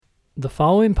The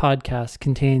following podcast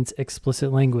contains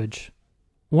explicit language.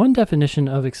 One definition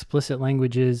of explicit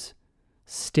language is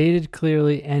stated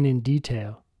clearly and in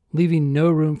detail, leaving no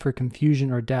room for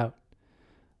confusion or doubt.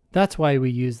 That's why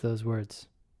we use those words.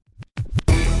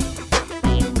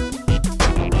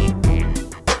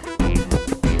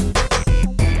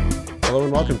 Hello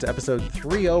and welcome to episode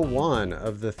 301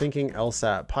 of the Thinking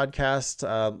LSAT podcast.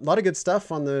 A lot of good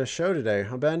stuff on the show today,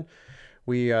 huh, Ben?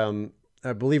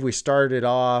 I believe we started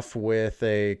off with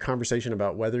a conversation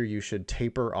about whether you should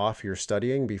taper off your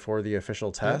studying before the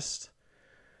official test.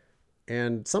 Yep.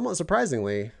 And somewhat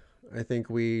surprisingly, I think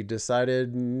we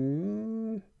decided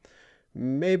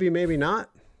maybe not.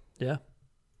 Yeah.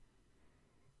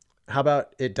 How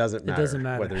about it doesn't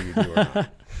matter, whether you do or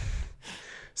not?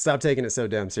 Stop taking it so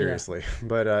damn seriously. Yeah.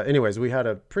 But anyways, we had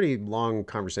a pretty long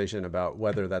conversation about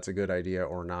whether that's a good idea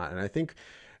or not. And I think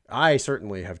I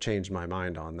certainly have changed my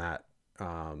mind on that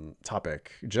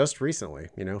topic just recently,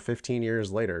 15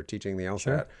 years later teaching the LSAT.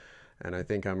 Sure. And I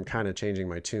think I'm kind of changing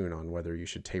my tune on whether you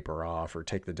should taper off or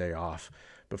take the day off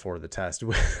before the test.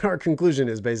 Our conclusion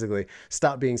is basically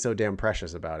stop being so damn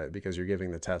precious about it because you're giving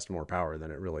the test more power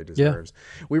than it really deserves.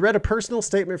 Yeah. We read a personal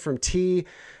statement from T.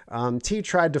 T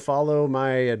tried to follow my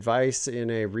advice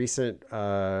in a recent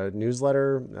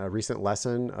newsletter, a recent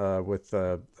lesson with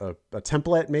a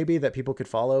template maybe that people could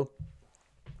follow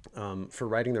for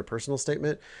writing their personal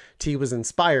statement. T was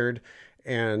inspired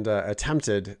and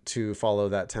attempted to follow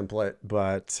that template,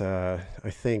 but I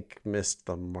think missed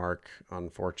the mark,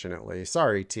 unfortunately.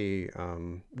 Sorry, T.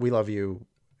 We love you.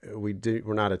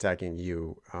 We're not attacking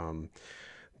you,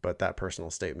 but that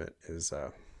personal statement is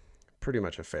pretty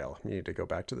much a fail. You need to go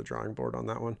back to the drawing board on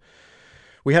that one.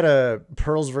 We had a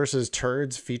Pearls versus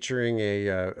Turds featuring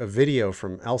a video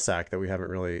from LSAC that we haven't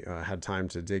really had time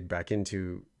to dig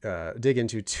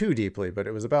into too deeply, but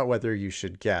it was about whether you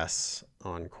should guess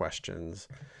on questions.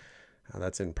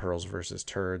 That's in Pearls versus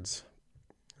Turds.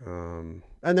 And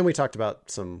then we talked about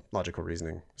some logical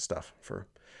reasoning stuff for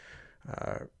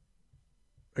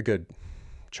a good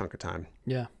chunk of time.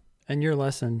 Yeah. And your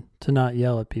lesson to not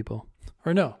yell at people.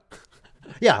 Or no.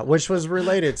 Yeah, which was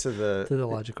related to the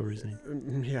logical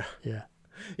reasoning.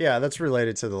 Yeah, that's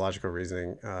related to the logical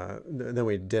reasoning. Then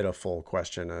we did a full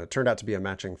question. It turned out to be a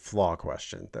matching flaw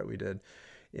question that we did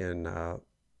in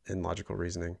logical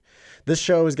reasoning. This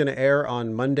show is going to air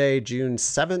on Monday, June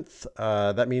 7th.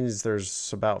 That means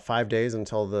there's about 5 days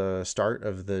until the start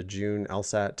of the June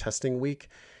LSAT testing week.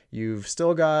 You've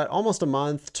still got almost a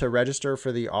month to register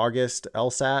for the August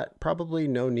LSAT. Probably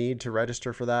no need to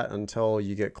register for that until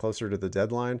you get closer to the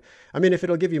deadline. I mean, if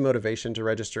it'll give you motivation to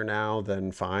register now,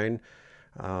 then fine.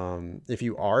 If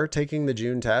you are taking the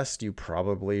June test, you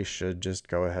probably should just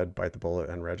go ahead, bite the bullet,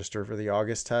 and register for the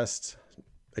August test.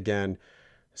 Again,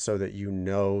 so that you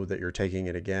know that you're taking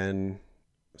it again,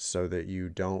 so that you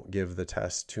don't give the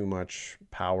test too much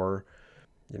power.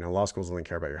 Law schools only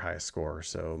care about your highest score.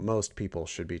 So most people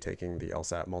should be taking the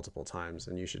LSAT multiple times,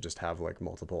 and you should just have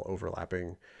multiple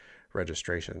overlapping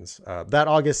registrations. That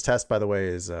August test, by the way,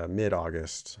 is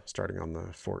mid-August, starting on the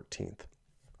 14th.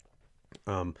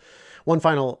 One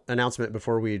final announcement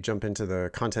before we jump into the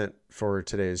content for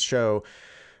today's show.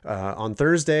 On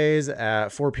Thursdays at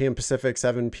 4 p.m. Pacific,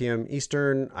 7 p.m.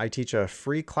 Eastern, I teach a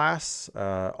free class,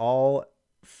 all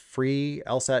free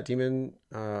LSAT Demon,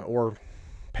 or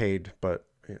paid, but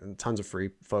tons of free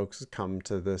folks come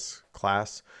to this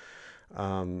class,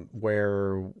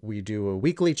 where we do a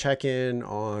weekly check-in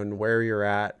on where you're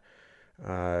at.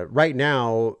 Right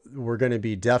now, we're going to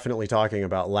be definitely talking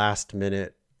about last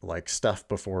minute stuff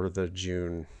before the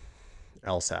June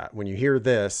LSAT. When you hear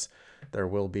this, there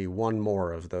will be one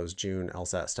more of those June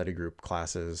LSAT study group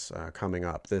classes coming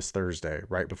up this Thursday,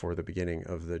 right before the beginning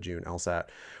of the June LSAT.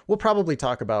 We'll probably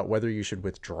talk about whether you should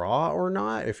withdraw or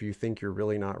not if you think you're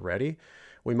really not ready.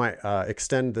 We might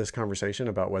extend this conversation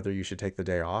about whether you should take the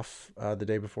day off the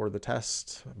day before the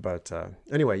test. But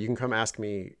anyway, you can come ask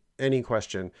me any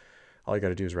question. All you got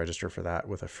to do is register for that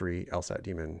with a free LSAT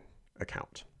Demon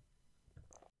account.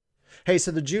 Hey,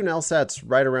 so the June LSAT's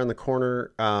right around the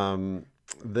corner.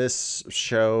 This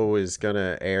show is going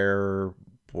to air,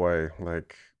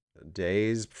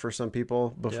 days for some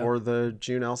people before the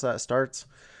June LSAT starts.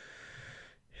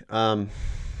 I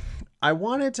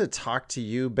wanted to talk to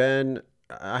you, Ben.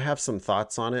 I have some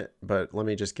thoughts on it, but let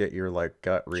me just get your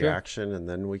gut reaction. Sure. And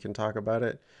then we can talk about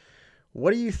it.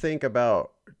 What do you think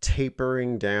about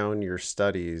tapering down your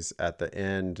studies at the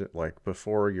end,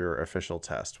 before your official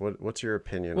test? What's your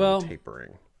opinion on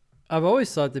tapering? I've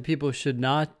always thought that people should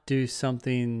not do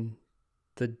something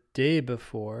the day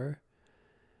before.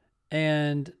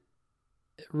 And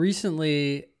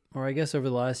recently or I guess over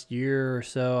the last year or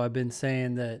so, I've been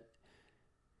saying that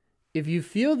if you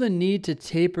feel the need to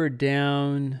taper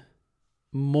down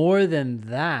more than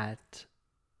that,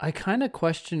 I kind of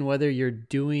question whether you're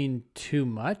doing too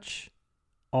much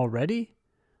already.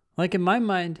 Like in my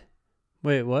mind,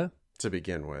 wait, what? To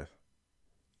begin with.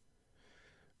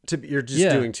 You're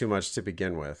just doing too much to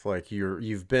begin with. Like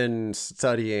you've been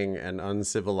studying an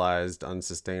uncivilized,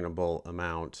 unsustainable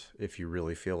amount if you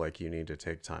really feel like you need to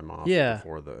take time off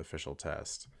before the official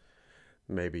test.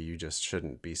 Maybe you just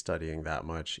shouldn't be studying that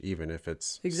much, even if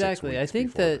it's exactly. 6 weeks I think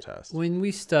before that the test. When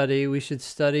we study, we should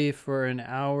study for an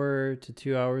hour to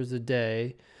 2 hours a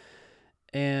day.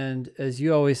 And as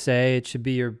you always say, it should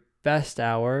be your best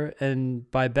hour. And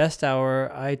by best hour,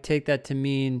 I take that to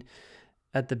mean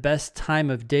at the best time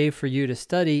of day for you to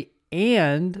study,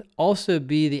 and also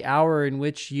be the hour in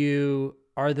which you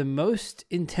are the most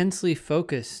intensely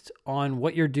focused on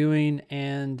what you're doing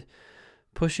and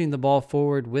pushing the ball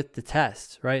forward with the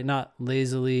test, right? Not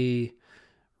lazily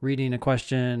reading a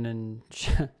question and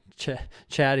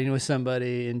chatting with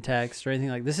somebody in text or anything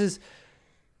like this. Is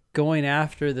going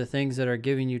after the things that are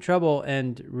giving you trouble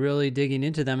and really digging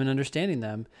into them and understanding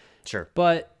them. Sure.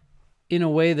 But in a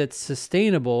way that's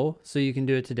sustainable, so you can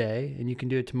do it today and you can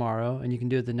do it tomorrow and you can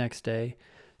do it the next day.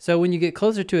 So when you get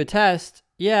closer to a test,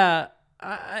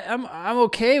 I'm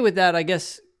okay with that, I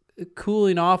guess,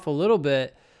 cooling off a little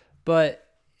bit. But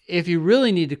if you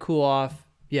really need to cool off,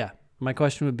 my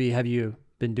question would be, have you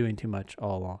been doing too much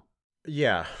all along?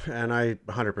 Yeah, and I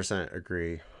 100%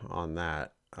 agree on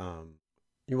that.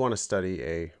 You want to study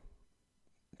a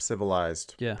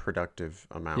civilized, productive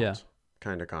amount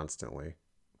kind of constantly.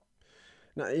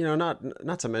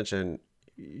 Not to mention,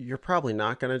 you're probably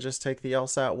not going to just take the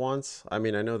LSAT once. I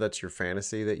mean, I know that's your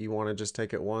fantasy that you want to just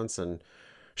take it once. And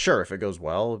sure, if it goes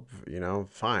well,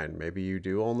 fine. Maybe you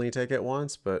do only take it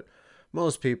once, but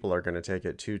most people are going to take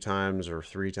it 2 times or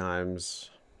 3 times.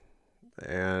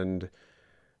 And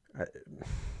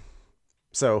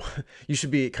so you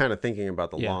should be kind of thinking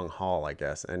about the long haul, I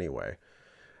guess, anyway.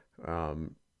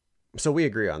 So we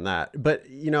agree on that. But,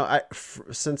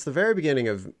 since the very beginning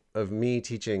of me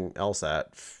teaching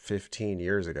LSAT 15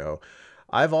 years ago,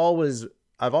 I've always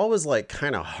like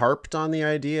kind of harped on the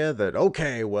idea that,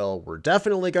 okay, well, we're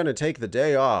definitely going to take the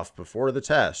day off before the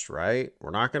test, right?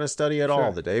 We're not going to study at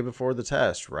all the day before the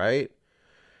test, right?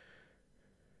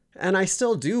 And I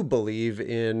still do believe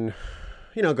in,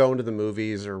 going to the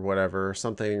movies or whatever,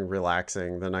 something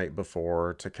relaxing the night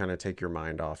before to kind of take your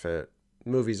mind off it.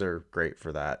 Movies are great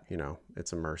for that.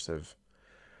 It's immersive.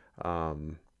 I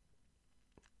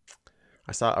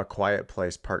saw A Quiet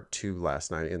Place Part 2 last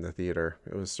night in the theater.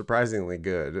 It was surprisingly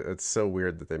good. It's so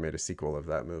weird that they made a sequel of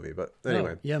that movie. But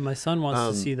anyway. Yeah, my son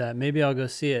wants to see that. Maybe I'll go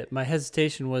see it. My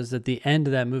hesitation was that the end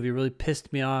of that movie really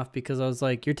pissed me off because I was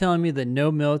like, you're telling me that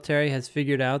no military has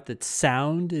figured out that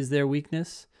sound is their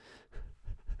weakness?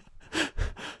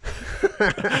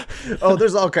 Oh,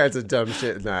 there's all kinds of dumb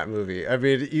shit in that movie. I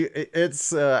mean,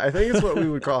 it's I think it's what we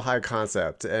would call high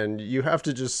concept, and you have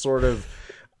to just sort of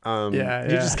you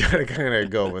just gotta kind of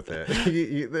go with it.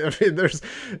 I mean, there's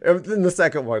in the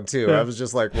second one too. I was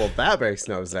just like, well, that makes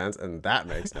no sense, and that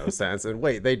makes no sense, and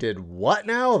wait, they did what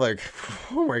now? Like,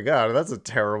 oh my god, that's a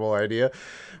terrible idea.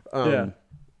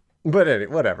 But anyway,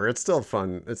 whatever. It's still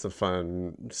fun. It's a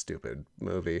fun, stupid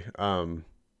movie.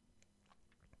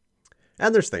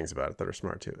 And there's things about it that are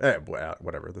smart too.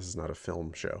 Whatever. This is not a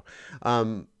film show.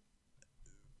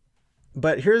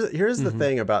 But here's the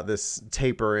thing about this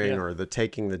tapering or the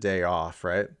taking the day off,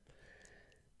 right?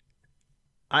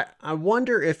 I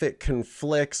wonder if it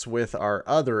conflicts with our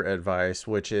other advice,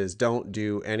 which is don't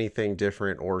do anything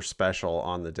different or special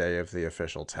on the day of the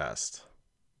official test.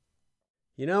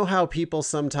 You know how people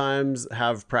sometimes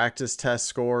have practice test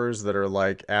scores that are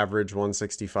like average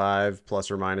 165 plus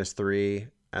or minus 3,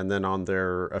 and then on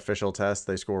their official test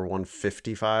they score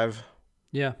 155?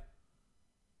 Yeah.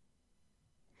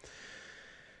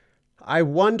 I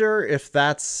wonder if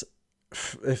that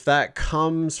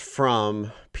comes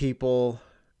from people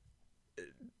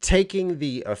taking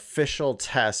the official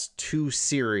test too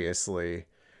seriously,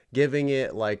 giving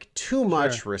it like too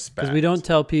much respect. Because we don't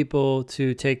tell people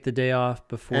to take the day off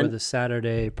before the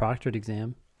Saturday proctored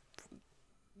exam.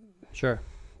 Sure.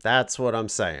 That's what I'm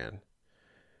saying.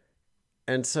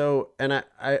 And so,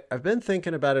 I've been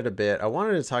thinking about it a bit. I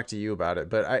wanted to talk to you about it,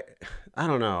 but I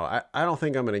don't know. I don't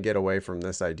think I'm going to get away from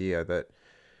this idea that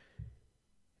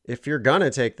if you're going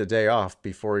to take the day off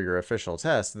before your official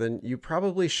test, then you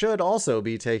probably should also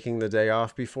be taking the day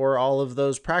off before all of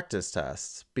those practice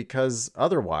tests, because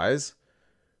otherwise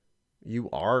you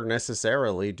are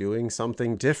necessarily doing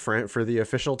something different for the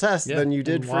official test than you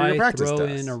did for your practice test. Why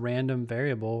throw in a random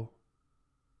variable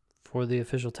for the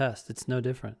official test? It's no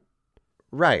different.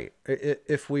 Right.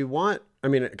 If we want,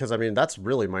 because that's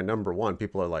really my number one.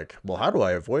 People are like, well, how do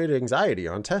I avoid anxiety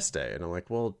on test day? And I'm like,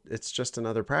 well, it's just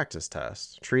another practice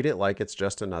test. Treat it like it's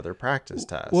just another practice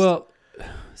test. Well,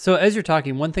 so as you're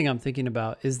talking, one thing I'm thinking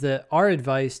about is that our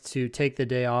advice to take the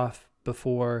day off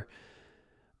before,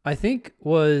 I think,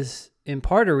 was in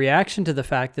part a reaction to the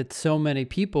fact that so many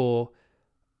people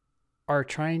are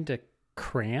trying to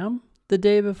cram the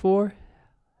day before,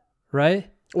 right?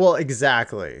 Well,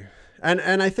 exactly.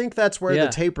 And I think that's where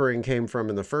the tapering came from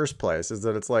in the first place, is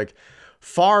that it's like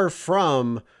far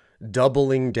from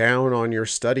doubling down on your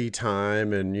study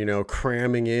time and,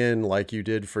 cramming in like you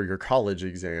did for your college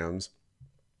exams.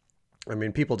 I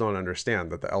mean, people don't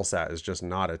understand that the LSAT is just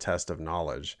not a test of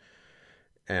knowledge.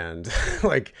 And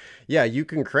you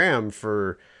can cram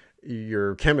for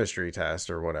your chemistry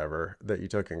test or whatever that you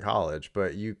took in college,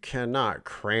 but you cannot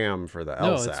cram for the LSAT.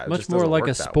 No, it's much more like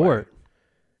a sport.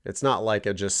 It's not like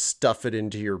a just stuff it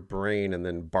into your brain and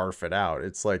then barf it out.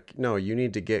 It's like, no, you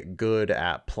need to get good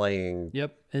at playing.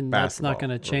 Yep. And that's not going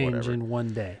to change in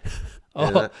one day.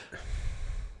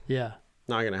 Yeah.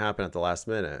 Not going to happen at the last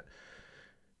minute.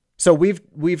 So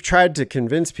we've tried to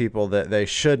convince people that they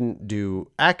shouldn't do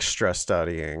extra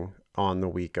studying on the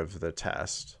week of the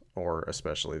test, or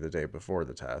especially the day before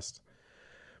the test.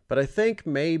 But I think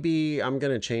maybe I'm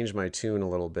going to change my tune a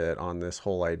little bit on this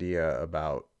whole idea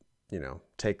about,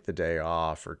 take the day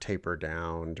off or taper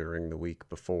down during the week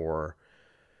before.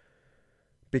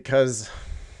 Because,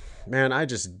 man, I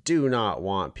just do not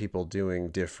want people doing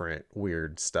different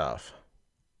weird stuff.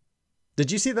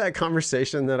 Did you see that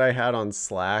conversation that I had on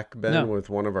Slack, Ben, with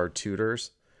one of our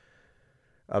tutors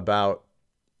about,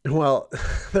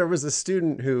 there was a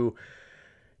student who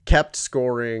kept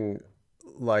scoring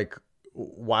like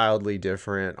wildly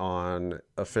different on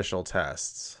official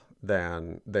tests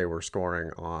than they were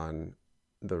scoring on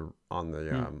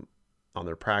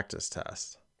their practice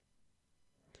test.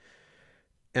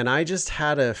 And I just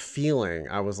had a feeling,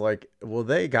 I was like, well,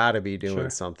 they got to be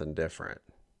doing something different.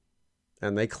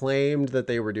 And they claimed that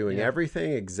they were doing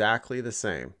everything exactly the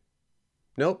same.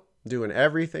 Nope, doing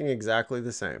everything exactly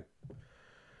the same.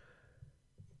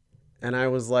 And I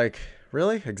was like,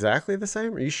 really? Exactly the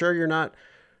same? Are you sure you're not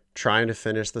trying to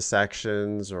finish the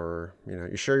sections, or,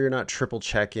 you sure you're not triple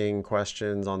checking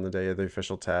questions on the day of the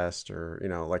official test, or,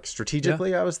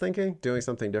 strategically, I was thinking doing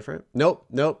something different. Nope.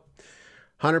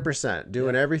 100%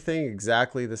 doing everything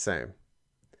exactly the same.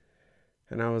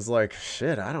 And I was like,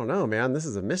 shit, I don't know, man. This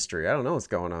is a mystery. I don't know what's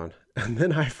going on. And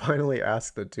then I finally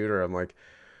asked the tutor, I'm like,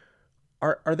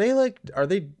 are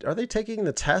they taking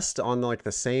the test on like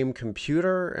the same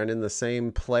computer and in the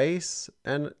same place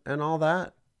and all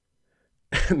that?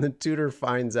 And the tutor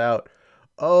finds out,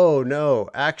 oh no,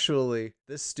 actually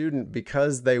this student,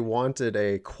 because they wanted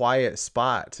a quiet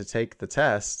spot to take the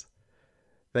test,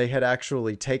 they had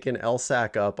actually taken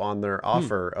LSAC up on their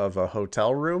offer of a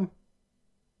hotel room.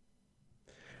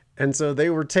 And so they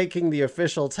were taking the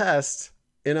official test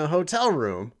in a hotel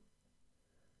room,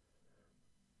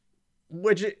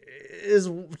 which is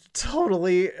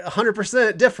totally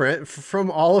 100% different from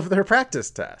all of their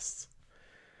practice tests.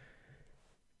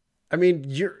 I mean,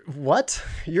 you're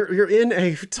in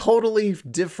a totally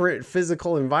different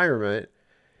physical environment.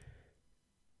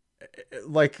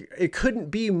 Like, it couldn't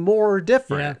be more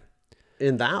different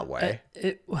in that way.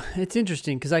 It's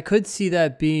interesting because I could see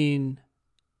that being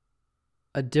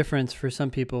a difference for some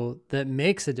people that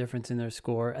makes a difference in their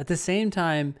score. At the same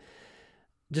time,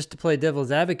 just to play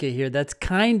devil's advocate here, that's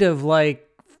kind of like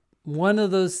one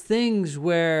of those things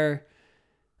where,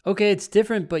 okay, it's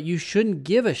different, but you shouldn't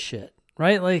give a shit,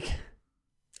 right? Like,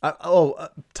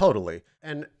 totally.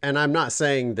 And I'm not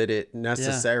saying that it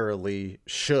necessarily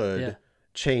should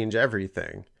change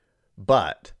everything,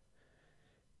 but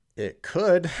it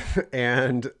could.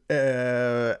 And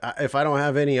if I don't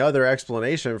have any other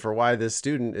explanation for why this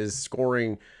student is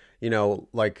scoring,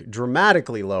 like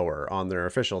dramatically lower on their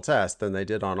official test than they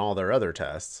did on all their other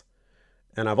tests,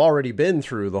 and I've already been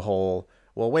through the whole,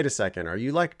 well, wait a second, are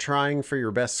you like trying for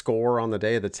your best score on the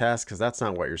day of the test? Because that's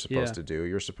not what you're supposed to do.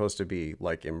 You're supposed to be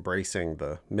like embracing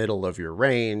the middle of your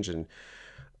range,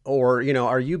 or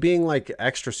are you being like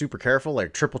extra super careful,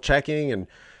 like triple checking and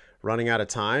running out of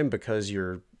time because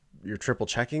you're triple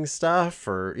checking stuff,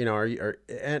 or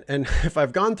and if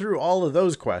I've gone through all of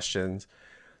those questions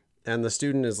and the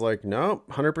student is like, no,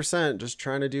 100%, just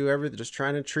trying to do everything, just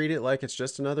trying to treat it like it's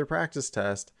just another practice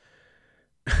test.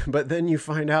 But then you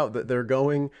find out that they're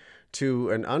going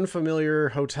to an unfamiliar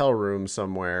hotel room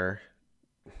somewhere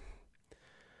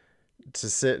to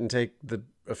sit and take the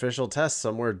official test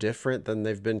somewhere different than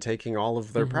they've been taking all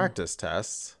of their practice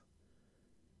tests,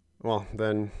 well,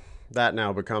 then that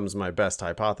now becomes my best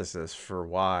hypothesis for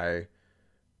why,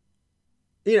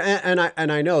 and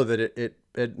I know that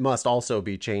it must also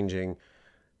be changing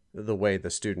the way the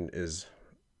student is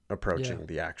approaching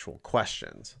the actual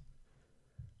questions.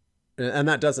 And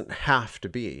that doesn't have to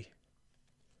be,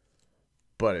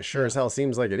 but it sure as hell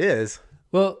seems like it is.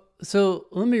 Well, so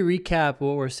let me recap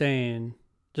what we're saying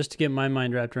just to get my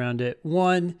mind wrapped around it.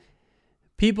 One,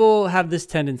 people have this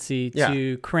tendency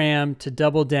to cram, to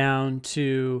double down,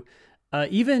 to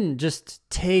even just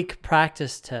take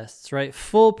practice tests, right?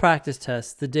 Full practice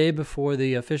tests the day before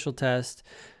the official test,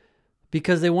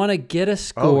 because they want to get a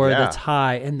score that's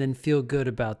high and then feel good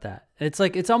about that.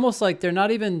 It's almost like they're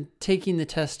not even taking the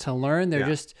test to learn. They're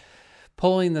just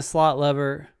pulling the slot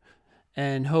lever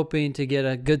and hoping to get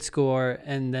a good score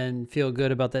and then feel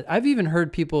good about that. I've even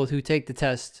heard people who take the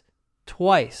test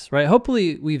twice, right?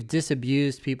 Hopefully we've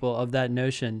disabused people of that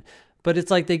notion. But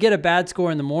it's like they get a bad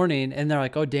score in the morning and they're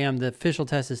like, oh, damn, the official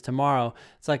test is tomorrow.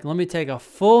 It's like, let me take a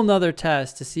full nother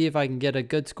test to see if I can get a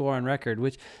good score on record,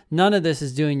 which none of this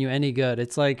is doing you any good.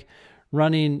 It's like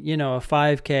running, a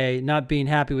 5K, not being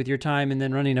happy with your time, and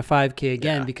then running a 5K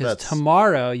again because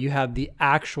tomorrow you have the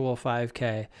actual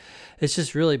 5K. It's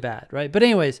just really bad, right? But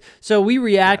anyways, so we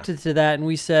reacted to that and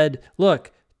we said,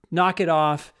 look, knock it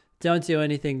off. Don't do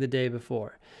anything the day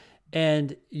before.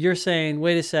 And you're saying,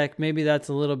 wait a sec, maybe that's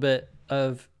a little bit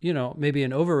of, maybe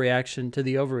an overreaction to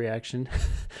the overreaction.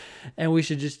 And we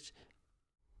should just...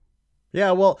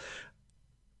 Yeah, well,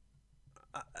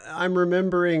 I'm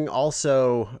remembering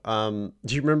also,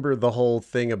 do you remember the whole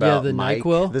thing about the Mike?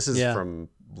 NyQuil? This is from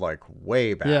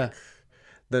way back. Yeah.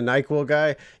 The NyQuil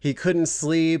guy, he couldn't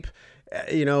sleep,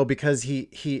 because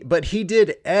but he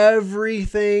did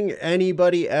everything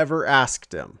anybody ever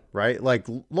asked him, right? Like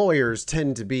lawyers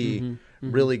tend to be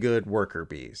really good worker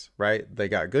bees, right? They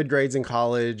got good grades in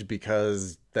college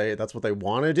because that's what they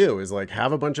want to do, is like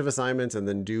have a bunch of assignments and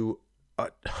then do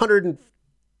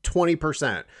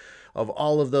 120% of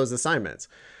all of those assignments.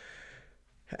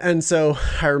 And so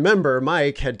I remember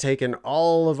Mike had taken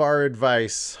all of our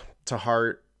advice to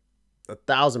heart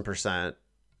 1,000%,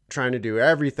 trying to do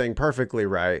everything perfectly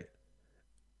right.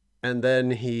 And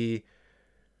then he,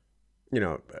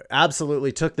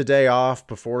 absolutely took the day off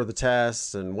before the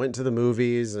test and went to the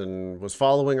movies and was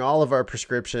following all of our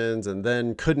prescriptions and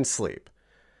then couldn't sleep.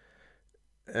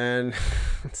 And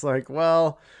it's like,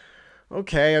 well,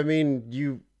 okay. I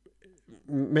mean,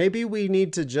 maybe we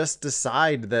need to just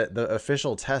decide that the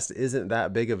official test isn't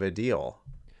that big of a deal.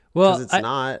 Well, because it's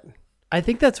not. I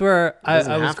think that's where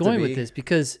I was going with this,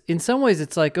 because in some ways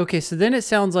it's like, okay, so then it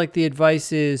sounds like the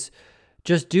advice is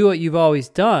just do what you've always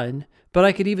done. But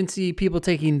I could even see people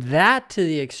taking that to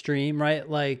the extreme, right?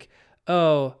 Like,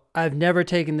 oh, I've never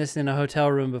taken this in a hotel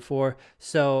room before,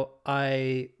 so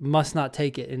I must not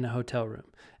take it in a hotel room.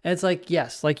 And it's like,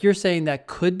 yes, like you're saying that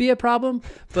could be a problem,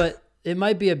 but it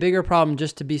might be a bigger problem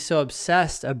just to be so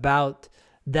obsessed about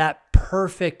that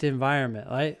perfect environment,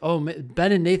 right? Oh,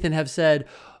 Ben and Nathan have said,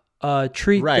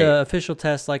 treat the official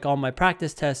test like all my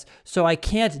practice tests, so I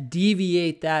can't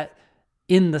deviate that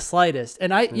in the slightest.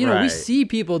 And we see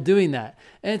people doing that.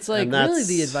 And it's like, really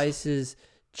the advice is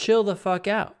chill the fuck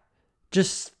out.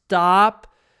 Just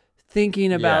stop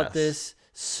thinking about this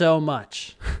so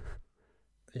much.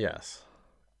 Yes.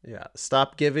 Yeah.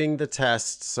 Stop giving the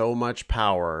test so much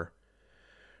power.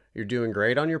 You're doing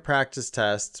great on your practice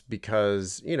tests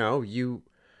because,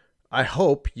 I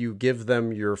hope you give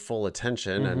them your full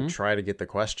attention and try to get the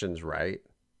questions right.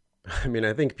 I mean,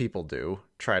 I think people do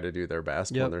try to do their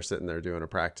best when they're sitting there doing a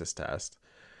practice test.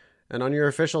 And on your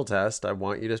official test, I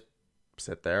want you to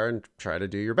sit there and try to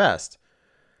do your best.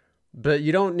 But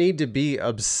you don't need to be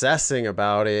obsessing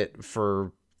about it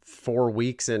for 4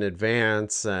 weeks in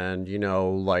advance and,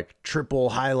 like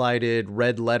triple highlighted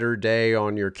red letter day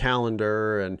on your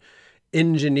calendar and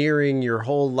engineering your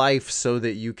whole life so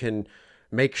that you can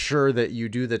make sure that you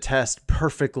do the test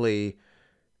perfectly.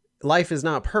 Life is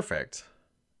not perfect.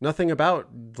 Nothing about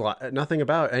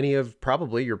any of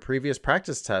probably your previous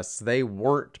practice tests. They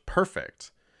weren't perfect.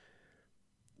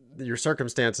 Your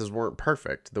circumstances weren't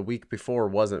perfect. The week before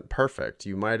wasn't perfect.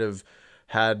 You might have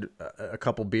had a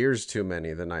couple beers too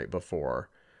many the night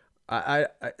before.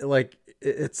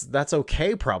 That's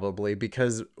okay probably,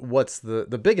 because what's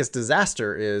the biggest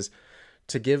disaster is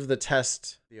to give the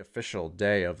test the official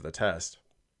day of the test,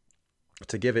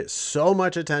 to give it so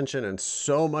much attention and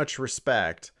so much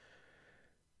respect.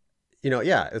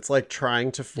 It's like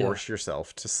trying to force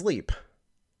yourself to sleep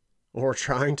or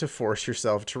trying to force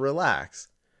yourself to relax.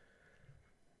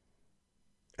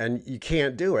 And you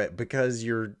can't do it because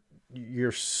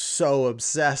you're so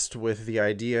obsessed with the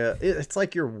idea. It's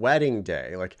like your wedding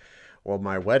day. Like, well,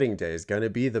 my wedding day is going to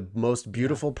be the most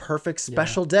beautiful, perfect,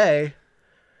 special day.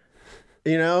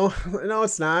 You know, no,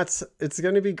 it's not. It's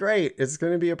going to be great. It's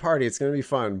going to be a party. It's going to be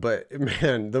fun. But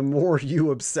man, the more you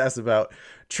obsess about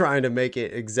trying to make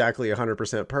it exactly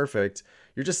 100% perfect,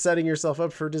 you're just setting yourself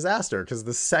up for disaster. Because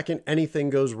the second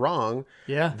anything goes wrong,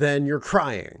 then you're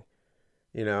crying,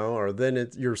 you know, or then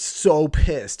you're so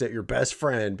pissed at your best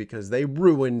friend because they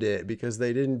ruined it, because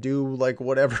they didn't do like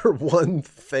whatever one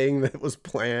thing that was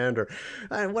planned, or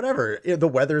whatever. You know, the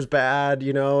weather's bad,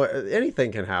 you know,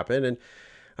 anything can happen. And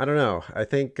I don't know. I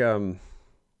think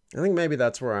maybe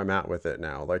that's where I'm at with it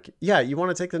now. Like, yeah, you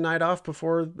want to take the night off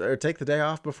or take the day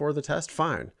off before the test?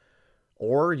 Fine.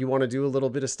 Or you want to do a little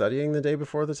bit of studying the day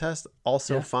before the test?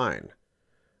 Also fine.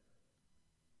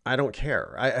 I don't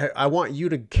care. I want you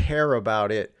to care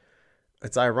about it.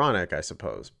 It's ironic, I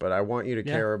suppose, but I want you to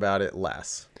care about it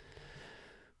less.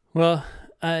 Well,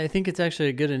 I think it's actually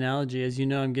a good analogy. As you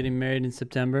know, I'm getting married in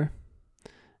September.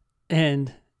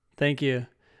 And thank you.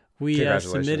 We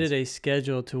submitted a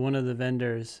schedule to one of the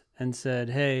vendors and said,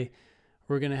 hey,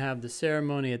 we're going to have the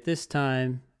ceremony at this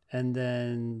time and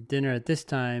then dinner at this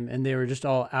time. And they were just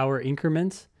all hour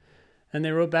increments. And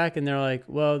they wrote back and they're like,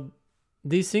 well,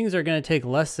 these things are going to take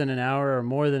less than an hour or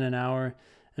more than an hour.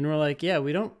 And we're like, yeah,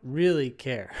 we don't really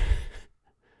care.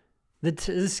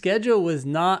 The schedule was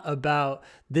not about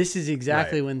this is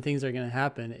exactly when things are going to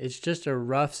happen. It's just a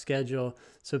rough schedule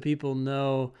so people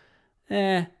know,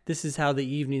 this is how the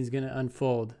evening is going to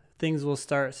unfold. Things will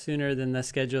start sooner than the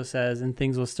schedule says, and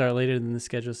things will start later than the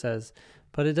schedule says.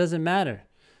 But it doesn't matter.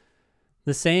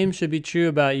 The same should be true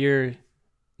about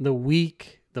the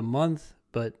week, the month,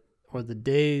 or the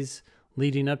days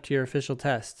leading up to your official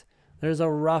test. There's a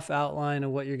rough outline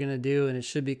of what you're going to do, and it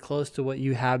should be close to what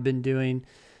you have been doing.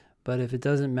 But if it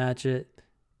doesn't match it,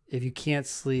 if you can't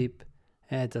sleep,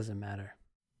 it doesn't matter.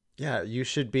 Yeah, you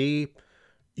should be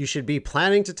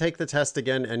planning to take the test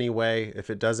again anyway. If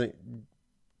it doesn't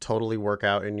totally work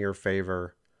out in your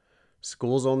favor,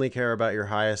 schools only care about your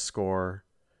highest score.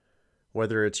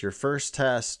 Whether it's your first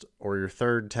test or your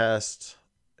third test,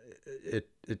 it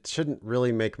shouldn't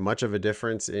really make much of a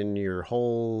difference in your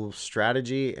whole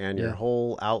strategy and your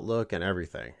whole outlook and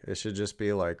everything. It should just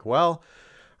be like, well,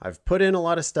 I've put in a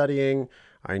lot of studying.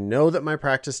 I know that my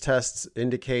practice tests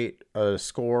indicate a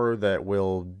score that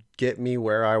will get me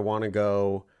where I want to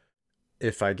go.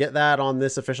 If I get that on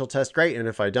this official test, great. And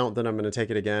if I don't, then I'm going to take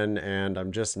it again. And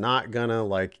I'm just not going to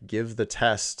like give the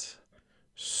test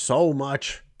so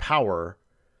much power.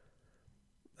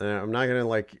 I'm not going to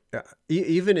like,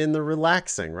 even in the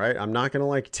relaxing, right? I'm not going to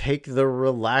like take the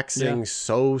relaxing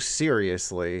so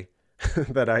seriously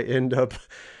that I end up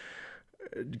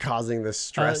causing this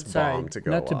stress bomb to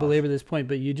go off. Not to belabor this point,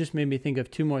 but you just made me think of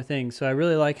two more things. So I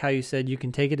really like how you said you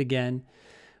can take it again.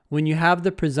 When you have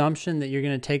the presumption that you're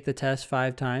going to take the test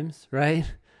 5 times, right?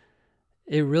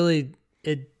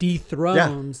 It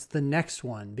dethrones the next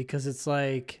one, because it's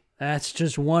like, that's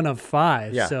just one of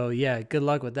 5. Yeah. So yeah, good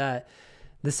luck with that.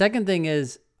 The second thing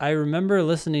is, I remember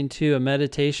listening to a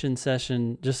meditation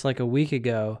session just like a week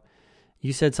ago.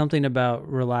 You said something about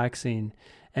relaxing,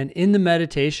 and in the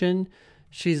meditation,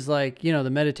 she's like, the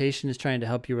meditation is trying to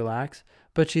help you relax,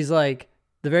 but she's like,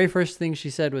 the very first thing she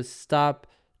said was stop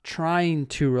trying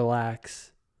to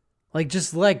relax. Like,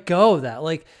 just let go of that.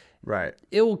 Like, right.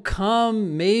 It will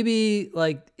come, maybe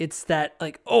like it's that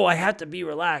like, oh, I have to be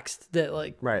relaxed, that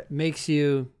like makes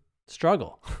you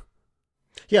struggle.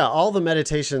 Yeah. All the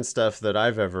meditation stuff that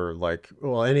I've ever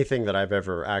anything that I've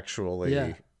ever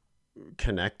actually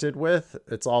connected with,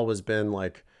 it's always been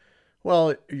like,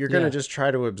 well, you're going to just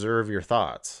try to observe your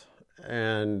thoughts,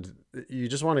 and you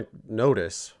just want to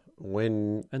notice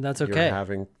when and that's you're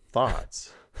having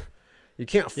thoughts. You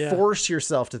can't force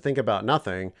yourself to think about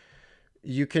nothing.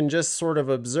 You can just sort of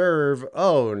observe,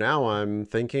 oh, now I'm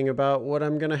thinking about what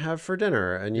I'm going to have for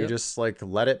dinner, and you just like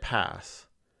let it pass.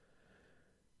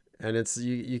 And it's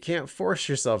you can't force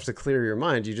yourself to clear your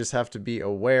mind. You just have to be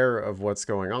aware of what's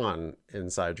going on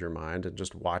inside your mind and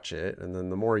just watch it. And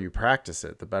then the more you practice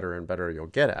it, the better and better you'll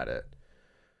get at it.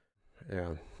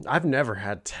 Yeah. I've never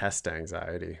had test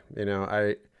anxiety.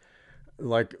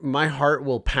 My heart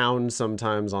will pound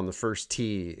sometimes on the first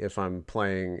tee if I'm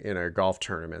playing in a golf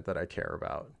tournament that I care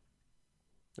about.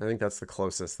 I think that's the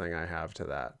closest thing I have to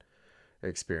that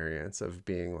experience of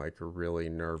being like really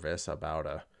nervous about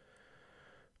a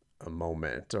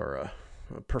moment or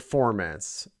a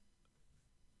performance,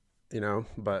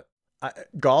 but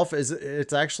golf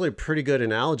it's actually a pretty good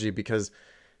analogy, because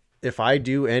if I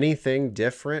do anything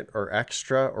different or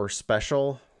extra or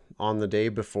special on the day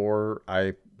before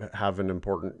I have an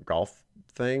important golf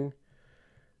thing,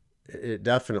 it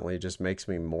definitely just makes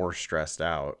me more stressed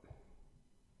out.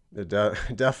 It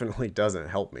definitely doesn't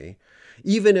help me.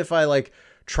 Even if I like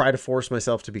try to force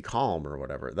myself to be calm or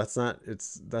whatever, that's not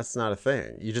a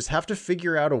thing. You just have to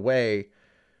figure out a way.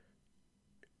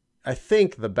 I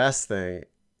think the best thing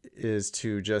is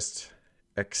to just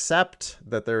accept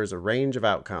that there is a range of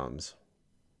outcomes.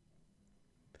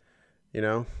 You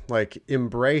know, like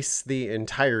embrace the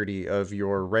entirety of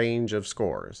your range of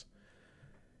scores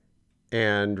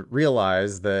and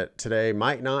realize that today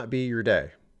might not be your day,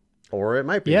 or it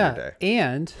might be your day.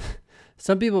 And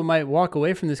some people might walk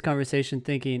away from this conversation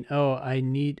thinking, oh,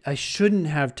 I shouldn't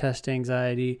have test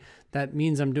anxiety. That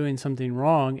means I'm doing something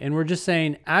wrong. And we're just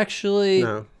saying, actually,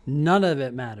 none of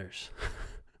it matters.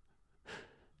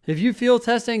 If you feel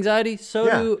test anxiety, so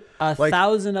do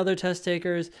 1,000 other test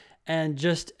takers, and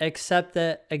just accept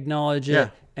that, acknowledge it,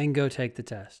 and go take the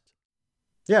test.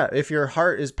 Yeah, if your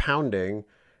heart is pounding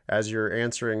as you're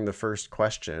answering the first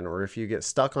question, or if you get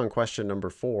stuck on question number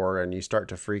 4 and you start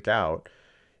to freak out,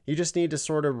 you just need to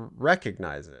sort of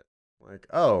recognize it. Like,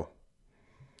 oh,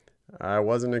 I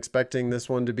wasn't expecting this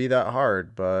one to be that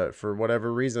hard, but for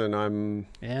whatever reason, I'm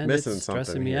missing it's something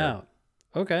stressing me here. out.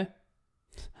 Okay.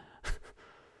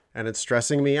 And it's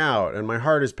stressing me out, and my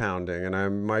heart is pounding,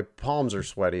 and my palms are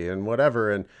sweaty and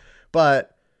whatever.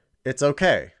 But it's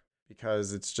okay,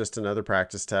 because it's just another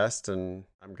practice test, and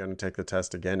I'm going to take the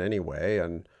test again anyway.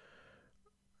 And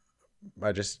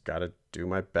I just got to do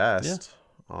my best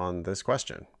on this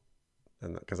question.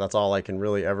 And because that's all I can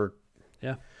really ever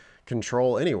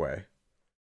control anyway.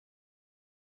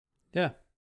 Yeah.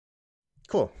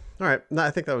 Cool. All right. No,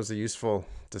 I think that was a useful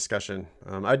discussion.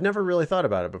 I'd never really thought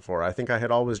about it before. I think I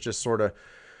had always just sort of,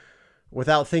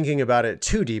 without thinking about it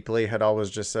too deeply, had always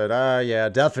just said, yeah,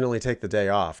 definitely take the day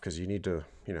off because you need to,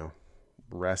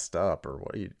 rest up, or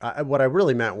what I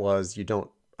really meant was I don't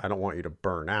want you to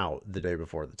burn out the day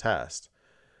before the test.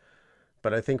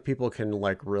 But I think people can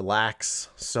like relax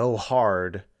so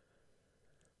hard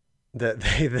that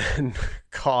they then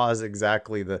cause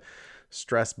exactly the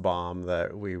stress bomb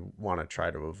that we want to try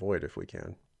to avoid if we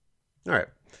can. All right.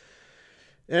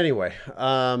 Anyway,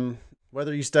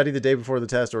 whether you study the day before the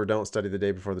test or don't study the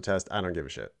day before the test, I don't give a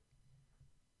shit.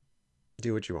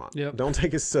 Do what you want. Yep. Don't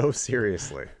take it so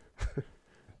seriously.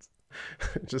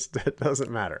 It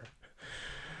doesn't matter.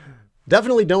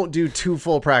 Definitely don't do 2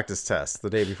 full practice tests the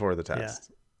day before the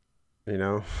test.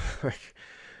 Yeah.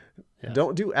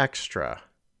 Don't do extra.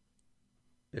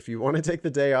 If you want to take the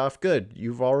day off, good.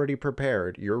 You've already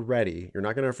prepared. You're ready. You're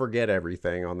not going to forget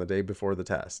everything on the day before the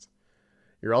test.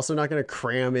 You're also not going to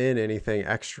cram in anything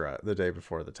extra the day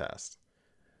before the test.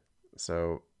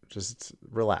 So just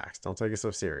relax. Don't take it so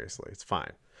seriously. It's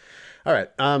fine. All right.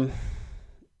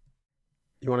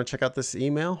 You want to check out this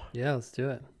email? Yeah, let's do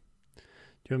it. Do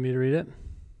you want me to read it?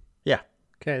 Yeah.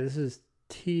 Okay, this is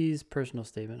T's personal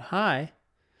statement. Hi.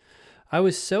 I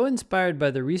was so inspired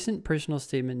by the recent personal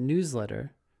statement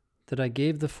newsletter that I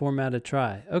gave the format a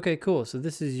try. Okay, cool. So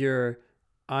this is your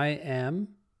I am,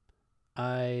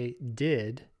 I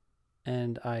did,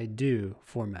 and I do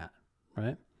format,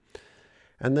 right?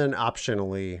 And then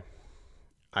optionally,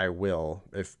 I will,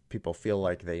 if people feel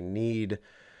like they need,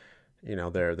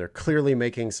 they're clearly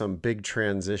making some big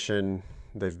transition.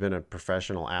 They've been a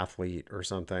professional athlete or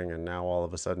something, and now all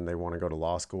of a sudden they want to go to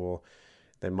law school.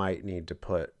 They might need to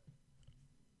put,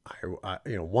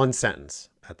 one sentence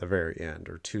at the very end,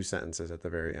 or 2 sentences at the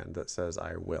very end that says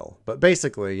I will. But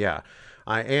basically, yeah,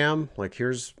 I am, like,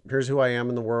 here's who I am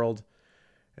in the world.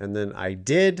 And then I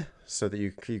did, so that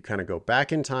you kind of go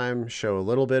back in time, show a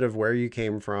little bit of where you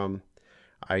came from.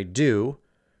 I do,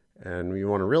 and you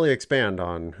want to really expand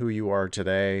on who you are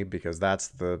today, because that's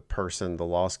the person the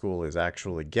law school is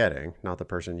actually getting, not the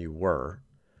person you were.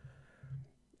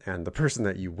 And the person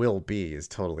that you will be is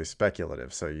totally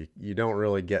speculative. So you don't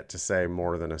really get to say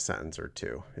more than a sentence or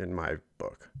 2 in my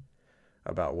book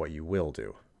about what you will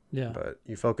do. Yeah. But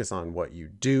you focus on what you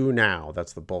do now.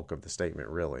 That's the bulk of the statement,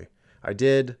 really. I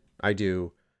did, I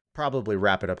do, probably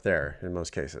wrap it up there in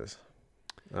most cases.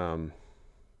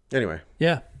 Anyway.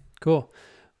 Yeah, cool.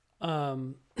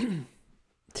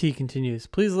 T continues,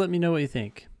 please let me know what you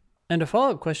think. And a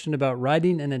follow-up question about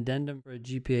writing an addendum for a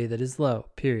GPA that is low,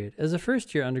 period. As a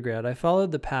first-year undergrad, I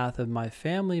followed the path of my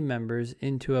family members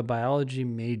into a biology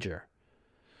major.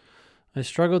 I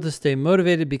struggled to stay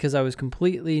motivated because I was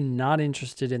completely not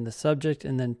interested in the subject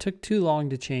and then took too long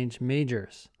to change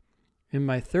majors. In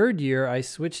my 3rd year, I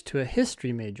switched to a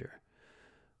history major.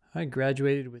 I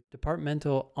graduated with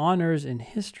departmental honors in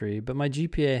history, but my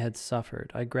GPA had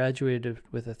suffered. I graduated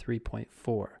with a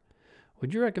 3.4.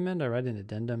 Would you recommend I write an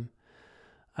addendum?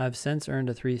 I've since earned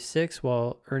a 3.6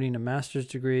 while earning a master's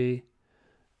degree.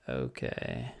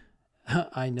 Okay.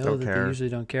 I know that they usually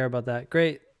don't care about that.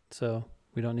 Great. So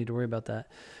we don't need to worry about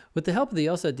that. With the help of the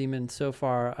LSAT demon, so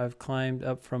far, I've climbed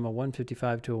up from a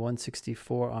 155 to a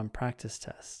 164 on practice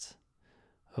tests.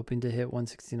 Hoping to hit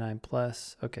 169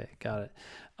 plus. Okay, got it.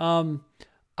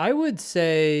 I would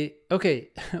say, okay,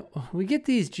 we get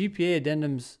these GPA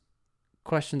addendums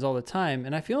questions all the time,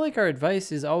 and I feel like our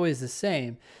advice is always the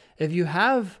same. If you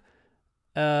have,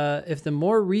 if the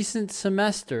more recent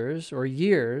semesters or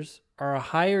years are a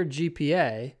higher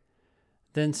GPA,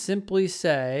 then simply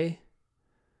say,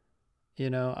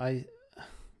 I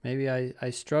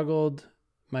struggled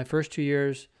my first 2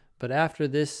 years, but after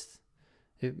this,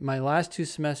 my last 2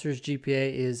 semesters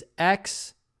GPA is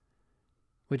X,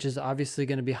 which is obviously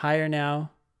going to be higher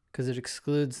now because it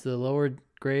excludes the lower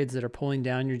grades that are pulling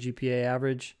down your GPA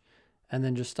average, and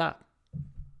then just stop.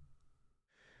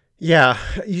 Yeah,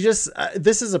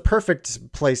 this is a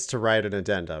perfect place to write an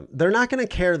addendum. They're not going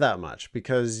to care that much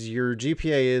because your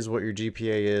GPA is what your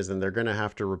GPA is, and they're going to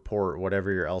have to report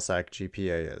whatever your LSAC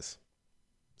GPA is.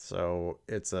 So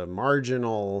it's a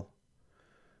marginal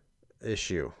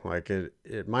issue. Like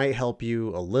it might help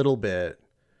you a little bit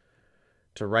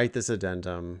to write this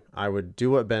addendum. I would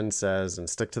do what Ben says and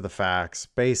stick to the facts.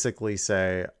 Basically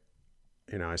say,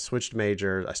 I switched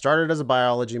majors. I started as a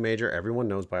biology major. Everyone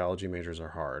knows biology majors are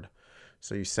hard.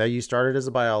 So you say you started as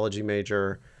a biology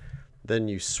major, then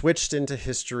you switched into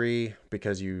history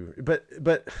because and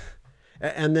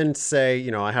then say,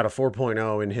 I had a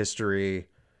 4.0 in history.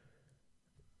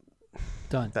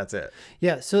 Done. That's it.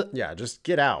 Yeah. So yeah, just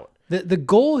get out. The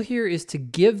goal here is to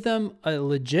give them a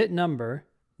legit number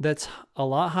that's a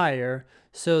lot higher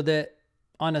so that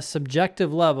on a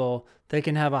subjective level, they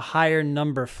can have a higher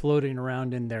number floating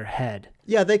around in their head.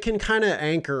 Yeah, they can kind of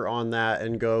anchor on that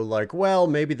and go like, well,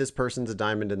 maybe this person's a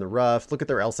diamond in the rough. Look at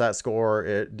their LSAT score.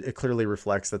 It clearly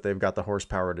reflects that they've got the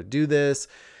horsepower to do this.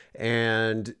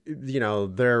 And,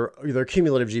 their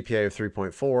cumulative GPA of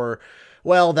 3.4,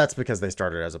 well, that's because they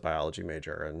started as a biology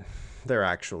major and they're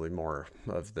actually more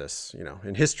of this,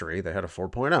 in history, they had a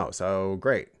 4.0. So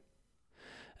great.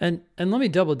 And let me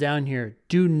double down here.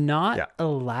 Do not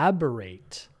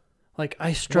elaborate. Like,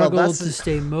 I struggled to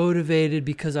stay motivated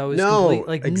because I was complete.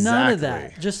 Like, exactly. None of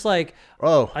that. Just like,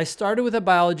 I started with a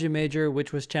biology major,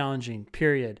 which was challenging,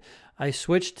 period. I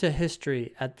switched to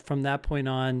history. From that point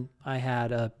on, I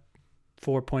had a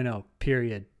 4.0,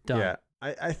 period. Done. Yeah.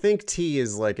 I think T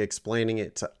is like explaining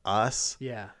it to us.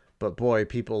 Yeah. But boy,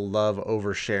 people love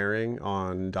oversharing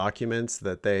on documents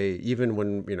that they, even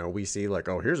when, we see like,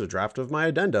 oh, here's a draft of my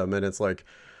addendum. And it's like,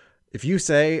 if you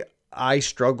say I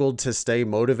struggled to stay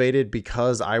motivated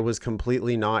because I was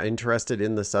completely not interested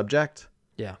in the subject.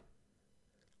 Yeah.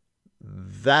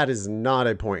 That is not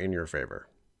a point in your favor.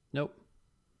 Nope.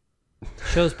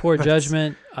 Shows poor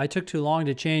judgment. I took too long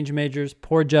to change majors.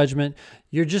 Poor judgment.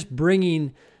 You're just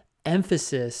bringing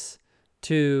emphasis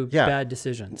to bad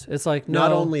decisions. It's like, no,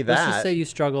 not only that, let's just say you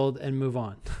struggled and move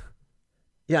on.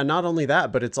 Yeah, not only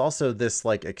that, but it's also this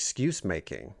like excuse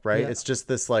making, right? Yeah. It's just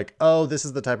this like, oh, this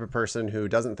is the type of person who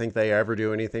doesn't think they ever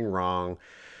do anything wrong.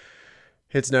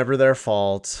 It's never their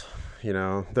fault.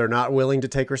 They're not willing to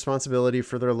take responsibility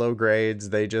for their low grades.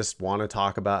 They just want to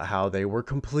talk about how they were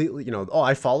completely,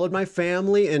 I followed my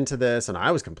family into this and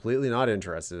I was completely not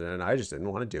interested in it. I just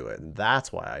didn't want to do it. And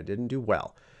that's why I didn't do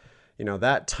well.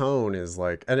 That tone is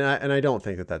like, and I don't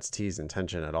think that that's T's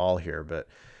intention at all here, but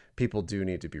people do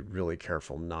need to be really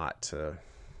careful not to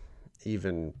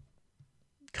even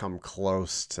come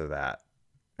close to that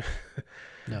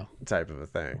type of a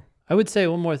thing. I would say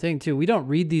one more thing too. We don't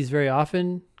read these very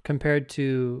often compared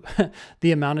to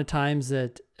the amount of times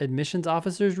that admissions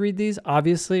officers read these,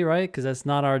 obviously, right? Because that's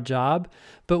not our job.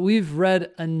 But we've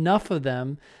read enough of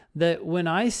them that when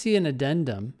I see an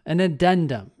addendum,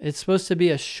 it's supposed to be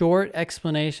a short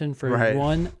explanation for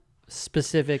one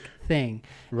specific thing.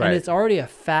 Right. And it's already a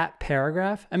fat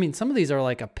paragraph. I mean, some of these are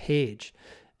like a page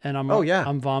and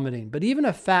I'm vomiting. But even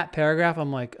a fat paragraph,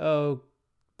 I'm like, oh,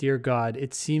 dear God,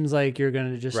 it seems like you're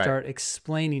going to just start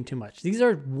explaining too much. These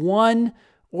are 1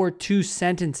 or 2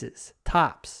 sentences,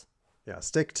 tops. Yeah,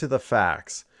 stick to the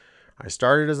facts. I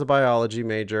started as a biology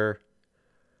major.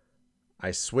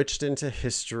 I switched into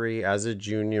history as a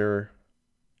junior.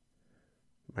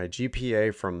 My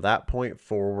GPA from that point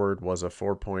forward was a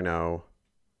 4.0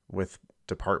 with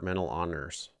departmental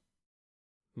honors.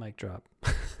 Mic drop.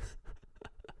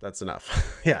 That's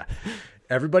enough. Yeah.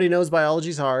 Everybody knows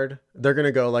biology's hard. They're going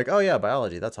to go like, oh yeah,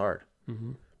 biology, that's hard.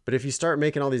 Mm-hmm. But if you start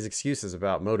making all these excuses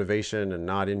about motivation and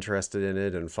not interested in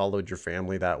it and followed your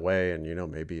family that way,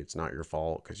 and, maybe it's not your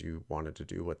fault because you wanted to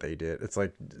do what they did. It's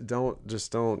like,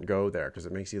 don't go there, because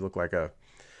it makes you look like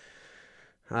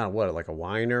like a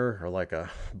whiner or like a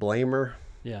blamer.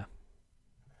 Yeah.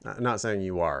 I'm not saying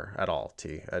you are at all,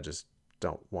 T. I just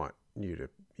don't want you to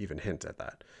even hint at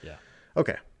that. Yeah.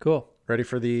 Okay. Cool. Ready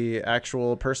for the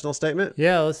actual personal statement?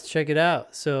 Yeah, let's check it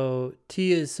out. So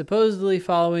T is supposedly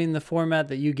following the format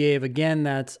that you gave. Again,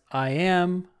 that's I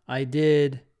am, I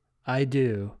did, I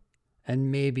do,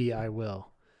 and maybe I will.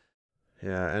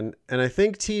 Yeah, and I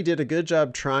think T did a good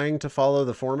job trying to follow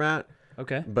the format.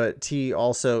 Okay. But T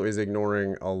also is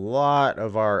ignoring a lot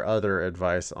of our other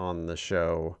advice on the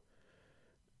show,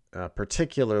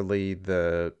 particularly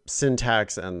the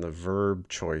syntax and the verb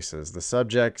choices. The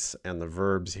subjects and the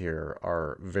verbs here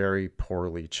are very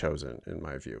poorly chosen, in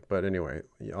my view. But anyway,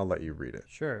 I'll let you read it.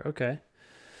 Sure. Okay.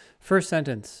 First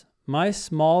sentence. My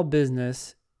small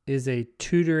business is a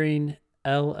tutoring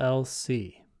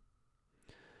LLC.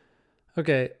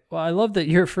 Okay. Well, I love that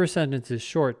your first sentence is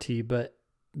short, T, but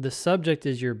the subject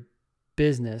is your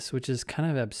business, which is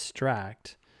kind of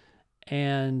abstract.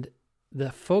 And the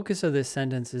focus of this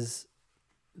sentence is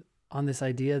on this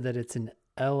idea that it's an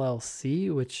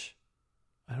LLC, which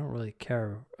I don't really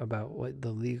care about what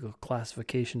the legal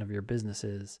classification of your business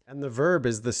is. And the verb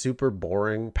is the super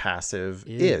boring passive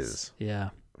is.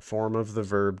 Yeah. Form of the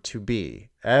verb to be.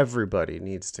 Everybody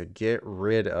needs to get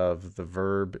rid of the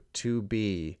verb to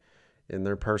be in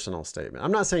their personal statement.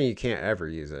 I'm not saying you can't ever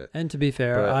use it. And to be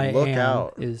fair, I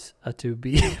am is a to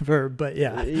be verb, but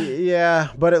yeah. Yeah,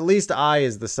 but at least I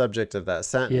is the subject of that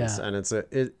sentence. Yeah.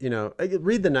 And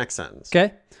read the next sentence.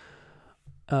 Okay.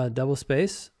 Double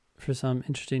space for some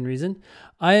interesting reason.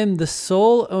 I am the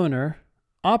sole owner,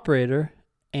 operator,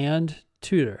 and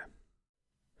tutor.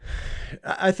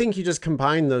 I think you just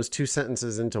combine those two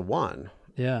sentences into one.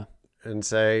 Yeah. And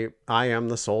say, I am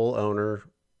the sole owner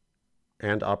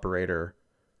and operator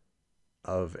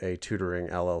of a tutoring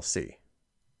LLC.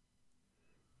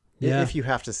 Yeah. If you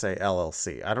have to say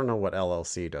LLC. I don't know what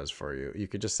LLC does for you. You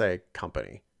could just say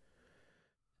company.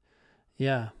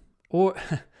 Yeah. Or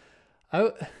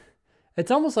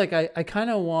it's almost like I kind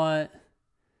of want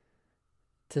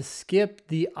to skip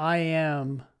the I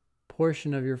am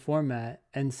portion of your format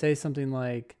and say something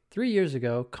like 3 years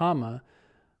ago, comma,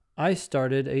 I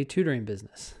started a tutoring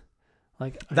business.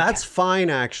 That's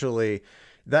fine, actually.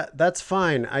 That's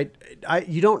fine.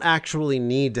 You don't actually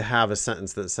need to have a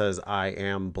sentence that says I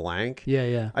am blank.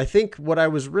 Yeah. I think what I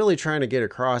was really trying to get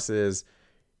across is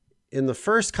in the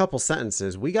first couple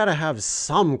sentences, we got to have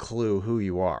some clue who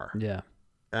you are. Yeah.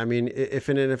 I mean, if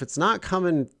it's not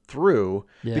coming through,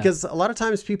 because a lot of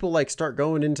times people start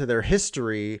going into their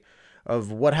history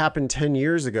of what happened 10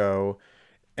 years ago,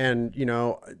 and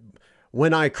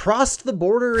when I crossed the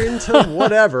border into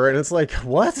whatever, and it's like,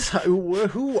 what?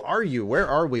 Who are you? Where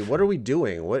are we? What are we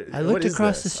doing? I looked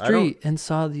across the street and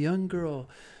saw the young girl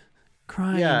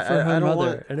crying for her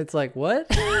mother. And it's like, what?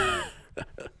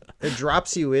 It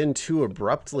drops you in too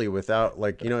abruptly without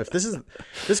if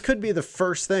this could be the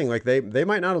first thing. They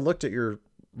might not have looked at your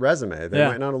resume. They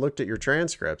might not have looked at your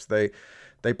transcripts.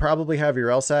 They probably have your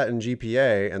LSAT and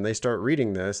GPA, and they start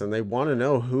reading this and they want to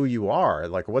know who you are.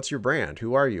 Like, what's your brand?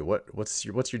 Who are you? What's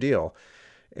your deal?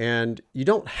 And you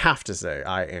don't have to say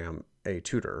I am a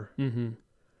tutor,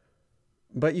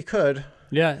 but you could.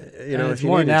 Yeah, it's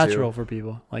more natural for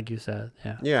people, like you said.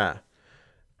 Yeah. Yeah.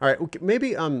 All right.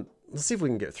 Maybe let's see if we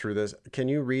can get through this. Can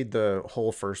you read the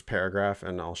whole first paragraph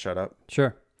and I'll shut up?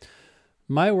 Sure.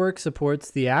 My work supports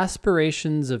the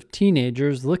aspirations of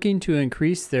teenagers looking to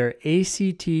increase their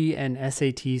ACT and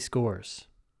SAT scores.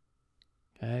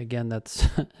 Okay, again, that's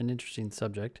an interesting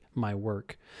subject, my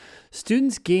work.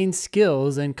 Students gain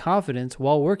skills and confidence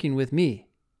while working with me,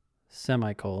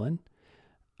 semicolon.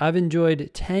 I've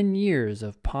enjoyed 10 years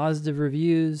of positive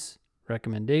reviews,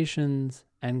 recommendations,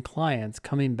 and clients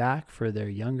coming back for their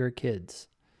younger kids.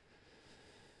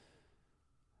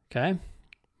 Okay.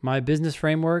 My business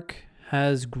framework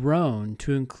has grown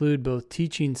to include both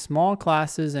teaching small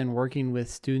classes and working with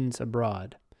students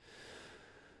abroad.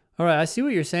 All right, I see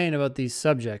what you're saying about these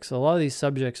subjects. A lot of these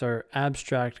subjects are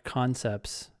abstract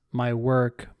concepts. My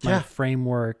work, my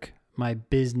framework, my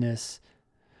business.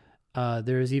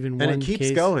 There's even one case. And it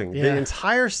keeps going. Yeah. The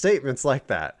entire statement's like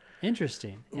that.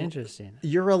 Interesting.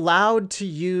 You're allowed to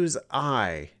use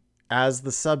I as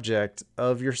the subject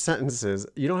of your sentences.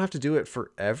 You don't have to do it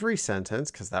for every sentence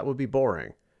because that would be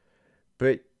boring.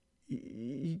 But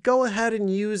you go ahead and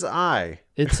use I.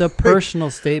 It's a personal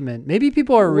statement. Maybe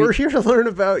people are... We're here to learn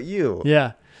about you.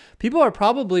 Yeah. People are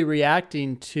probably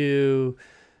reacting to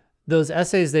those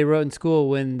essays they wrote in school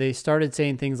when they started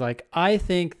saying things like, I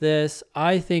think this,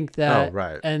 I think that. Oh,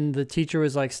 right. And the teacher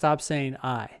was like, stop saying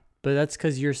I. But that's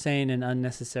because you're saying an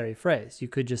unnecessary phrase. You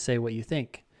could just say what you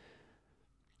think.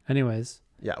 Anyways.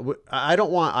 Yeah. I don't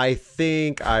want I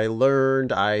think, I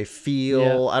learned, I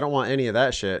feel. I don't want any of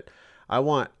that shit. I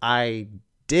want I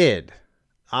did.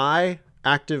 I,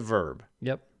 active verb.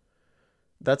 Yep.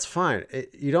 That's fine.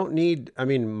 You don't need,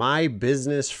 my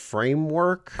business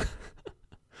framework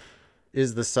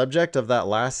is the subject of that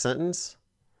last sentence.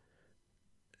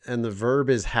 And the verb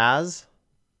is has.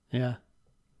 Yeah.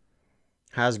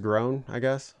 Has grown, I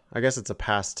guess. I guess it's a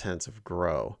past tense of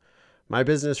grow. My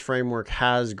business framework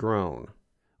has grown.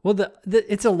 Well,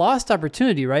 it's a lost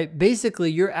opportunity, right? Basically,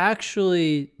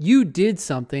 you did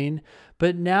something,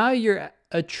 but now you're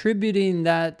attributing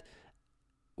that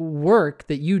work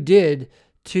that you did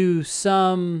to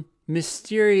some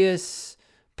mysterious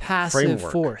passive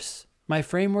force. My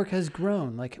framework has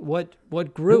grown. Like what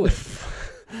grew it?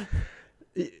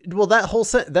 Well,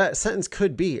 that sentence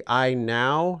could be, I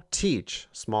now teach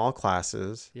small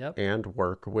classes and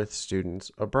work with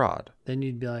students abroad. Then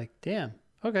you'd be like, damn,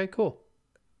 okay, cool.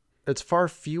 It's far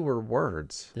fewer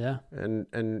words. Yeah.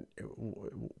 And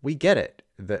we get it.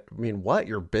 What?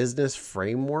 Your business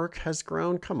framework has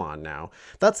grown? Come on now.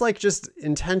 That's like just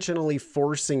intentionally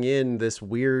forcing in this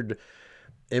weird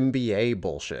MBA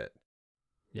bullshit.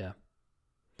 Yeah.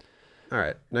 All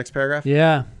right. Next paragraph.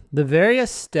 Yeah. The various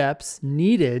steps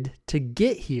needed to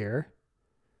get here.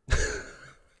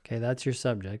 Okay, that's your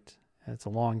subject. That's a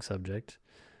long subject.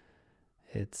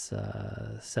 It's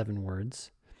 7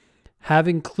 words. Have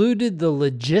included the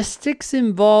logistics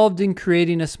involved in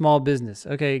creating a small business.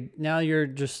 Okay, now you're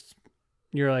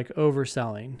like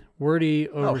overselling. Wordy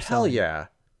overselling. Oh, hell yeah.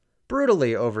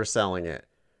 Brutally overselling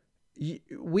it.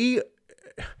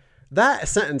 That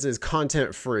sentence is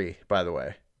content free, by the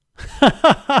way.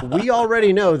 We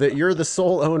already know that you're the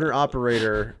sole owner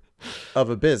operator of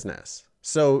a business.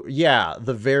 So yeah,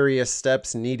 the various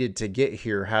steps needed to get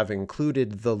here have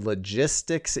included the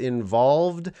logistics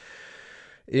involved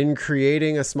in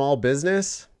creating a small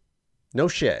business. No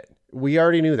shit. We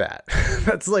already knew that.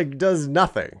 That's like does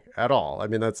nothing at all.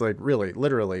 That's like really,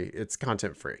 literally, it's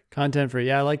content free. Content free.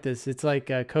 Yeah, I like this. It's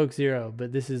like Coke Zero,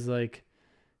 but this is like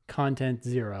content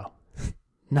zero.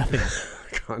 Nothing.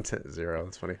 Content zero.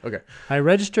 That's funny. Okay. I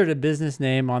registered a business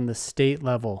name on the state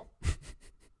level.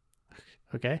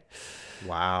 Okay.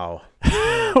 Wow.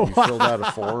 You filled out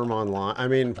a form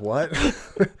online. What?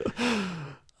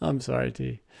 I'm sorry,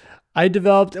 T. I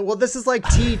developed. Well, this is like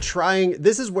T trying.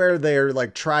 This is where they're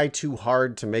like try too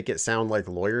hard to make it sound like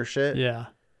lawyer shit. Yeah.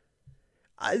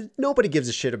 Nobody gives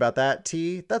a shit about that,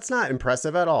 T. That's not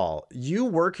impressive at all. You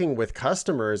working with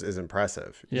customers is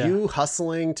impressive. Yeah. You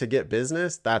hustling to get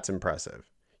business, that's impressive.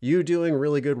 You doing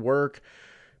really good work,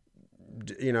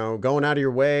 going out of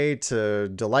your way to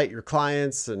delight your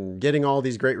clients and getting all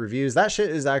these great reviews, that shit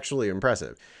is actually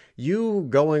impressive. You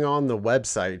going on the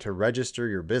website to register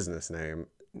your business name,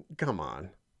 come on.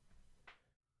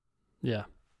 Yeah.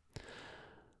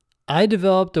 I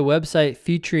developed a website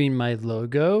featuring my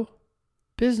logo,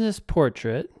 business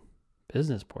portrait,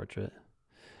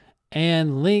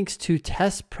 and links to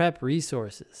test prep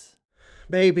resources.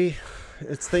 Maybe.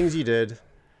 It's things you did.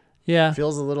 Yeah. It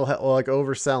feels a little like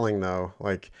overselling though.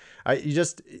 Like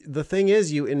the thing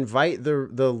is you invite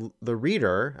the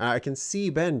reader. I can see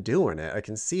Ben doing it. I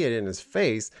can see it in his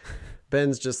face.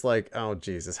 Ben's just like, oh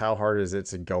Jesus, how hard is it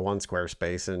to go on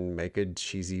Squarespace and make a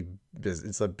cheesy business?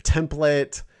 It's a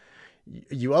template.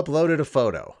 You uploaded a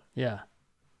photo. Yeah.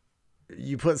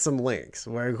 You put some links.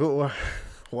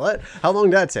 What? How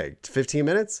long did that take? 15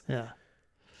 minutes? Yeah.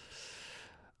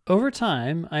 Over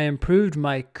time, I improved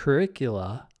my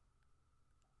curricula.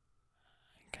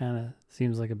 Kind of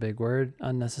seems like a big word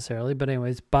unnecessarily, but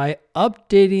anyways, by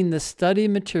updating the study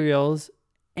materials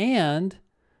and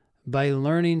by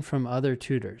learning from other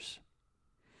tutors.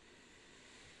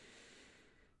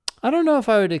 I don't know if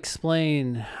I would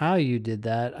explain how you did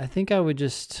that. I think I would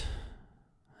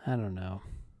I don't know.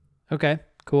 Okay,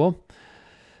 cool.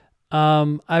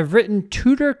 I've written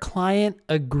tutor client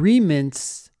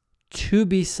agreements to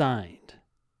be signed.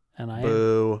 And I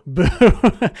Boo. Boo.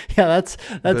 Yeah, that's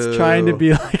Boo. Trying to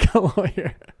be like a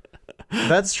lawyer.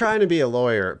 That's trying to be a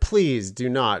lawyer. Please do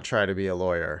not try to be a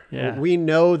lawyer. Yeah. We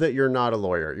know that you're not a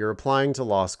lawyer. You're applying to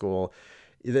law school.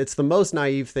 It's the most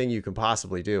naive thing you can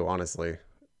possibly do, honestly,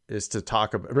 is to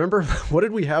talk about. Remember, what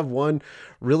did we have one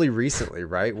really recently,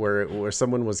 right? Where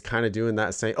someone was kind of doing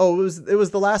that saying, oh, it was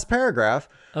the last paragraph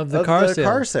of the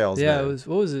car sales. Yeah, it was,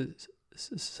 what was it?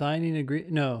 Signing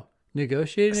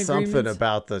negotiating agreements? Something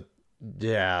about the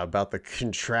Yeah, about the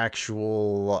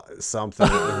contractual something.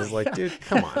 It was like, dude,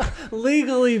 come on.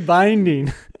 Legally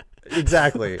binding.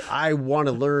 Exactly. I want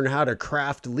to learn how to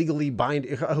craft legally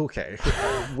binding. Okay.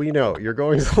 We know you're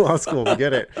going to law school. We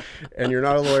get it. And you're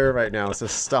not a lawyer right now. So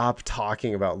stop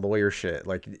talking about lawyer shit.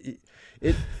 Like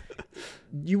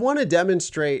you want to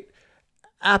demonstrate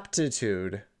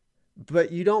aptitude,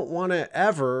 but you don't want to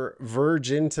ever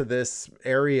verge into this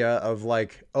area of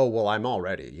like, oh, well, I'm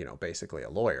already, basically a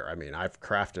lawyer. I mean, I've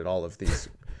crafted all of these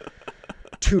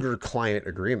tutor client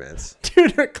agreements.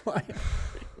 Tutor client.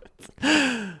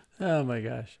 Oh my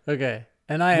gosh. Okay.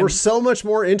 And we're so much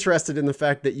more interested in the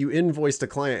fact that you invoiced a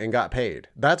client and got paid.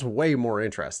 That's way more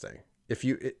interesting. If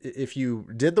you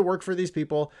did the work for these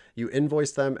people, you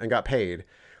invoiced them and got paid.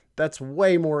 That's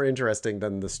way more interesting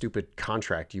than the stupid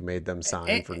contract you made them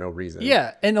sign for no reason.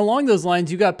 Yeah. And along those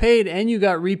lines, you got paid and you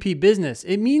got repeat business.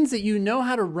 It means that you know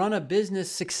how to run a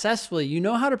business successfully. You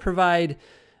know how to provide,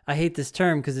 I hate this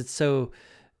term because it's so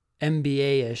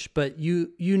MBA-ish, but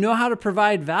you know how to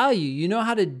provide value. You know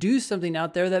how to do something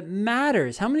out there that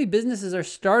matters. How many businesses are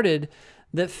started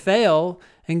that fail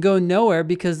and go nowhere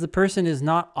because the person is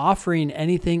not offering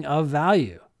anything of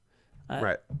value?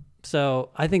 Right. So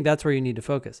I think that's where you need to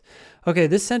focus. Okay,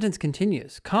 this sentence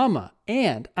continues, comma,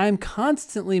 and I'm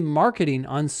constantly marketing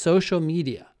on social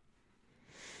media.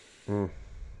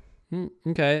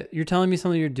 Okay, you're telling me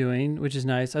something you're doing, which is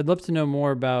nice. I'd love to know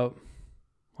more about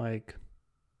like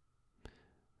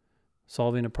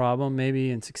solving a problem maybe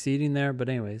and succeeding there. But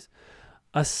anyways.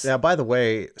 Yeah, by the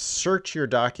way, search your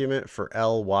document for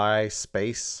LY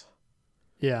space.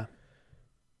 Yeah.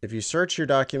 If you search your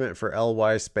document for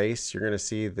LY space, you're going to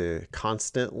see the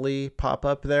constantly pop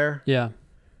up there. Yeah.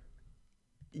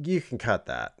 You can cut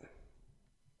that.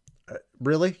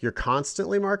 Really? You're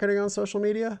constantly marketing on social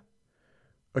media?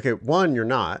 Okay, one, you're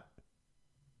not.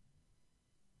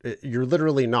 You're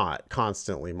literally not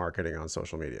constantly marketing on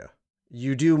social media.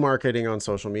 You do marketing on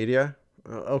social media?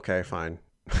 Okay, fine.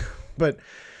 But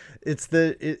it's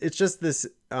just this...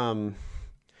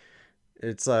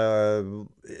 It's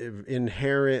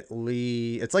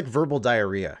inherently, it's like verbal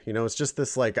diarrhea. It's just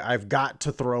this like, I've got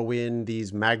to throw in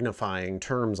these magnifying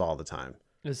terms all the time.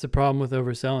 It's the problem with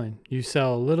overselling. You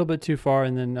sell a little bit too far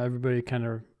and then everybody kind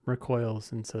of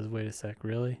recoils and says, wait a sec,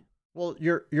 really? Well,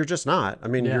 you're just not. I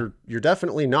mean, you're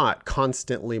definitely not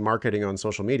constantly marketing on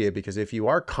social media, because if you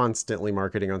are constantly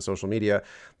marketing on social media,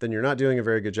 then you're not doing a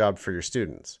very good job for your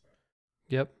students.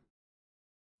 Yep.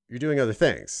 You're doing other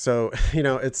things. So,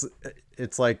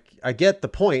 it's like, I get the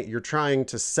point. You're trying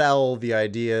to sell the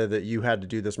idea that you had to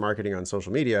do this marketing on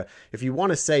social media. If you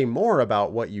want to say more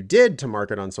about what you did to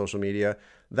market on social media,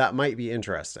 that might be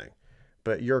interesting.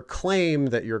 But your claim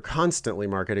that you're constantly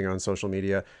marketing on social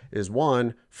media is,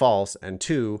 one, false, and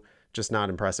two, just not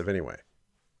impressive anyway.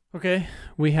 Okay.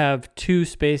 We have 2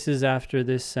 spaces after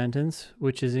this sentence,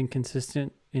 which is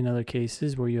inconsistent in other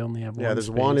cases where you only have one. Yeah, there's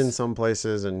space. 1 in some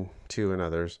places and 2 in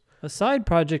others. A side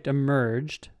project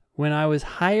emerged when I was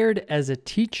hired as a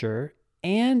teacher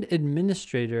and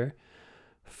administrator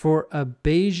for a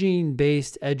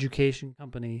Beijing-based education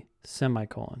company,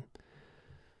 semicolon.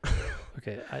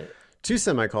 Okay. 2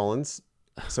 semicolons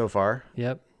so far.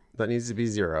 Yep. That needs to be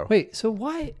 0. Wait, so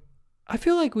why? I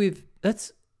feel like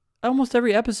that's almost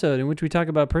every episode in which we talk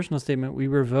about a personal statement, we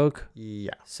revoke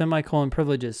semicolon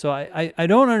privileges. So I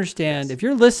don't understand. Yes. If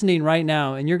you're listening right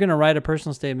now and you're going to write a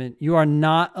personal statement, you are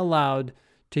not allowed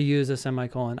to use a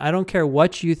semicolon. I don't care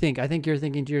what you think. I think you're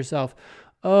thinking to yourself,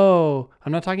 oh,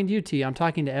 I'm not talking to you, T. I'm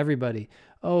talking to everybody.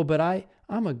 Oh, but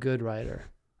I'm a good writer.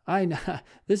 I know.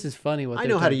 This is funny. I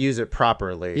know how to use it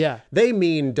properly. Yeah. They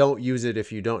mean don't use it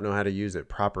if you don't know how to use it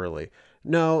properly.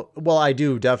 No, well, I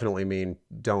do definitely mean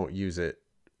don't use it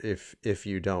if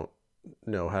you don't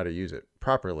know how to use it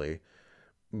properly.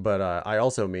 But I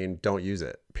also mean don't use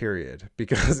it, period,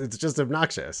 because it's just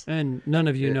obnoxious. And none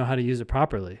of you know how to use it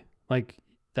properly. Like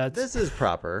this is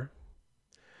proper.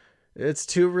 It's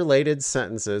 2 related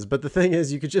sentences, but the thing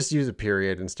is, you could just use a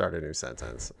period and start a new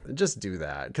sentence. Just do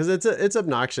that, because it's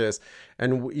obnoxious.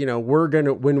 And we're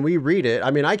gonna, when we read it,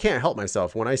 I mean, I can't help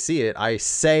myself. When I see it, I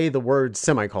say the word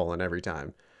semicolon every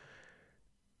time.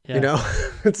 Yeah.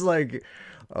 It's like,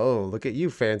 oh, look at you,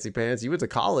 fancy pants. You went to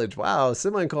college. Wow,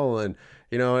 semicolon.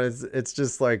 It's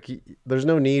just like, there's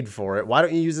no need for it. Why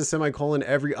don't you use a semicolon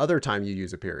every other time you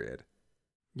use a period?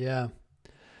 Yeah.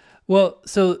 Well,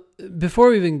 so before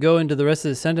we even go into the rest of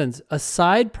the sentence, a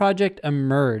side project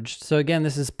emerged. So again,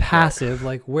 this is passive.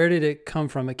 Like, where did it come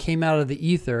from? It came out of the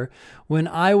ether. When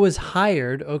I was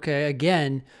hired, okay,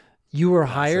 again, you were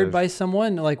hired by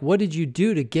someone. Like, what did you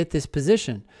do to get this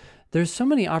position? there's so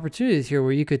many opportunities here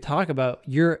where you could talk about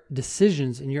your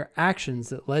decisions and your actions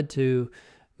that led to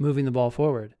moving the ball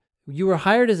forward. You were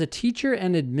hired as a teacher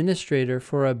and administrator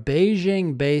for a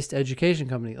Beijing-based education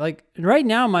company. Like right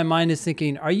now, my mind is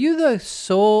thinking, are you the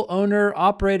sole owner,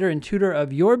 operator, and tutor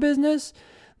of your business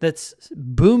that's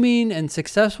booming and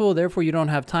successful, therefore you don't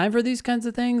have time for these kinds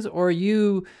of things? Or are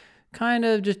you kind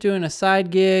of just doing a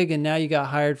side gig and now you got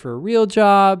hired for a real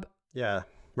job? Yeah,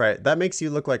 right. That makes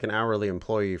you look like an hourly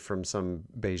employee from some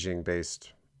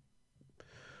Beijing-based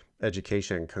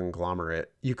education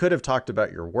conglomerate. You could have talked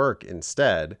about your work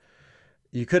instead.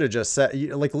 You could have just said,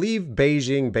 like, leave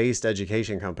Beijing-based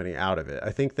education company out of it. I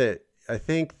think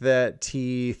that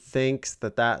T thinks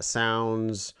that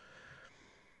sounds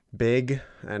big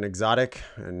and exotic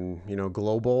and,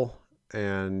 global,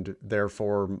 and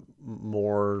therefore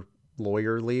more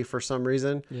lawyerly for some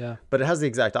reason. Yeah. But it has the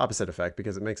exact opposite effect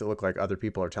because it makes it look like other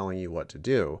people are telling you what to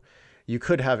do. You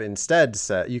could have instead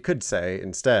say,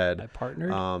 I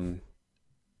partnered.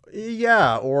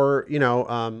 Yeah. Or,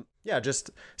 just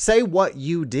say what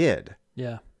you did.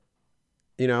 Yeah.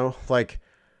 Like,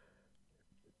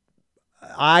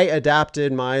 I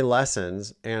adapted my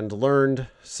lessons and learned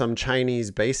some Chinese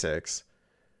basics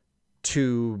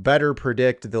to better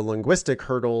predict the linguistic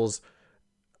hurdles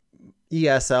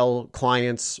ESL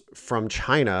clients from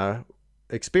China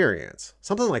experience.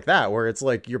 Something like that, where it's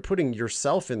like you're putting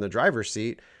yourself in the driver's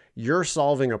seat. You're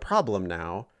solving a problem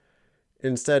now.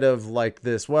 Instead of like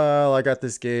this, well, I got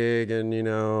this gig and, in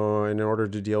order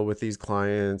to deal with these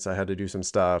clients, I had to do some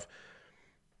stuff.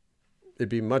 It'd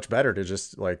be much better to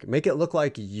just like make it look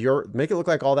like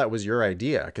all that was your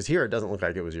idea. Because here it doesn't look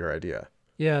like it was your idea.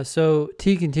 Yeah. So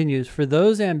T continues, for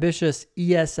those ambitious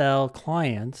ESL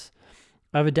clients,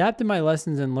 I've adapted my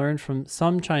lessons and learned from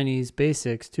some Chinese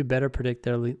basics to better predict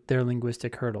their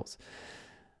linguistic hurdles.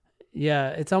 Yeah.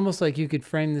 It's almost like you could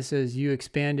frame this as you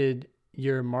expanded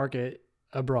your market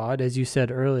abroad, as you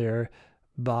said earlier,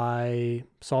 by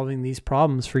solving these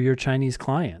problems for your Chinese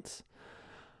clients.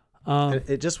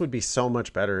 It just would be so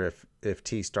much better if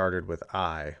T started with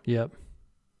I. Yep.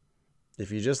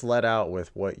 If you just let out with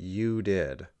what you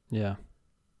did. Yeah.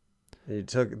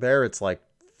 It's like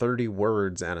 30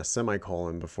 words and a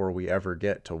semicolon before we ever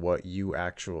get to what you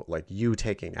you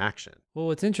taking action. Well,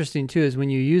 what's interesting too is when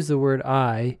you use the word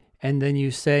I and then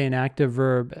you say an active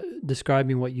verb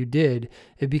describing what you did,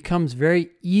 it becomes very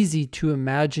easy to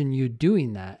imagine you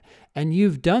doing that. And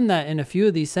you've done that in a few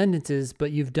of these sentences,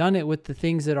 but you've done it with the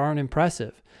things that aren't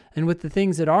impressive. And with the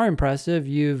things that are impressive,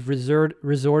 you've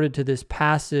resorted to this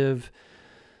passive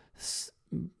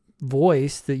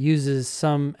voice that uses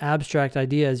some abstract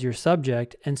idea as your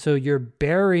subject. And so you're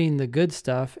burying the good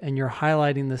stuff and you're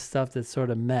highlighting the stuff that's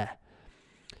sort of meh.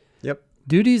 Yep.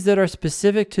 Duties that are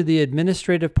specific to the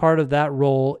administrative part of that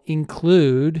role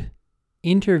include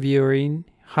interviewing,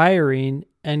 hiring,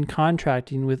 and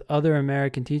contracting with other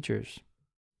American teachers.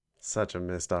 Such a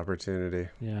missed opportunity.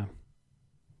 Yeah.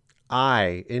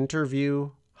 I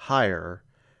interview, hire,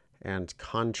 and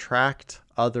contract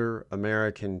other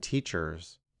American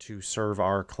teachers to serve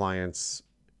our clients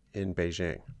in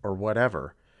Beijing or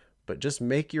whatever. But just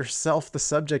make yourself the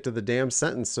subject of the damn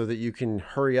sentence so that you can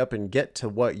hurry up and get to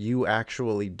what you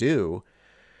actually do.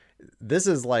 This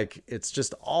is like, it's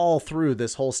just all through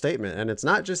this whole statement. And it's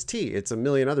not just T, it's a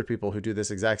million other people who do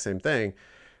this exact same thing.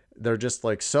 They're just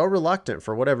like so reluctant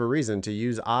for whatever reason to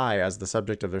use I as the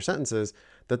subject of their sentences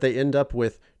that they end up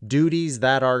with duties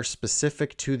that are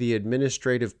specific to the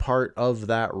administrative part of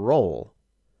that role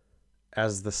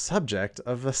as the subject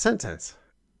of a sentence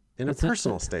in a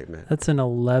personal statement. That's an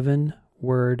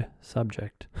 11-word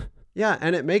subject. Yeah,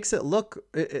 and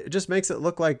it just makes it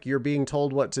look like you're being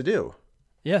told what to do.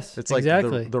 Yes, it's like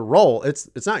exactly. The role.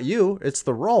 It's not you, it's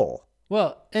the role.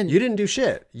 Well, and you didn't do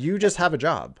shit. You just have a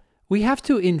job. We have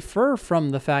to infer from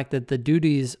the fact that the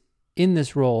duties in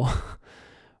this role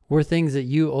were things that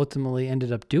you ultimately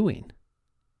ended up doing.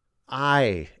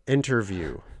 I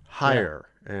interview, hire,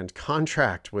 and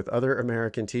contract with other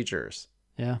American teachers.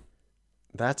 Yeah.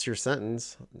 That's your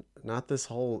sentence, not this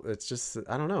whole, it's just,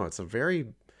 I don't know. It's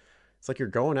like you're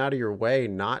going out of your way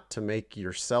not to make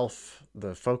yourself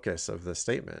the focus of the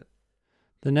statement.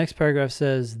 The next paragraph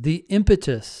says, the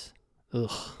impetus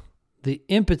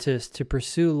to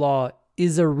pursue law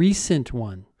is a recent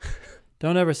one.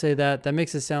 Don't ever say that. That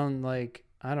makes it sound like,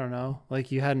 I don't know,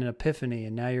 like you had an epiphany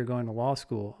and now you're going to law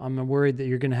school. I'm worried that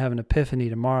you're going to have an epiphany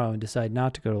tomorrow and decide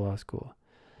not to go to law school.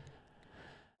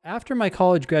 After my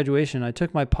college graduation, I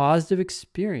took my positive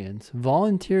experience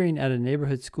volunteering at a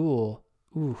neighborhood school,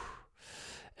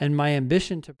 and my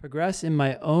ambition to progress in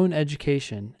my own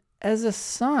education as a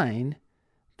sign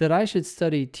that I should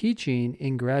study teaching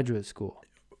in graduate school.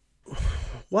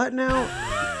 What now?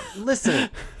 Listen,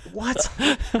 what?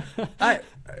 I'm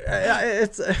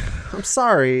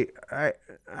sorry.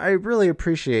 I really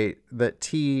appreciate that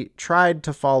T tried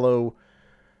to follow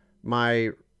my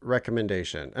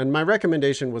recommendation. And my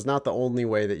recommendation was not the only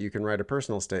way that you can write a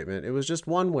personal statement. It was just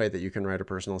one way that you can write a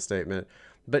personal statement.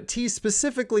 But T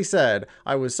specifically said,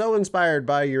 I was so inspired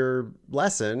by your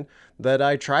lesson that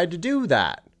I tried to do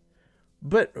that.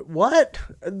 But what?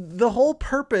 The whole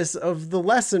purpose of the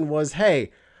lesson was, hey,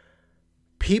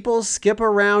 people skip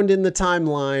around in the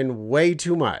timeline way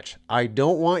too much. I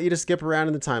don't want you to skip around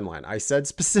in the timeline. I said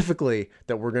specifically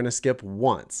that we're going to skip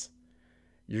once.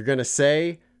 You're going to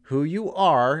say who you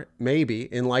are, maybe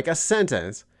in like a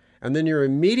sentence, and then you're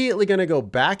immediately going to go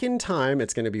back in time.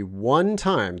 It's going to be one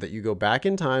time that you go back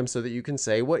in time so that you can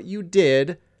say what you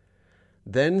did,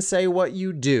 then say what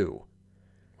you do.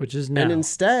 Which is now. And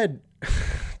instead,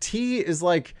 T is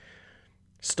like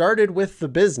started with the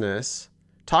business,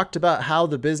 talked about how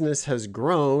the business has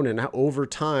grown and how over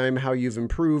time, how you've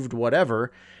improved,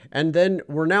 whatever. And then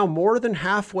we're now more than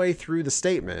halfway through the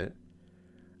statement.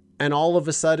 And all of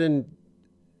a sudden,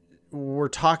 we're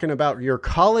talking about your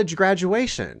college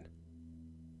graduation.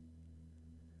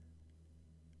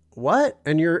 What?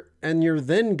 And you're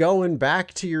then going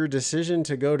back to your decision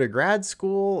to go to grad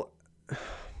school.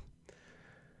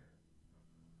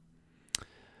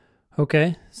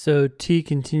 Okay, so T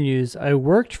continues, I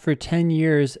worked for 10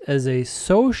 years as a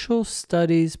social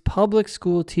studies public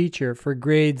school teacher for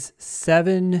grades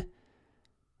 7-12.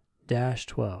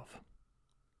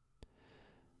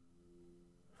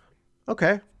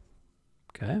 Okay.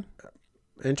 Okay.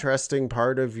 Interesting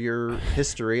part of your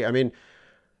history. I mean,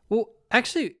 well,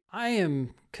 actually, I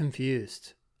am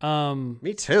confused.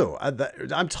 Me too.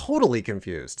 I'm totally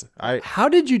confused. How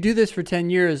did you do this for 10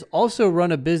 years, also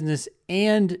run a business,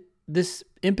 and this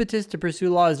impetus to pursue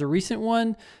law is a recent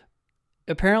one?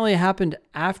 Apparently it happened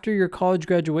after your college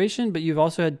graduation, but you've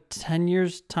also had 10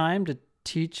 years time to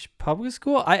teach public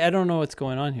school? I don't know what's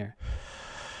going on here.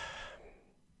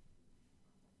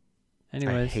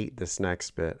 Anyways. I hate this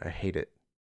next bit. I hate it.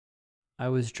 I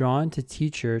was drawn to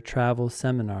teacher travel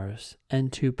seminars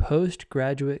and to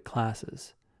postgraduate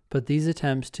classes, but these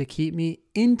attempts to keep me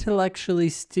intellectually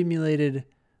stimulated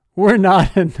were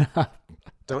not enough.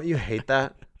 Don't you hate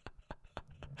that?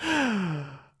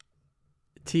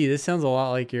 T, this sounds a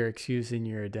lot like your excuse in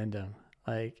your addendum.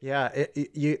 Like, yeah,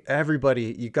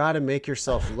 everybody, you got to make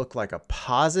yourself look like a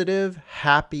positive,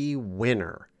 happy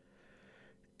winner.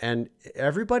 And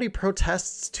everybody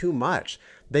protests too much.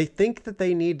 They think that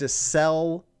they need to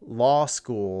sell law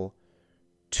school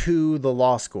to the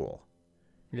law school.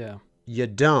 Yeah. You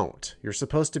don't. You're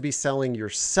supposed to be selling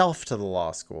yourself to the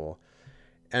law school.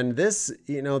 And this,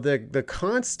 the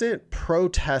constant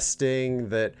protesting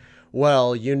that,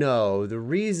 well, the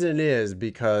reason is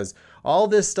because all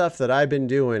this stuff that I've been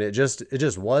doing, it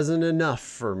just wasn't enough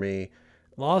for me.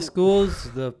 Law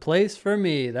school's the place for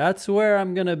me. That's where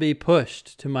I'm going to be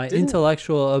pushed to my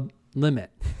intellectual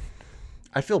limit.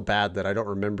 I feel bad that I don't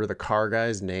remember the car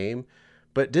guy's name,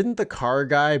 but didn't the car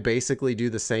guy basically do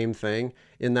the same thing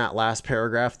in that last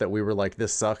paragraph that we were like,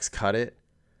 this sucks, cut it?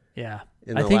 Yeah.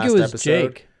 I think it was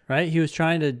episode? Jake, right? He was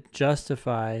trying to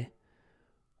justify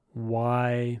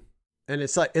why. And he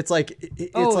said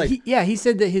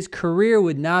that his career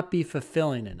would not be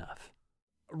fulfilling enough.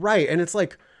 Right. And it's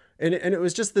like, and it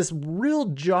was just this real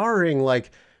jarring,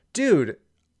 like, dude,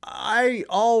 I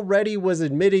already was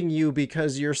admitting you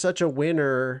because you're such a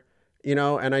winner,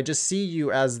 and I just see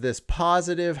you as this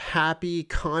positive, happy,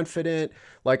 confident,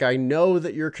 like I know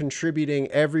that you're contributing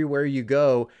everywhere you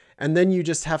go. And then you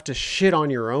just have to shit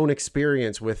on your own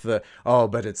experience with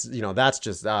but it's, that's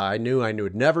just, I knew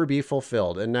it'd never be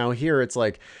fulfilled. And now here it's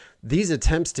like, these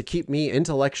attempts to keep me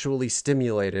intellectually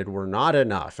stimulated were not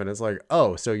enough. And it's like,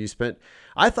 oh, so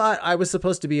I thought I was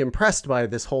supposed to be impressed by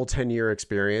this whole 10-year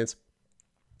experience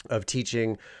of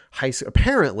teaching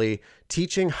apparently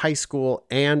teaching high school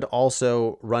and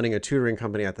also running a tutoring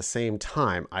company at the same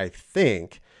time, I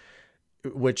think,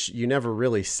 which you never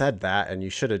really said that. And you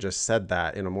should have just said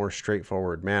that in a more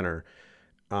straightforward manner.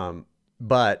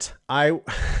 But I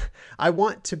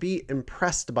want to be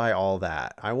impressed by all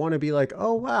that. I want to be like,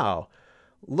 oh, wow,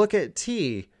 look at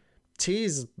T.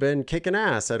 T's been kicking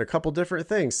ass at a couple different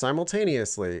things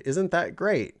simultaneously. Isn't that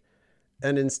great?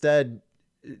 And instead,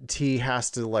 T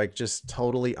has to like just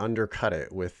totally undercut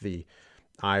it with the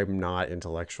I'm not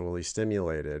intellectually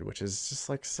stimulated, which is just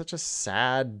like such a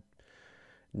sad,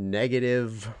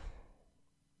 negative.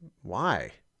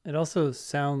 Why? It also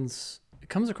sounds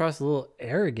comes across a little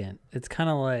arrogant. It's kind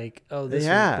of like, oh, this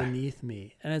is beneath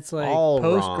me. And it's like all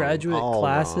postgraduate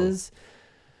classes. Wrong.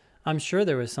 I'm sure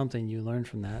there was something you learned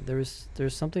from that. There's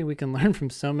something we can learn from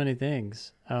so many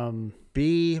things.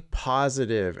 Be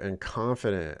positive and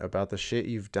confident about the shit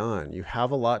you've done. You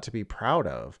have a lot to be proud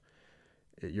of.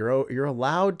 You're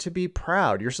allowed to be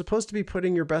proud. You're supposed to be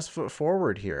putting your best foot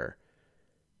forward here.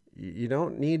 You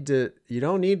don't need to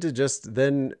just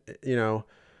then,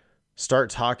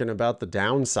 start talking about the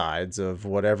downsides of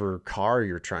whatever car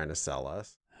you're trying to sell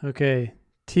us. Okay.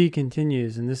 T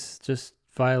continues, and this just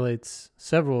violates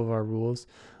several of our rules.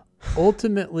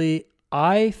 Ultimately,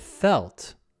 I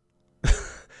felt.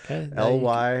 Okay,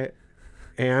 L-Y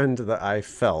and the I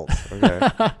felt.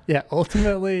 Okay. Yeah,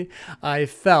 ultimately, I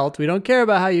felt. We don't care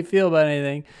about how you feel about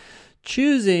anything.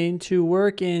 Choosing to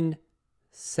work in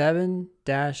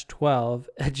 7-12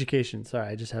 education. Sorry,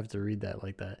 I just have to read that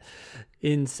like that.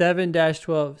 In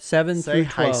 7-12, 7 Say through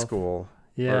 12. High school.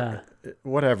 Yeah.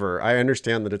 Whatever. I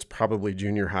understand that it's probably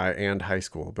junior high and high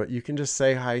school, but you can just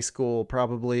say high school,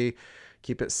 probably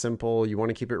keep it simple. You want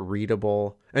to keep it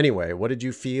readable. Anyway, what did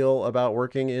you feel about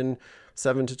working in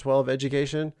 7-12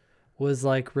 education? Was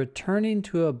like returning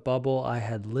to a bubble I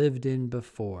had lived in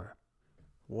before.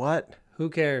 What? Who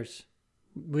cares?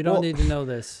 We don't need to know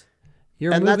this.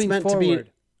 You're and moving that's meant forward. to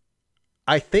be.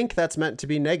 I think that's meant to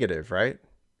be negative, right?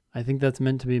 I think that's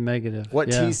meant to be negative.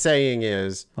 What T's saying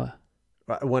is,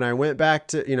 when I went back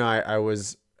to,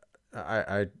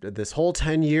 I this whole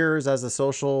 10 years as a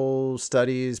social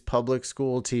studies public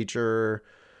school teacher,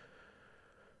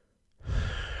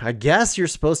 I guess you're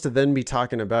supposed to then be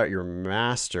talking about your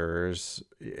master's.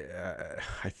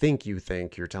 I think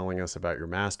you're telling us about your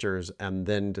master's and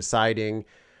then deciding,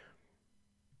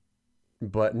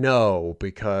 but no,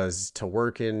 because to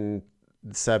work in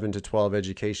 7-12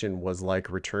 education was like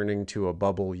returning to a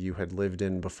bubble you had lived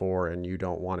in before and you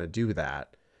don't want to do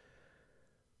that.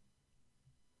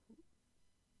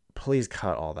 Please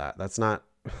cut all that. That's not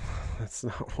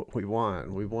what we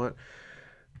want. We want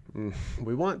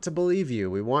to believe you.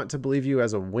 We want to believe you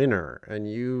as a winner.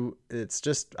 And it's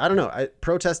just, I don't know,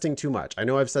 protesting too much. I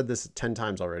know I've said this 10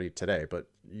 times already today, but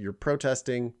you're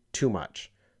protesting too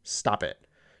much. Stop it.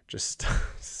 Just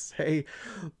say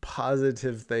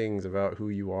positive things about who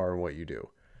you are and what you do.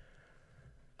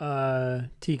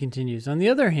 T continues. On the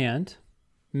other hand,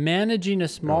 managing a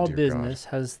small business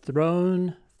has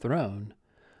thrown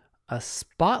a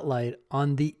spotlight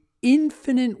on the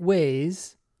infinite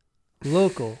ways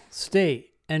local,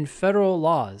 state, and federal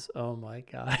laws, oh my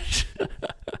gosh,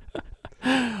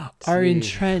 are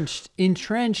entrenched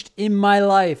in my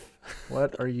life.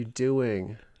 What are you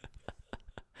doing?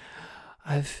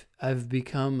 I've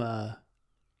become a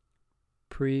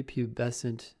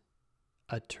prepubescent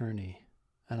attorney,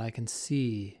 and I can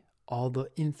see all the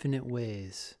infinite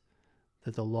ways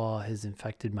that the law has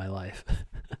infected my life.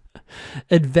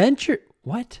 Adventures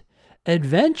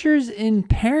in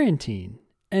parenting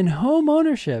and home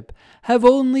ownership have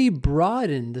only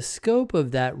broadened the scope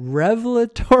of that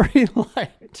revelatory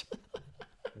light.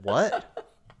 What?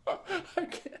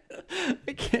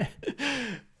 I can't.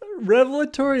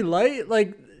 Revelatory light?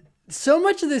 Like, so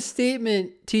much of this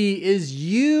statement, T, is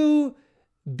you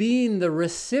being the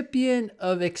recipient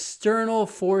of external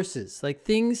forces. Like,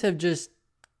 things have just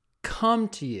come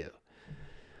to you.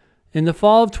 In the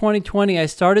fall of 2020, I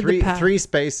started the path. 3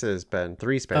 spaces, Ben.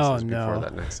 3 spaces before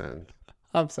that next sentence.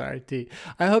 I'm sorry, T.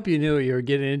 I hope you knew what you were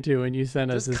getting into when you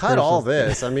sent us this. Just cut all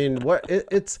this. I mean,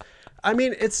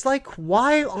 it's like,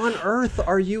 why on earth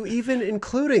are you even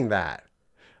including that?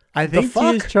 I think T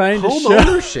is trying to show home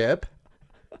ownership.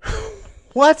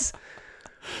 What?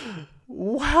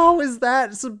 How is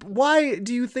that? Why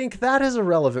do you think that is a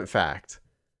relevant fact?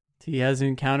 T has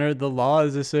encountered the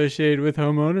laws associated with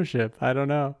home ownership. I don't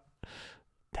know.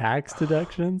 Tax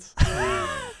deductions.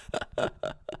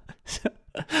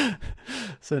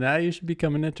 So now you should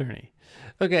become an attorney.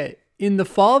 Okay. In the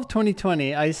fall of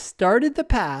 2020, I started the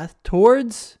path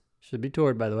towards, should be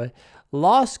toward, by the way,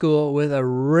 law school with a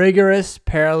rigorous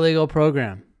paralegal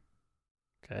program.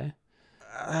 Okay.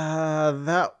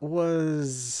 That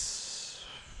was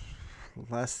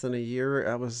less than a year.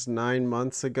 That was 9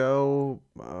 months ago.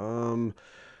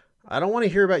 I don't want to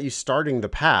hear about you starting the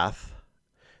path.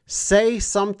 Say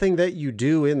something that you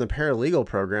do in the paralegal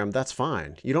program. That's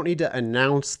fine. You don't need to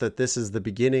announce that this is the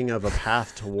beginning of a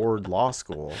path toward law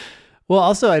school. Well,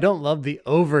 also, I don't love the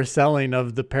overselling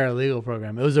of the paralegal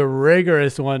program. It was a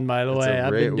rigorous one, by the way.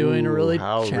 I've been doing a really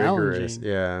challenging. Rigorous.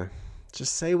 Yeah.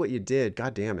 Just say what you did.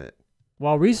 God damn it.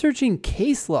 While researching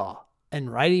case law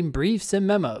and writing briefs and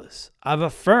memos, I've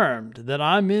affirmed that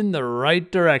I'm in the right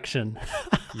direction.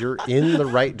 You're in the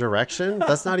right direction?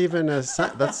 That's not even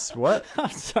that's what? I'm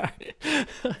sorry.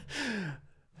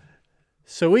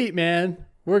 Sweet, man.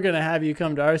 We're going to have you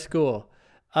come to our school.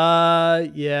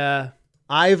 Yeah.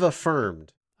 I've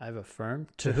affirmed. I've affirmed?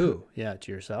 To who? Yeah,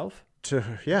 to yourself? To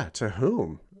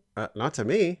whom? Not to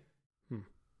me.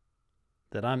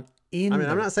 That I'm in.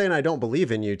 I'm not saying I don't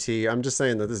believe in you, T. I'm just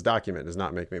saying that this document does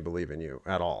not make me believe in you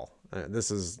at all.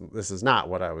 This is not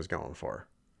what I was going for.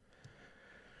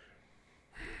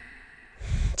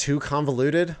 Too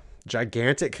convoluted,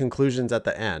 gigantic conclusions at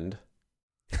the end.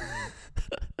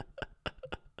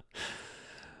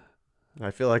 I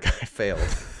feel like I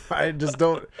failed. I just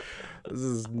don't. This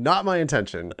is not my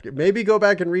intention. Maybe go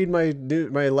back and read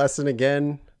my lesson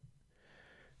again.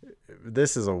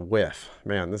 This is a whiff.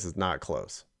 Man, this is not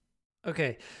close.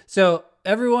 Okay, so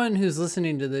everyone who's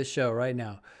listening to this show right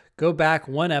now, go back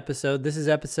one episode. This is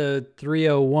episode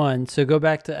 301. So go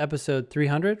back to episode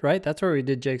 300, right? That's where we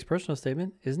did Jake's personal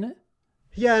statement, isn't it?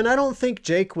 Yeah, and I don't think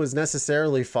Jake was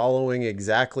necessarily following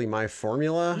exactly my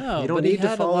formula. No, you don't need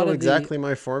to follow exactly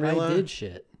my formula. I did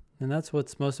shit. And that's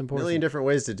what's most important. A million different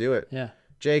ways to do it. Yeah.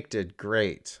 Jake did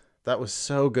great. That was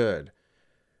so good.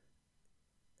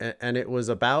 And it was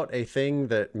about a thing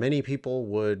that many people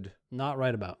would not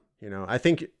write about. I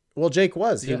think, well, Jake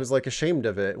was. He was like ashamed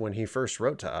of it when he first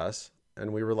wrote to us.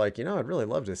 And we were like, I'd really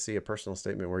love to see a personal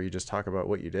statement where you just talk about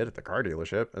what you did at the car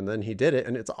dealership. And then he did it,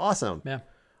 and it's awesome. Yeah.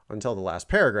 Until the last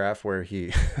paragraph where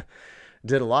he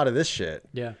did a lot of this shit.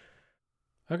 Yeah.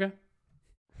 Okay.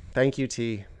 Thank you,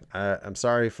 T. I'm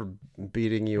sorry for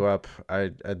beating you up.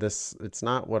 It's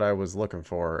not what I was looking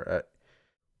for.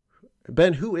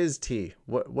 Ben, who is T?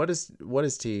 What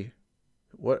is T?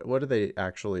 What do they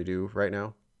actually do right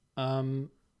now? I'm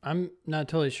not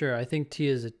totally sure. I think T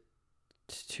is a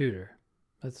tutor.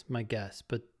 That's my guess,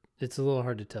 but it's a little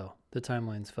hard to tell. The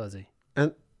timeline's fuzzy.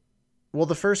 And well,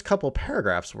 the first couple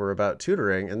paragraphs were about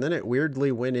tutoring, and then it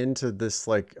weirdly went into this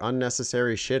like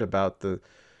unnecessary shit about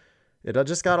it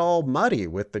just got all muddy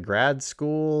with the grad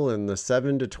school and the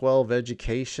 7 to 12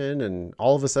 education, and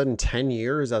all of a sudden 10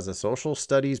 years as a social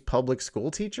studies public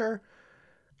school teacher.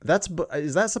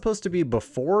 Is that supposed to be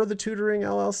before the tutoring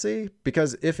LLC?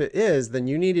 Because if it is, then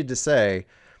you needed to say,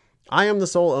 I am the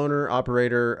sole owner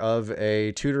operator of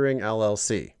a tutoring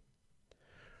LLC.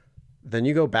 Then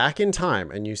you go back in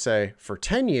time and you say, for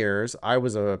 10 years, I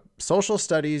was a social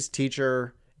studies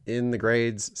teacher in the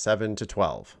grades 7 to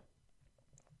 12.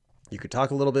 You could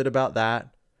talk a little bit about that.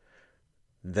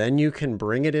 Then you can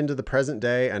bring it into the present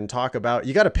day and talk about,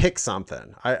 you got to pick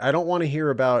something. I don't want to hear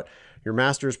about your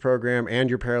master's program and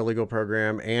your paralegal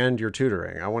program and your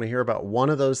tutoring. I want to hear about one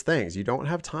of those things. You don't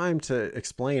have time to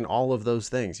explain all of those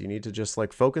things. You need to just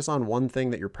like focus on one thing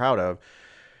that you're proud of,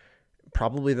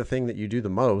 probably the thing that you do the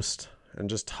most, and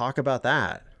just talk about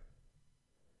that.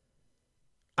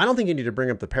 I don't think you need to bring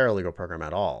up the paralegal program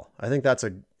at all. I think that's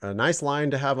a nice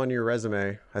line to have on your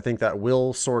resume. I think that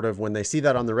will sort of, when they see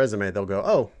that on the resume, they'll go,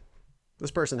 oh,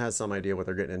 this person has some idea what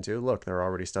they're getting into. Look, they're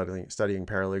already studying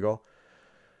paralegal.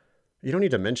 You don't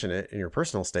need to mention it in your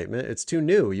personal statement. It's too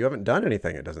new. You haven't done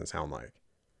anything, it doesn't sound like.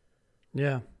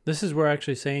 Yeah. This is where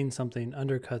actually saying something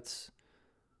undercuts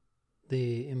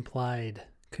the implied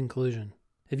conclusion.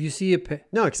 If you see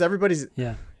no, because everybody's...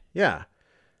 Yeah.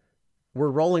 We're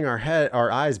rolling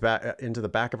our eyes back into the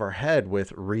back of our head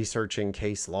with researching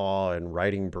case law and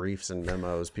writing briefs and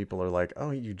memos. People are like,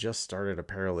 oh, you just started a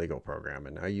paralegal program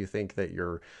and now you think that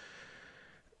you're,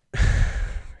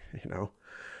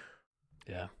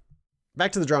 Yeah.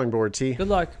 Back to the drawing board, T. Good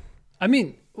luck. I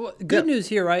mean, good news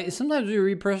here, right? Is sometimes we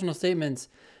read personal statements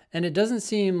and it doesn't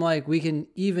seem like we can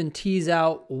even tease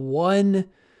out one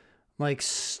like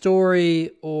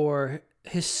story or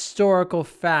historical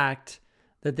fact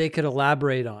that they could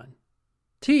elaborate on.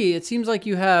 T, it seems like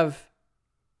you have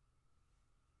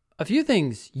a few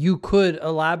things you could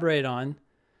elaborate on.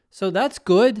 So that's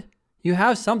good. You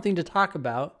have something to talk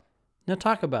about. Now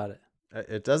talk about it.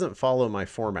 It doesn't follow my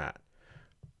format.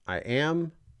 I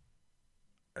am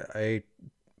a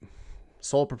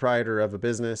sole proprietor of a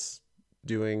business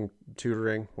doing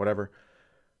tutoring, whatever.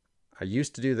 I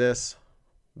used to do this.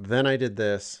 Then I did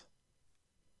this.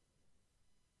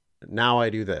 Now I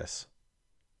do this.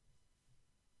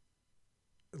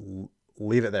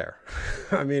 Leave it there.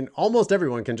 I mean, almost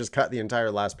everyone can just cut the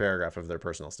entire last paragraph of their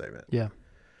personal statement. Yeah.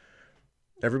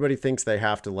 Everybody thinks they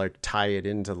have to like tie it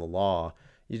into the law.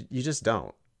 You just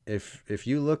don't. If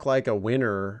you look like a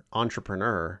winner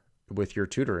entrepreneur with your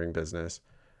tutoring business,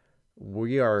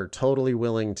 we are totally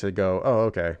willing to go, oh,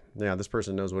 okay. Yeah, this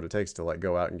person knows what it takes to like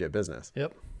go out and get business.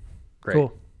 Yep. Great.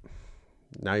 Cool.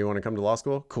 Now you want to come to law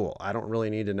school? Cool. I don't really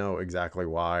need to know exactly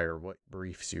why or what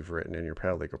briefs you've written in your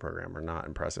paralegal program are not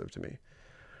impressive to me.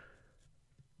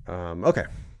 Okay.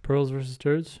 Pearls versus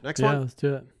turds? Next one? Yeah, let's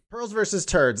do it. Pearls versus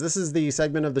turds. This is the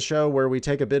segment of the show where we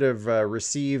take a bit of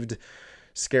received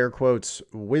scare quotes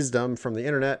wisdom from the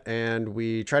internet and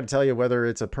we try to tell you whether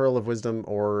it's a pearl of wisdom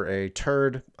or a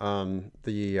turd.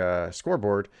 The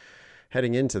scoreboard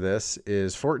heading into this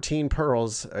is 14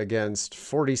 pearls against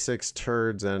 46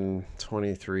 turds and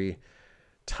 23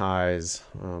 ties.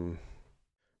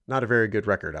 Not a very good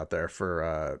record out there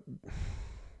for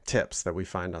tips that we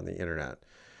find on the internet.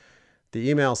 The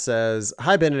email says,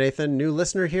 "Hi, Ben and Nathan, new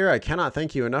listener here. I cannot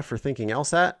thank you enough for thinking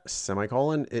LSAT,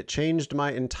 It changed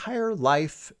my entire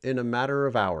life in a matter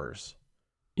of hours."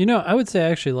 I would say I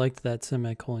actually liked that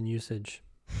semicolon usage.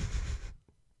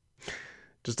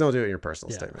 Just don't do it in your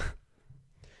personal statement.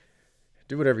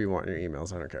 Do whatever you want in your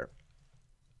emails. I don't care.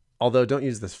 Although, don't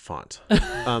use this font.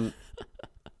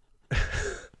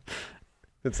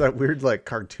 It's that weird, like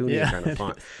cartoony kind of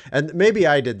font. And maybe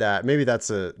I did that. Maybe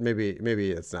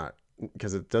maybe it's not,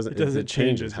 because it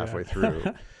changes halfway through.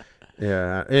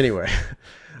 Yeah. Anyway,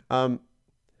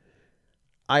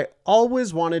 I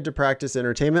always wanted to practice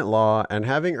entertainment law, and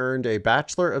having earned a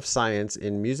Bachelor of Science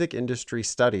in Music Industry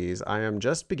Studies, I am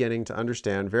just beginning to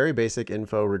understand very basic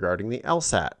info regarding the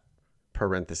LSAT,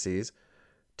 parentheses,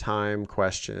 time,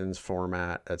 questions,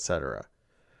 format, etc.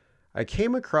 I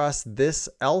came across this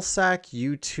LSAC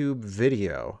YouTube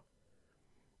video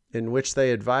in which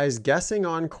they advise guessing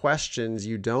on questions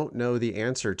you don't know the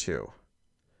answer to.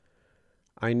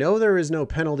 I know there is no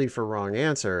penalty for wrong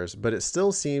answers, but it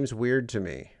still seems weird to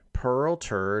me. Pearl,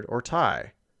 turd, or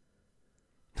tie?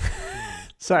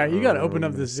 Sorry, you got to open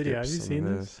up this video. Have you seen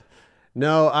this?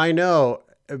 No, I know,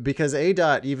 because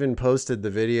ADOT even posted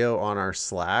the video on our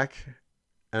Slack,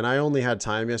 and I only had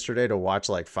time yesterday to watch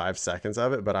like 5 seconds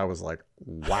of it, but I was like,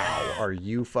 wow, are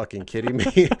you fucking kidding me?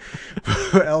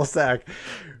 LSAC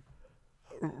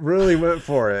really went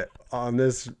for it on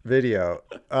this video.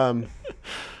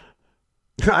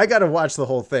 I got to watch the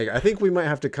whole thing. I think we might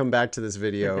have to come back to this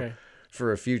video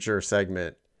for a future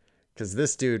segment, because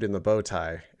this dude in the bow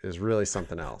tie is really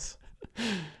something else.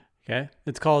 Okay.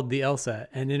 It's called the LSAT,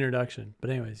 an introduction. But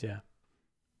anyways, yeah.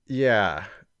 Yeah.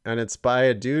 And it's by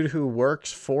a dude who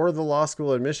works for the Law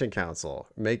School Admission Council,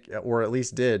 or at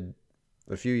least did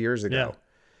a few years ago. Yeah.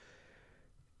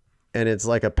 And it's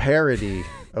like a parody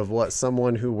of what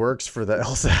someone who works for the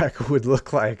LSAC would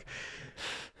look like.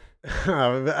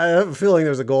 I have a feeling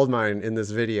there's a gold mine in this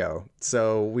video.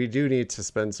 So we do need to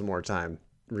spend some more time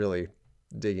really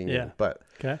digging in. But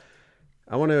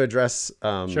I want to address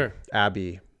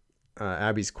Abby's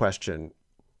question.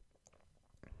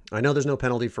 I know there's no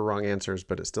penalty for wrong answers,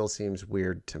 but it still seems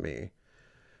weird to me.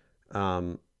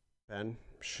 Ben,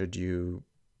 should you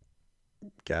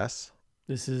guess?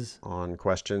 This is on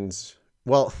questions.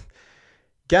 Well,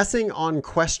 guessing on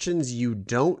questions you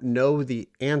don't know the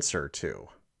answer to.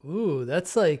 Ooh,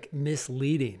 that's like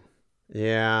misleading.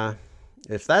 Yeah.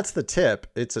 If that's the tip,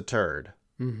 it's a turd.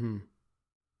 Mm-hmm.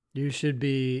 You should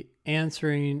be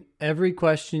answering every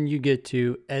question you get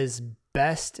to as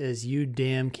best as you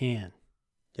damn can.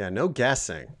 Yeah, no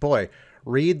guessing. Boy,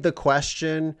 read the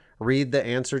question, read the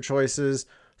answer choices,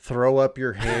 throw up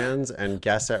your hands and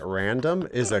guess at random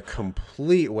is a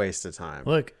complete waste of time.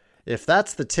 Look, if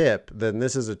that's the tip, then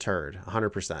this is a turd,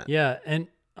 100%. Yeah, and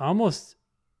almost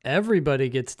everybody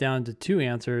gets down to 2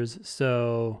 answers.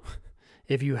 So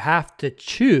if you have to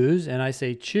choose, and I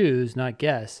say choose, not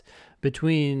guess,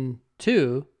 between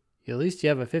 2, at least you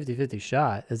have a 50-50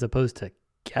 shot as opposed to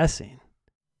guessing.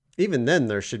 Even then,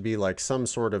 there should be like some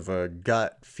sort of a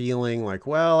gut feeling like,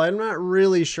 well, I'm not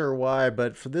really sure why,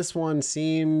 but for this one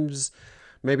seems,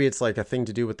 maybe it's like a thing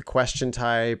to do with the question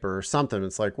type or something.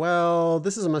 It's like, well,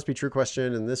 this is a must be true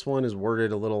question, and this one is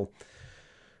worded a little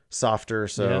softer.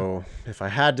 So if I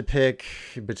had to pick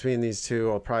between these two,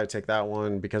 I'll probably take that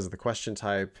one because of the question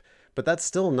type. But that's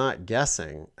still not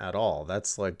guessing at all.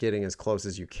 That's like getting as close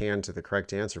as you can to the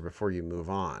correct answer before you move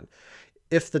on.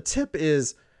 If the tip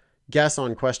is guess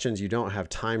on questions you don't have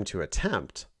time to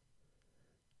attempt,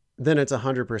 then it's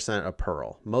 100% a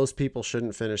pearl. Most people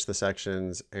shouldn't finish the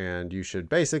sections, and you should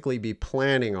basically be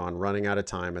planning on running out of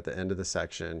time at the end of the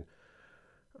section.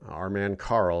 Our man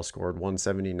Carl scored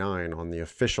 179 on the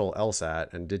official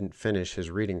LSAT and didn't finish his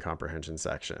reading comprehension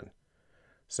section.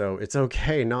 So it's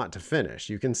okay not to finish.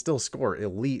 You can still score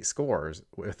elite scores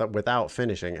without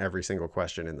finishing every single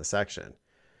question in the section.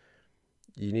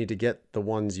 You need to get the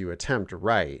ones you attempt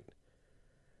right.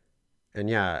 And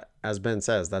yeah, as Ben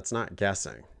says, that's not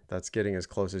guessing. That's getting as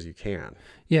close as you can.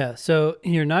 Yeah. So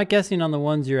you're not guessing on the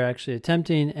ones you're actually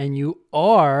attempting, and you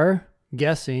are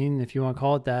guessing, if you want to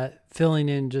call it that, filling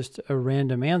in just a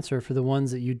random answer for the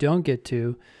ones that you don't get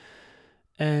to.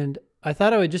 And I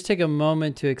thought I would just take a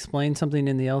moment to explain something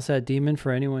in the LSAT Demon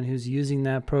for anyone who's using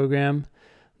that program.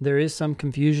 There is some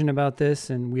confusion about this,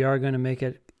 and we are going to make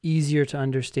it easier to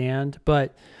understand.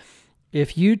 But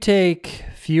if you take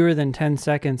fewer than 10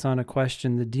 seconds on a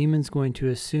question, the Demon's going to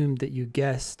assume that you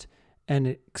guessed and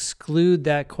exclude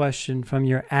that question from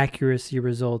your accuracy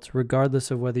results, regardless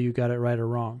of whether you got it right or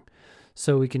wrong.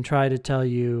 So we can try to tell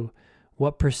you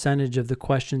what percentage of the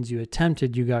questions you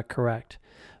attempted you got correct.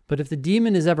 But if the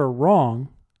Demon is ever wrong,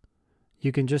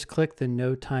 you can just click the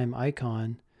no time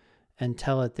icon and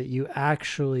tell it that you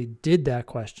actually did that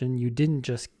question. You didn't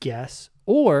just guess.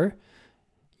 Or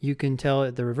you can tell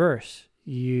it the reverse.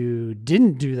 You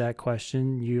didn't do that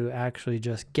question. You actually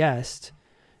just guessed.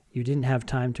 You didn't have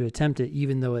time to attempt it,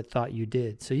 even though it thought you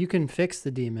did. So you can fix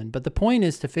the Demon. But the point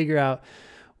is to figure out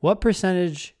what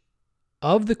percentage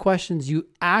of the questions you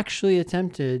actually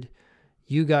attempted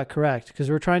you got correct. Because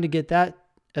we're trying to get that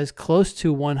as close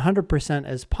to 100%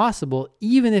 as possible,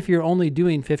 even if you're only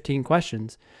doing 15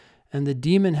 questions. And the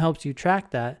Demon helps you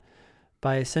track that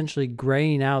by essentially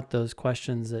graying out those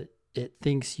questions that it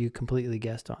thinks you completely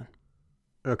guessed on.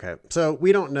 Okay, so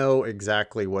we don't know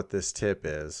exactly what this tip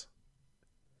is.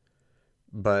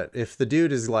 But if the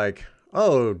dude is like,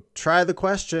 oh, try the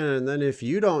question, and then if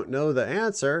you don't know the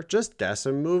answer, just guess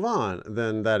and move on,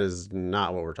 then that is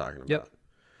not what we're talking about. Yep.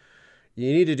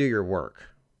 You need to do your work.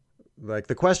 Like,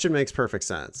 the question makes perfect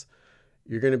sense.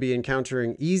 You're going to be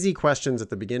encountering easy questions at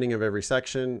the beginning of every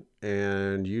section,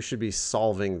 and you should be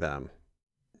solving them.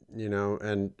 You know,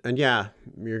 and yeah,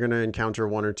 you're going to encounter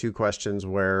one or two questions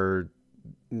where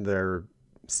there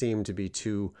seem to be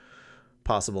two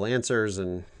possible answers,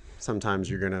 and sometimes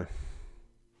you're going to,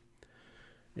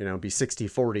 you know, be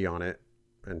 60-40 on it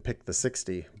and pick the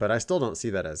 60. But I still don't see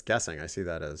that as guessing. I see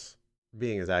that as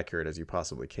being as accurate as you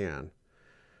possibly can.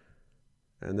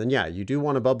 And then, yeah, you do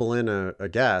want to bubble in a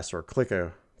guess or click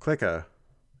a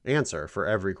answer for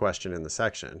every question in the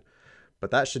section. But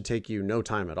that should take you no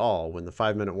time at all. When the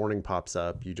 5-minute warning pops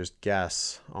up, you just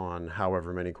guess on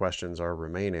however many questions are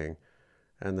remaining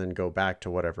and then go back to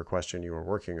whatever question you were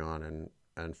working on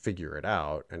and figure it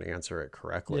out and answer it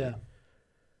correctly. Yeah.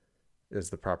 Is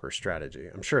the proper strategy.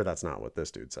 I'm sure that's not what this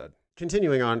dude said.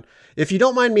 Continuing on, if you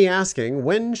don't mind me asking,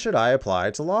 when should I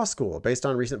apply to law school? Based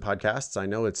on recent podcasts, I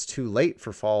know it's too late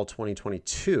for fall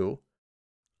 2022.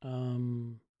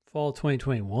 Fall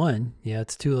 2021. Yeah,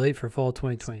 it's too late for fall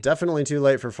 2020. It's definitely too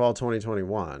late for fall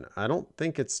 2021. I don't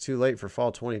think it's too late for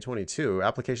fall 2022.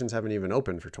 Applications haven't even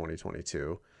opened for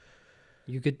 2022.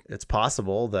 It's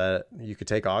possible that you could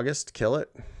take August, kill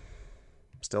it,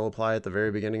 still apply at the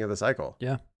very beginning of the cycle.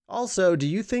 Yeah. Also, do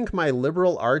you think my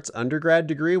liberal arts undergrad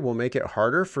degree will make it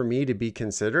harder for me to be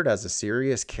considered as a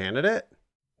serious candidate?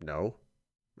 No.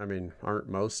 I mean, aren't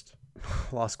most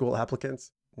law school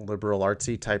applicants liberal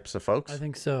artsy types of folks? I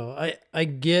think so. I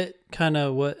get kind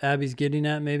of what Abby's getting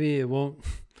at. Maybe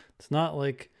it's not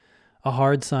like a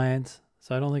hard science.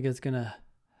 So I don't think it's going to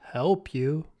help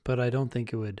you, but I don't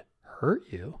think it would hurt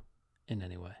you in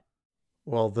any way.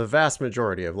 Well, the vast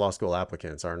majority of law school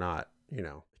applicants are not, you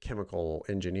know, chemical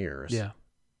engineers. Yeah.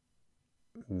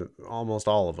 Almost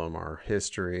all of them are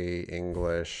history,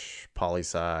 English,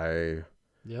 poli-sci,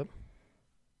 yep,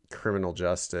 criminal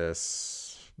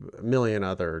justice, a million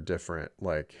other different,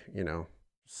 like, you know,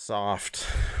 soft,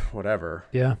 whatever.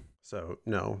 Yeah. So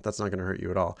no, that's not going to hurt you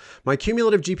at all. My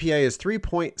cumulative GPA is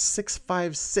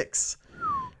 3.656,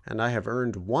 and I have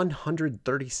earned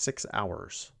 136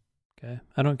 hours. Okay.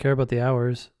 I don't care about the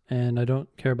hours, and I don't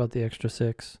care about the extra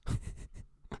 6.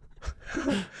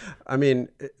 I mean,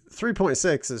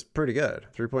 3.6 is pretty good.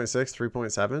 3.6,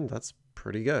 3.7, that's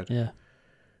pretty good. Yeah.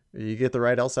 You get the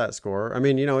right LSAT score. I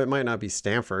mean, you know, it might not be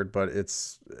Stanford, but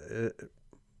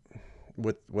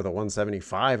with a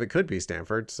 175, it could be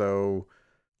Stanford. So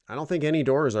I don't think any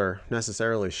doors are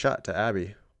necessarily shut to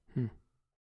Abby.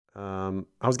 I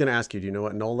was going to ask you, do you know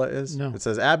what NOLA is? No. It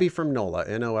says Abby from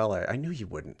NOLA, NOLA. I knew you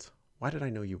wouldn't. Why did I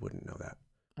know you wouldn't know that?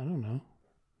 I don't know.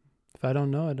 If I don't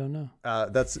know, I don't know.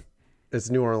 It's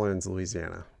New Orleans,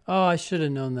 Louisiana. Oh, I should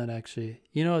have known that, actually.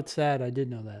 You know, it's sad. I did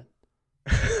know that.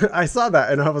 I saw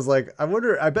that and I was like, I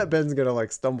bet Ben's going to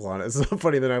like stumble on it. It's so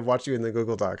funny that I watched you in the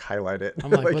Google Doc highlight it.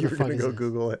 I'm like, like what you the were going to fuck go is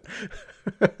Google it.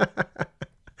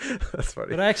 That's funny.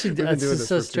 But actually, that's just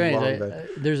so strange.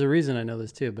 There's a reason I know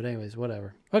this too. But anyways,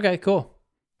 whatever. Okay, cool.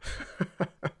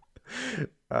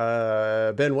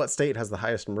 Ben, what state has the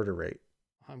highest murder rate?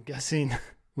 I'm guessing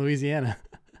Louisiana.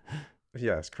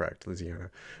 Yes, correct. Louisiana,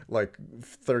 like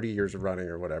 30 years of running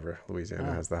or whatever.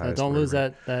 Louisiana has the highest. Don't lose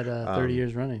that 30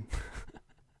 years running.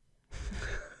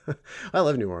 I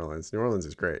love New Orleans. New Orleans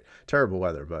is great. Terrible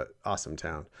weather, but awesome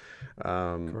town.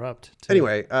 Corrupt. Too.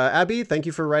 Anyway, Abby, thank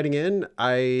you for writing in.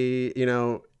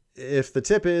 If the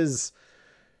tip is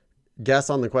guess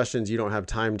on the questions you don't have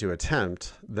time to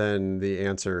attempt, then the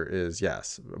answer is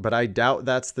yes. But I doubt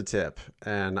that's the tip.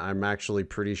 And I'm actually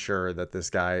pretty sure that this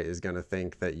guy is going to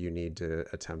think that you need to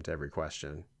attempt every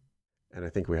question. And I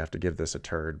think we have to give this a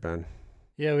turd, Ben.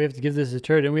 Yeah, we have to give this a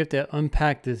turd, and we have to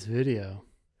unpack this video.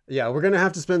 Yeah, we're going to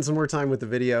have to spend some more time with the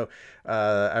video.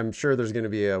 I'm sure there's going to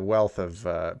be a wealth of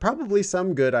probably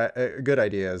some good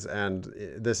ideas. And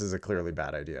this is a clearly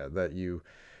bad idea that you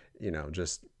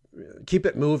just keep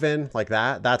it moving like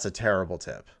that. That's a terrible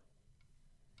tip.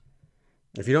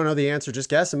 If you don't know the answer, just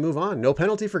guess and move on. No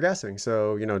penalty for guessing.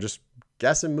 So, just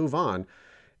guess and move on.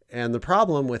 And the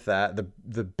problem with that,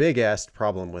 the biggest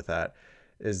problem with that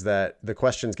is that the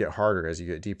questions get harder as you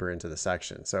get deeper into the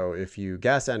section. So if you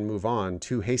guess and move on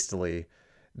too hastily,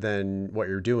 then what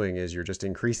you're doing is you're just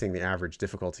increasing the average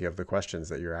difficulty of the questions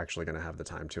that you're actually going to have the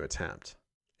time to attempt.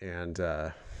 And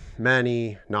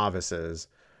many novices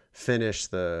finish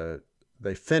the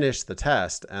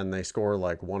test and they score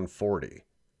like 140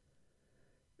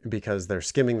 because they're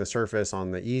skimming the surface on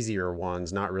the easier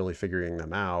ones, not really figuring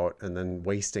them out, and then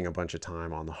wasting a bunch of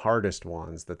time on the hardest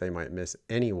ones that they might miss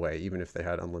anyway, even if they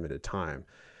had unlimited time.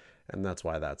 And that's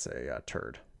why that's a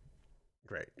turd.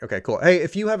 Great. Okay, cool. Hey,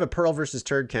 if you have a Pearl versus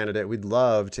Turd candidate, we'd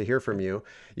love to hear from you.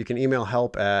 You can email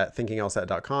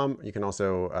help@thinkinglsat.com. You can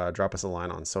also drop us a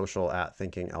line on social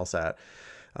 @thinkinglsat.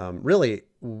 Really,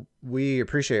 we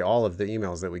appreciate all of the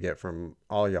emails that we get from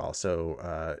all y'all.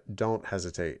 So don't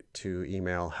hesitate to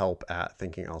email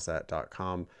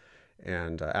help@thinkinglsat.com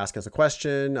and ask us a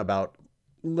question about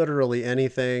literally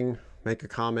anything. Make a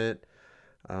comment.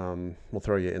 We'll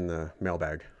throw you in the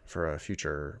mailbag for a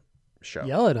future show.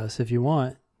 Yell at us if you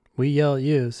want. We yell at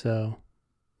you, so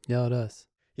yell at us.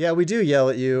 Yeah, we do yell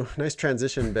at you. Nice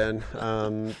transition, Ben.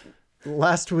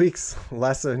 Last week's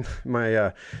lesson,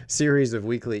 my series of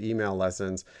weekly email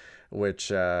lessons, which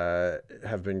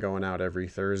have been going out every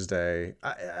Thursday,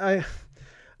 I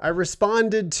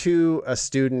responded to a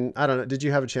student. I don't know. Did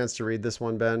you have a chance to read this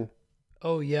one, Ben?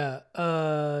 Oh, yeah.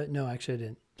 No, actually I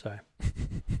didn't. Sorry.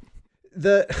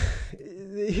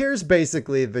 Here's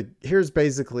basically the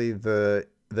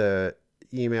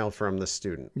email from the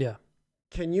student. Yeah.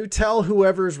 Can you tell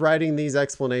whoever's writing these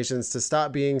explanations to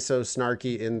stop being so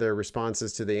snarky in their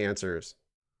responses to the answers?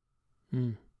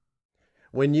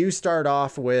 When you start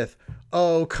off with,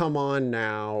 oh, come on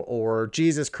now, or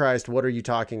Jesus Christ, what are you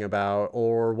talking about,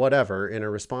 or whatever, in a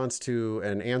response to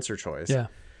an answer choice,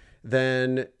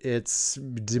 then it's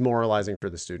demoralizing for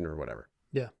the student or whatever.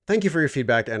 Yeah. Thank you for your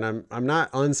feedback. And I'm not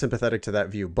unsympathetic to that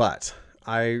view, but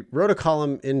I wrote a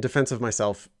column in defense of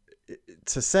myself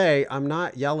to say, I'm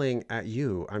not yelling at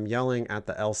you. I'm yelling at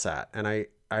the LSAT. And I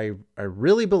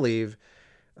really believe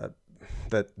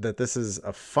that this is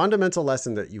a fundamental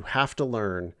lesson that you have to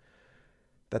learn,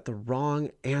 that the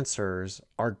wrong answers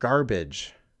are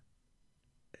garbage.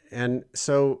 And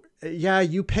so, yeah,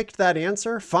 you picked that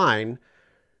answer. Fine.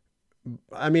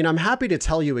 I mean, I'm happy to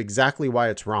tell you exactly why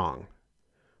it's wrong.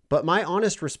 But my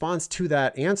honest response to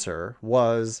that answer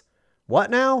was,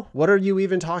 what now? What are you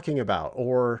even talking about?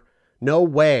 Or no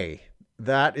way,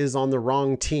 that is on the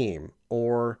wrong team,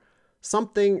 or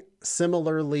something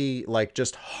similarly like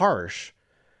just harsh.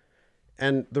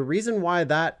 And the reason why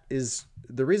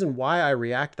I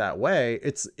react that way,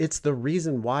 it's the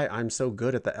reason why I'm so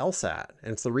good at the LSAT.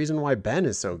 And it's the reason why Ben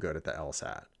is so good at the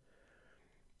LSAT,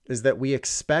 is that we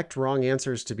expect wrong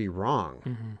answers to be wrong.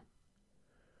 Mm-hmm.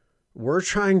 We're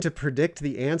trying to predict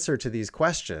the answer to these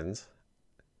questions.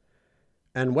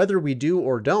 And whether we do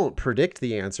or don't predict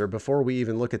the answer before we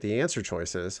even look at the answer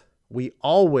choices, we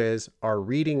always are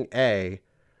reading A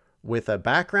with a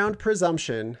background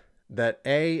presumption that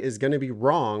A is going to be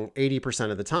wrong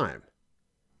 80% of the time.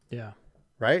 Yeah.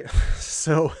 Right?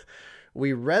 So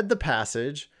we read the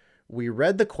passage, we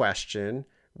read the question,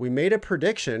 we made a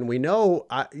prediction. We know,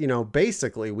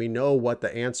 basically we know what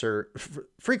the answer,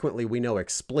 frequently we know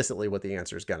explicitly what the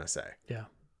answer is going to say. Yeah.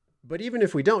 But even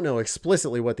if we don't know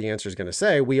explicitly what the answer is going to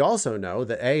say, we also know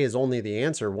that A is only the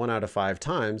answer 1 out of 5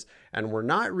 times. And we're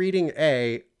not reading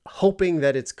A hoping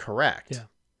that it's correct. Yeah.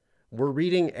 We're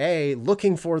reading A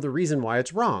looking for the reason why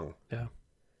it's wrong. Yeah.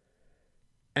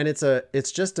 And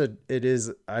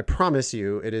I promise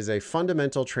you, it is a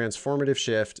fundamental transformative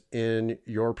shift in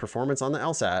your performance on the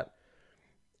LSAT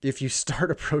if you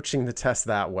start approaching the test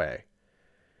that way.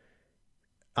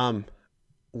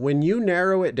 when you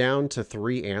narrow it down to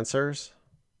 3 answers,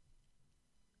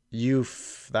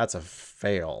 that's a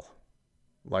fail,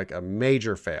 like a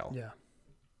major fail. Yeah.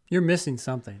 You're missing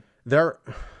something. There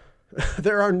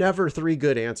are never 3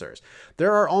 good answers.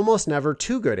 There are almost never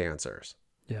 2 good answers.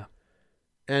 Yeah.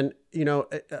 And,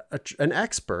 an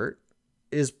expert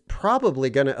is probably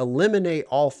going to eliminate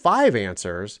all 5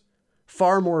 answers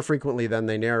far more frequently than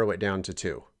they narrow it down to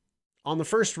 2. On the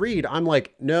first read, I'm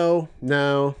like, no. And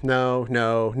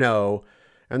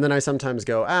then I sometimes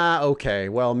go, okay,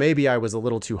 well, maybe I was a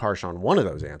little too harsh on one of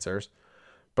those answers.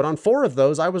 But on 4 of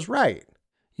those, I was right.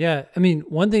 Yeah. I mean,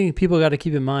 one thing people got to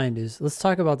keep in mind is, let's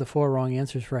talk about the 4 wrong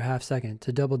answers for a half second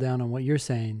to double down on what you're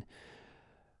saying.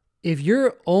 If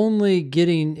you're only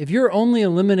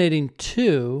eliminating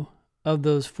 2 of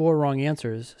those 4 wrong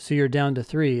answers, so you're down to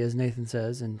 3, as Nathan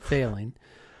says, and failing,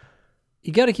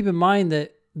 you got to keep in mind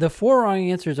that the 4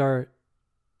 wrong answers are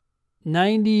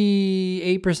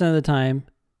 98% of the time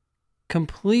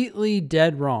completely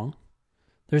dead wrong.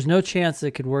 There's no chance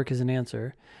it could work as an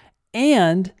answer,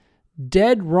 and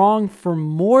dead wrong for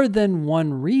more than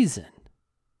one reason.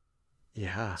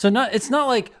 Yeah. So it's not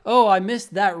like, oh, I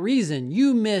missed that reason.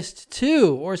 You missed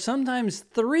 2 or sometimes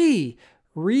 3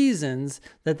 reasons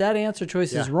that answer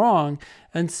choice is wrong.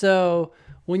 And so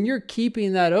when you're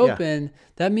keeping that open,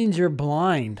 that means you're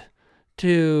blind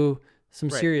to some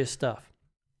serious stuff.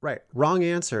 Right. Wrong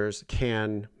answers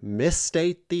can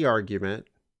misstate the argument.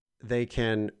 They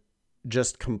can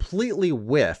just completely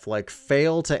whiff, like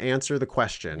fail to answer the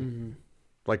question. Mm-hmm.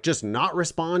 Like just not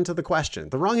respond to the question.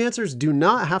 The wrong answers do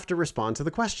not have to respond to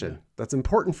the question. Yeah. That's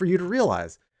important for you to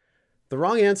realize. The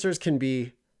wrong answers can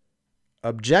be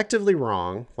objectively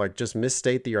wrong, like just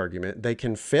misstate the argument. They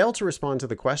can fail to respond to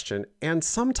the question, and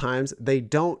sometimes they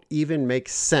don't even make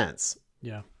sense.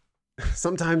 Yeah.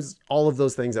 Sometimes all of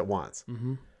those things at once.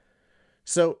 Mm-hmm.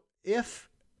 So if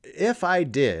I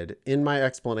did, in my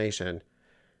explanation,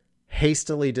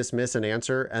 hastily dismiss an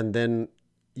answer, and then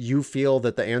you feel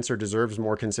that the answer deserves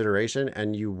more consideration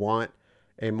and you want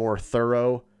a more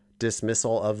thorough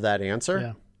dismissal of that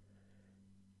answer,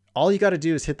 all you got to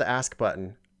do is hit the ask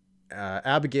button.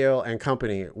 Abigail and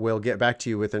company will get back to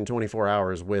you within 24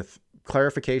 hours with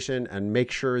clarification and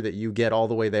make sure that you get all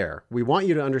the way there. We want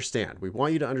you to understand. We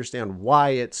want you to understand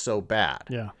why it's so bad.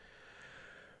 Yeah.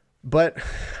 But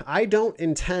I don't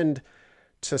intend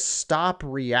to stop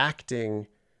reacting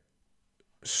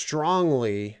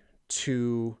strongly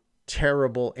to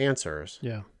terrible answers.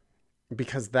 Yeah.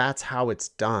 Because that's how it's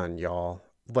done, y'all.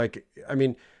 Like, I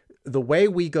mean, the way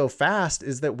we go fast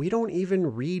is that we don't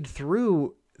even read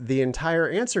through the entire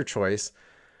answer choice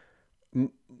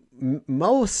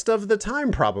most of the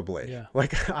time, probably. Yeah.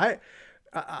 Like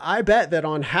I bet that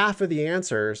on half of the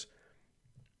answers,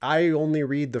 I only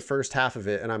read the first half of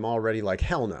it and I'm already like,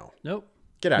 hell no. Nope.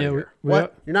 Get out of here.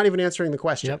 What? You're not even answering the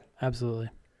question. Yep, absolutely.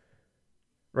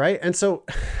 Right. And so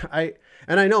I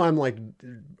know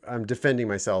I'm defending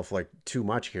myself like too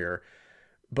much here,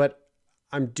 but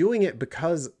I'm doing it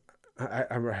because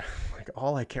I'm like,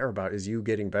 all I care about is you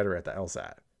getting better at the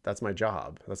LSAT. That's my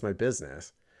job. That's my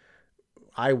business.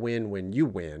 I win when you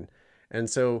win. And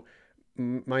so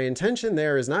my intention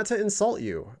there is not to insult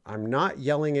you. I'm not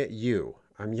yelling at you.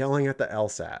 I'm yelling at the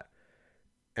LSAT.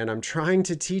 And I'm trying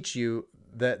to teach you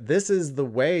that this is the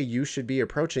way you should be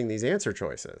approaching these answer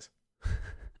choices.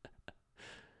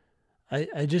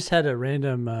 I just had a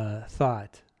random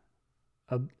thought.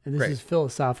 And this is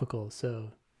philosophical,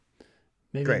 so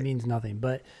maybe it means nothing.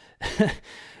 But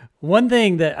one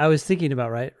thing that I was thinking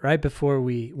about right before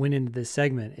we went into this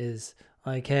segment is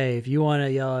like, hey, if you want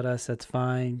to yell at us, that's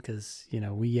fine, because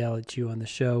we yell at you on the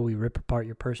show. We rip apart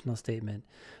your personal statement.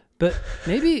 But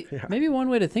maybe maybe one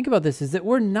way to think about this is that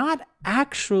we're not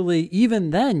actually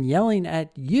even then yelling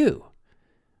at you.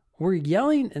 We're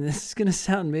yelling, and this is going to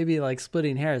sound maybe like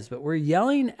splitting hairs, but we're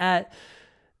yelling at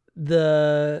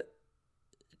the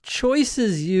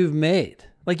choices you've made.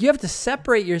 Like, you have to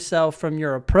separate yourself from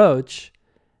your approach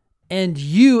and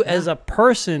you as a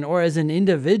person or as an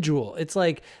individual. It's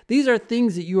like, these are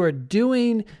things that you are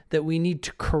doing that we need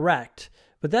to correct,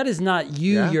 but that is not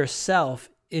you yourself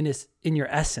in your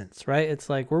essence, right?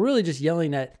 It's like, we're really just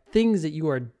yelling at things that you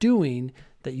are doing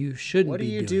that you shouldn't be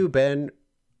doing. What do you do, Ben?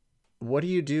 What do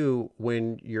you do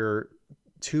when your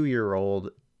 2-year-old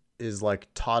is like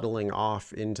toddling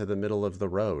off into the middle of the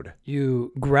road?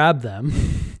 You grab them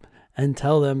and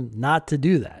tell them not to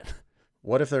do that.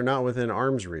 What if they're not within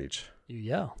arm's reach? You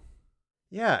yell.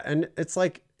 Yeah. And it's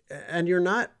like, and you're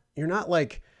not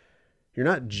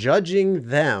judging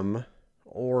them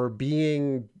or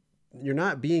you're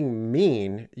not being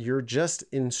mean. You're just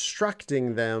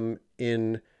instructing them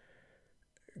in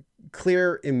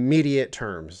clear, immediate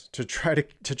terms to try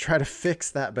to fix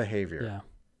that behavior. Yeah.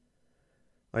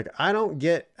 Like, I don't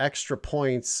get extra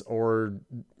points or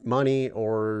money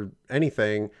or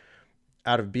anything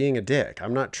out of being a dick.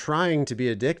 I'm not trying to be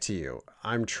a dick to you.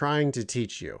 I'm trying to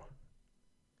teach you.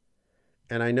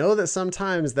 And I know that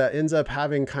sometimes that ends up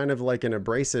having kind of like an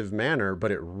abrasive manner,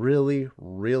 but it really,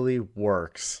 really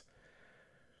works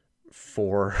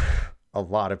for a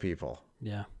lot of people.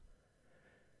 Yeah.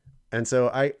 And so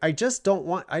I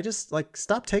just like,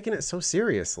 stop taking it so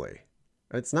seriously.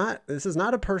 This is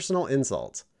not a personal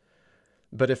insult.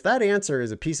 But if that answer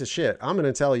is a piece of shit, I'm going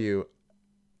to tell you,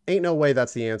 ain't no way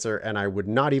that's the answer. And I would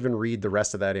not even read the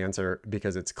rest of that answer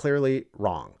because it's clearly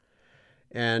wrong.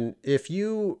 And if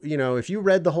you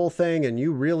read the whole thing and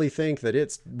you really think that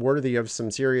it's worthy of some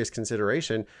serious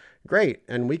consideration, great.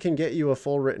 And we can get you a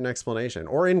full written explanation.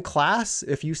 Or in class,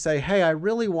 if you say, hey, I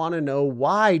really want to know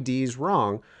why D's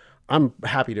wrong, I'm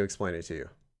happy to explain it to you.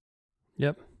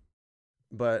 Yep.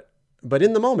 But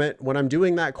in the moment when I'm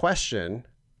doing that question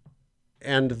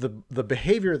and the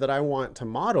behavior that I want to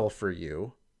model for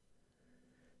you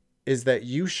is that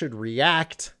you should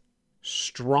react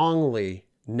strongly,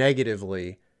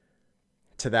 negatively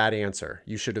to that answer.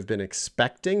 You should have been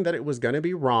expecting that it was going to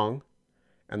be wrong.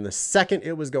 And the second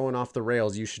it was going off the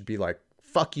rails, you should be like,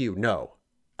 fuck you, no,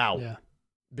 out. Yeah.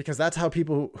 Because that's how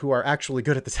people who are actually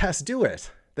good at the test do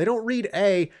it. They don't read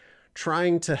A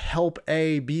trying to help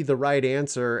A be the right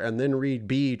answer and then read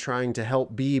B trying to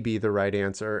help B be the right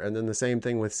answer. And then the same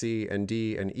thing with C and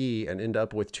D and E and end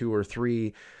up with 2 or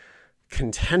 3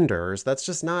 contenders.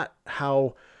 That's not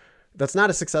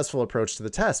a successful approach to the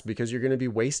test, because you're going to be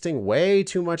wasting way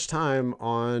too much time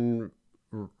on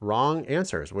wrong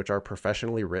answers, which are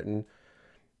professionally written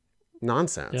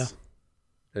nonsense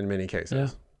in many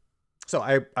cases. Yeah. So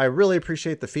I really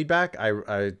appreciate the feedback.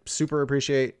 I super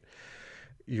appreciate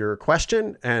your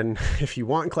question. And if you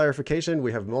want clarification,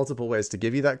 we have multiple ways to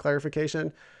give you that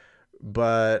clarification.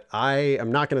 But I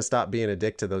am not going to stop being a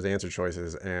dick to those answer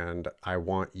choices. And I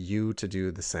want you to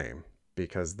do the same,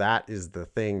 because that is the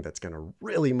thing that's going to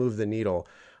really move the needle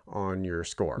on your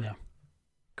score. Yeah.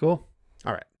 Cool.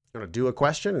 All right. I'm going to do a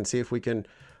question and see if we can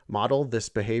model this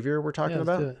behavior we're talking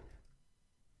about. Do it.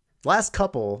 Last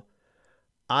couple,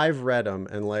 I've read them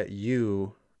and let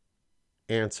you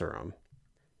answer them.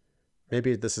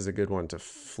 Maybe this is a good one to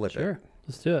flip it. Sure.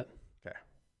 Let's do it.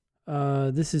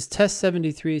 Okay. This is test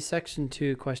 73, section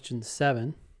 2, question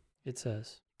 7. It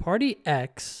says, Party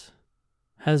X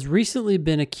has recently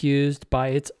been accused by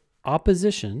its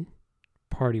opposition,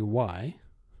 Party Y,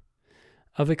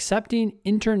 of accepting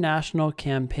international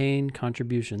campaign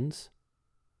contributions,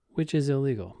 which is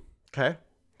illegal. Okay.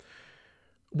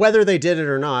 Whether they did it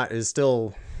or not is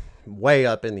still way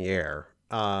up in the air.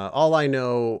 All I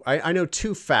know, I know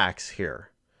 2 facts here.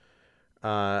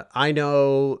 I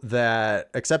know that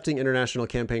accepting international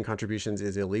campaign contributions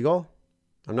is illegal.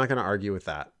 I'm not going to argue with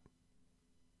that.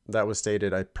 That was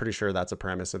stated. I'm pretty sure that's a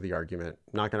premise of the argument.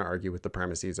 I'm not going to argue with the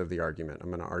premises of the argument. I'm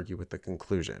going to argue with the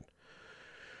conclusion.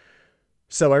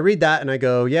 So I read that and I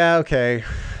go, yeah, okay.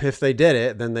 If they did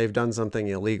it, then they've done something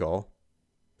illegal.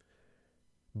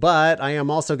 But I am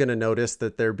also going to notice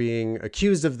that they're being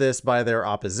accused of this by their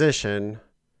opposition.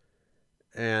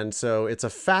 And so it's a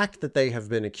fact that they have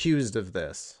been accused of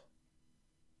this,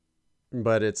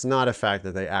 but it's not a fact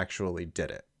that they actually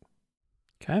did it.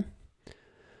 Okay.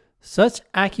 Such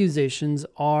accusations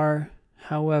are,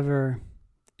 however,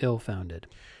 ill-founded.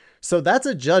 So that's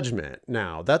a judgment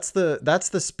now. That's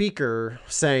the speaker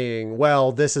saying,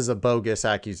 well, this is a bogus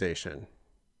accusation.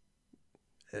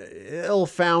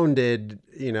 Ill-founded,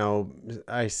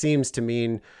 seems to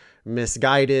mean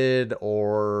misguided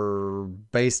or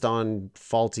based on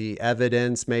faulty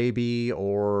evidence maybe,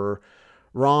 or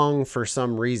wrong for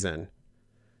some reason.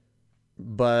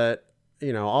 But,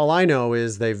 all I know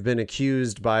is they've been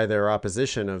accused by their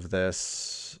opposition of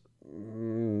this.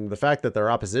 The fact that their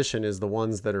opposition is the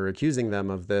ones that are accusing them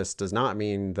of this does not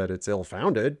mean that it's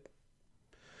ill-founded.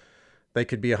 They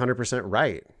could be 100%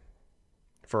 right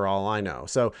for all I know.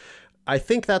 So I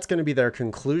think that's going to be their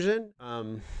conclusion.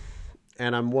 And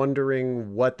I'm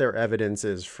wondering what their evidence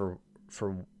is for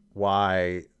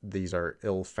why these are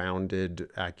ill-founded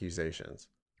accusations.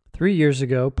 3 years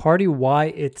ago, Party Y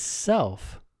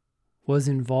itself was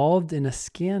involved in a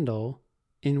scandal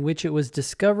in which it was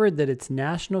discovered that its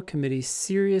national committee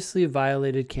seriously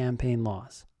violated campaign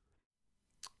laws.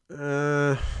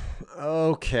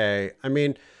 Okay. I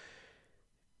mean,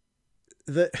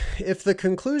 if the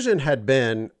conclusion had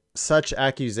been such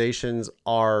accusations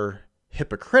are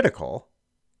hypocritical,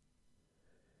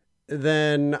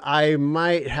 then I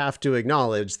might have to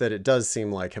acknowledge that it does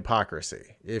seem like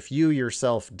hypocrisy. If you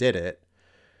yourself did it,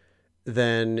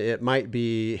 then it might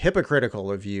be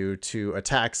hypocritical of you to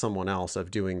attack someone else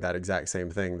of doing that exact same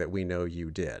thing that we know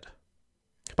you did.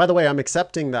 By the way, I'm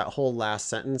accepting that whole last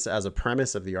sentence as a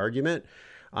premise of the argument.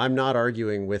 I'm not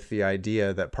arguing with the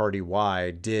idea that Party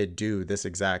Y did do this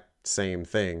exact same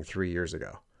thing 3 years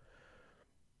ago.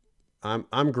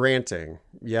 I'm granting,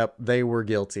 yep, they were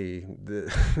guilty.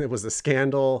 It was a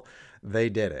scandal. They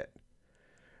did it.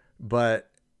 But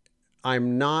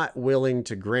I'm not willing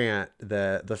to grant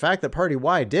that the fact that Party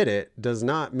Y did it does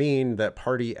not mean that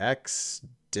Party X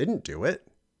didn't do it,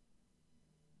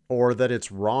 or that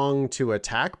it's wrong to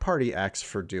attack Party X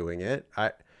for doing it.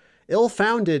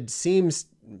 Ill-founded seems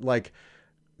like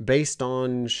based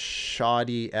on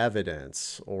shoddy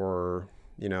evidence, or,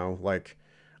 like,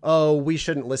 oh, we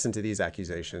shouldn't listen to these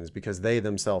accusations because they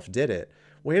themselves did it.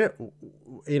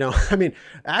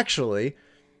 Actually,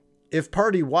 if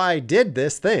Party Y did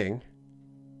this thing,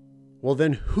 well,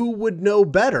 then who would know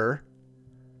better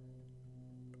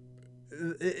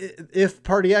if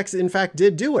Party X, in fact,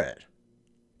 did do it?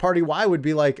 Party Y would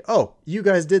be like, oh, you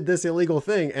guys did this illegal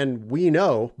thing, and we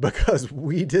know because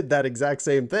we did that exact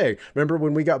same thing. Remember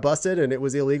when we got busted and it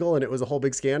was illegal and it was a whole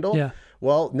big scandal? Yeah.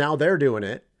 Well, now they're doing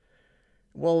it.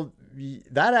 Well,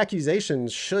 that accusation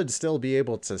should still be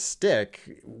able to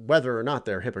stick whether or not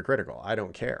they're hypocritical. I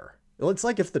don't care. It's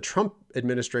like if the Trump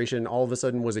administration all of a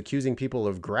sudden was accusing people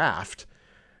of graft.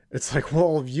 It's like,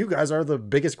 well, you guys are the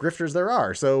biggest grifters there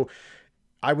are. So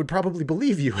I would probably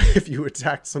believe you if you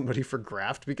attacked somebody for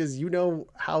graft because you know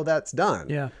how that's done.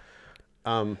 Yeah.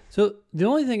 So the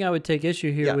only thing I would take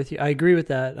issue here with you, I agree with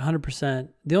that 100%.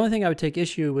 The only thing I would take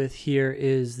issue with here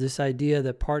is this idea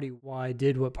that Party Y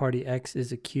did what Party X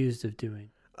is accused of doing.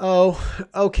 Oh,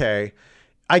 okay.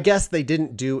 I guess they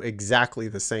didn't do exactly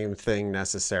the same thing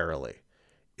necessarily.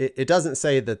 It doesn't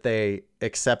say that they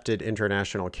accepted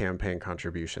international campaign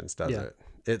contributions, does it?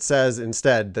 It says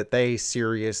instead that they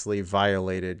seriously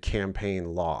violated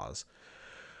campaign laws.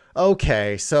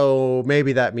 Okay, so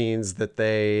maybe that means that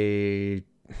they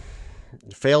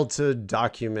failed to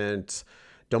document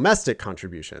domestic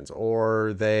contributions,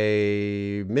 or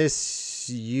they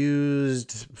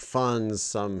misused funds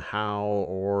somehow,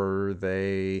 or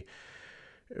they,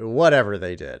 whatever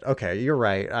they did. Okay, you're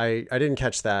right. I didn't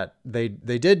catch that. They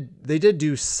did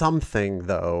do something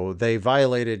though. They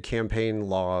violated campaign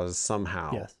laws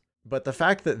somehow. Yes. But the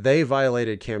fact that they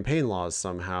violated campaign laws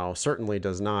somehow certainly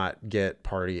does not get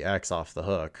Party X off the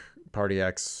hook. Party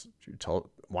X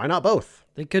why not both?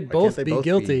 They could both be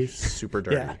guilty. Super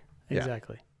dirty. Yeah,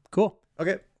 exactly. Cool.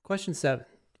 Okay. Question 7.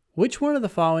 Which one of the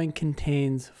following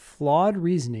contains flawed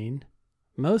reasoning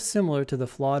most similar to the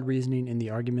flawed reasoning in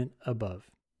the argument above?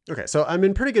 Okay, so I'm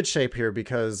in pretty good shape here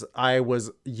because I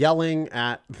was yelling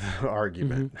at the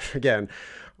argument. Mm-hmm. Again,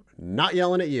 not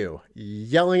yelling at you,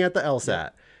 yelling at the LSAT. Yeah.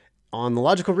 On the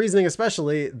logical reasoning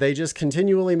especially, they just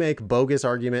continually make bogus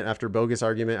argument after bogus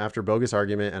argument after bogus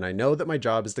argument, and I know that my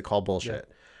job is to call bullshit.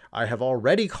 Yeah. I have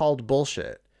already called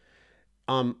bullshit.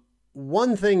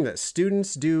 One thing that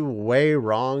students do way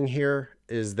wrong here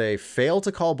is they fail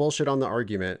to call bullshit on the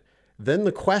argument. Then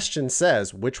the question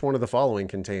says, which one of the following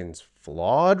contains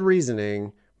flawed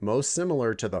reasoning most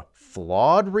similar to the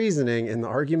flawed reasoning in the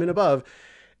argument above?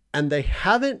 And they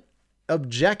haven't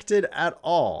objected at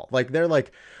all. Like they're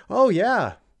like, oh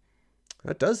yeah,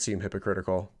 that does seem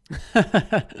hypocritical.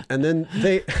 and then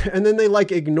they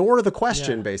like ignore the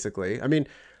question. Basically. I mean,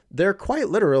 they're quite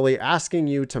literally asking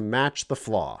you to match the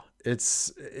flaw.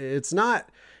 It's not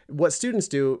what students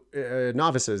do,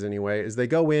 novices anyway, is they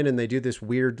go in and they do this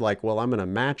weird, like, well, I'm going to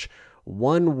match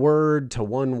one word to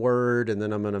one word, and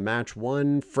then I'm going to match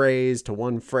one phrase to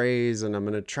one phrase, and I'm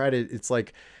going to try to, it's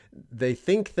like, they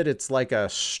think that it's like a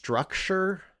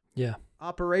structure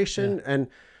operation, and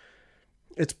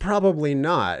it's probably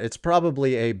not. It's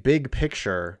probably a big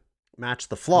picture, match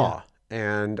the flaw.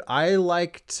 And I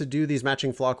like to do these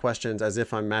matching flaw questions as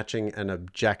if I'm matching an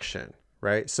objection,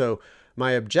 right? So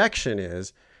my objection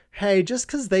is, hey, just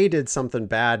because they did something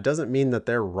bad doesn't mean that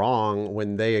they're wrong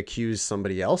when they accuse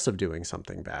somebody else of doing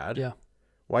something bad. Yeah.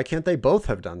 Why can't they both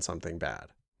have done something bad?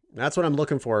 That's what I'm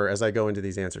looking for as I go into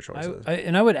these answer choices.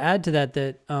 I would add to that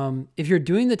if you're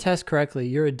doing the test correctly,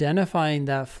 you're identifying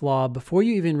that flaw before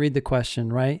you even read the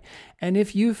question, right? And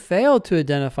if you fail to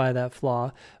identify that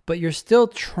flaw, but you're still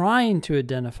trying to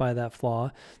identify that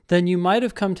flaw, then you might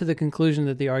have come to the conclusion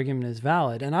that the argument is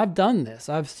valid. And I've done this.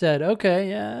 I've said, okay,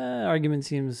 yeah, argument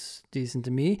seems decent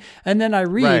to me. And then I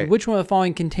read which one of the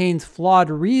following contains flawed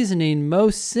reasoning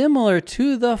most similar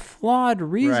to the flawed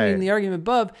reasoning in the argument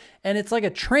above. And it's like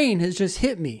a train has just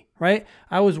hit me, right?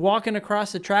 I was walking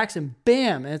across the tracks and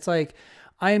bam, and it's like,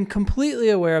 I am completely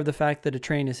aware of the fact that a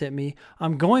train has hit me.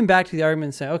 I'm going back to the argument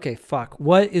and saying, okay, fuck,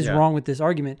 what is wrong with this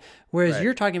argument? Whereas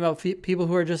you're talking about people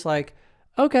who are just like,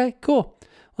 okay, cool,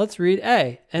 let's read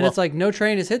A. And it's like, no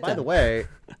train has hit them. By the way,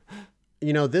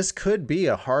 this could be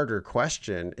a harder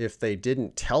question if they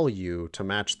didn't tell you to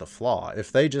match the flaw.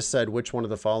 If they just said, which one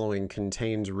of the following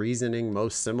contains reasoning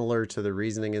most similar to the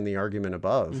reasoning in the argument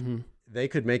above, they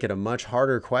could make it a much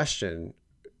harder question.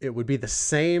 It would be the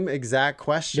same exact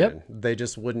question. Yep. They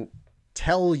just wouldn't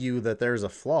tell you that there's a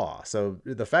flaw. So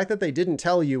the fact that they didn't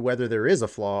tell you whether there is a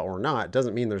flaw or not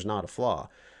doesn't mean there's not a flaw.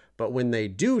 But when they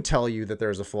do tell you that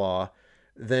there's a flaw,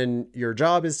 then your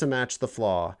job is to match the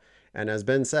flaw. And as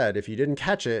Ben said, if you didn't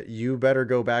catch it, you better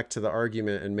go back to the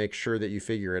argument and make sure that you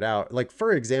figure it out. Like,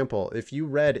 for example, if you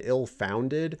read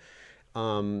ill-founded,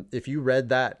 if you read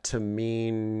that to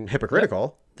mean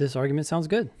hypocritical, this argument sounds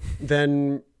good.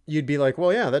 Then you'd be like,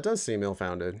 well, yeah, that does seem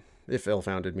ill-founded, if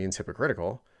ill-founded means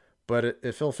hypocritical. But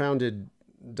if ill-founded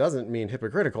doesn't mean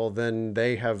hypocritical, then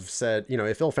they have said,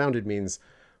 if ill-founded means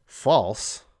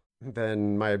false,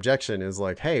 then my objection is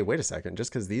like, hey, wait a second,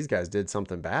 just because these guys did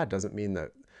something bad doesn't mean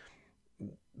that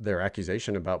their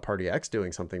accusation about party X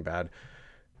doing something bad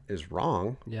is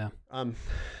wrong. Yeah.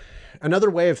 Another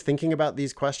way of thinking about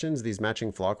these questions, these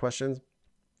matching flaw questions,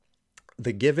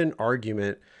 the given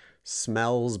argument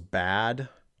smells bad.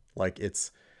 Like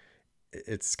it's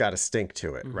got a stink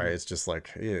to it, right? It's just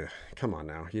like, ew, come on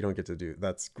now. You don't get to do,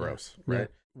 that's gross, right? Yeah.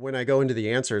 When I go into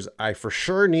the answers, I for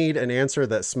sure need an answer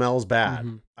that smells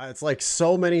bad. It's like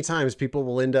so many times people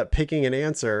will end up picking an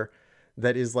answer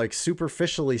that is like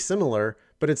superficially similar,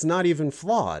 but it's not even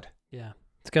flawed. Yeah.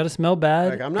 It's got to smell bad.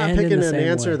 Like, I'm not picking an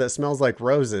answer that smells like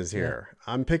roses here.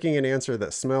 Yeah. I'm picking an answer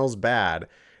that smells bad,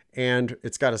 and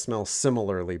it's got to smell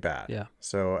similarly bad. Yeah.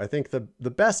 So I think the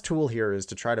best tool here is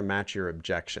to try to match your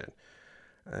objection.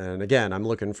 And again, I'm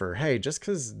looking for, hey, just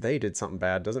because they did something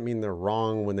bad doesn't mean they're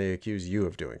wrong when they accuse you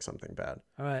of doing something bad.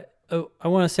 All right. Oh, I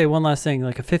want to say one last thing,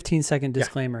 like a 15-second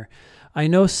disclaimer. Yeah. I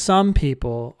know some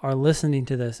people are listening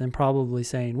to this and probably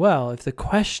saying, well, if the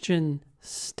question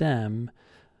stem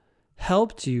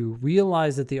helped you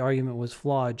realize that the argument was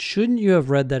flawed, shouldn't you have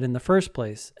read that in the first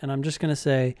place? And I'm just going to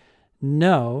say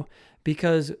no,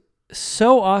 because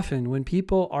so often when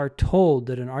people are told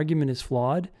that an argument is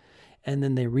flawed and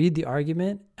then they read the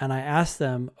argument and I ask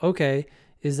them, okay,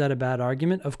 is that a bad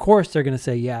argument? Of course, they're going to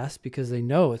say yes because they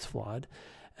know it's flawed.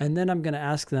 And then I'm going to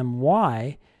ask them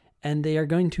why, and they are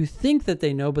going to think that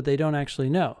they know, but they don't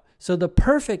actually know. So the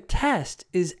perfect test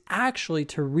is actually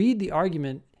to read the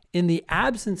argument in the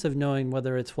absence of knowing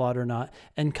whether it's flawed or not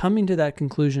and coming to that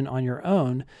conclusion on your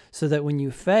own so that when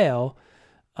you fail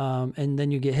and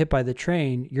then you get hit by the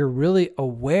train, you're really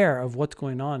aware of what's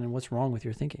going on and what's wrong with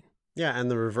your thinking. Yeah, and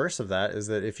the reverse of that is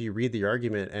that if you read the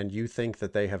argument and you think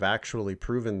that they have actually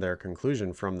proven their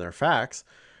conclusion from their facts,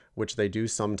 which they do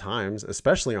sometimes,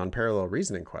 especially on parallel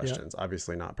reasoning questions,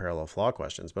 obviously not parallel flaw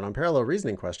questions, but on parallel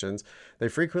reasoning questions, they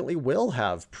frequently will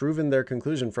have proven their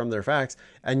conclusion from their facts,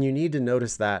 and you need to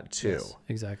notice that too. Yes,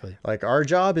 exactly. Like our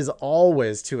job is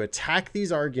always to attack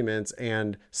these arguments,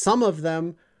 and some of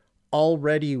them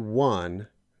already won,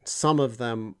 some of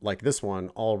them, like this one,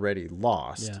 already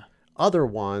lost. Yeah. Other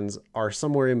ones are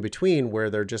somewhere in between where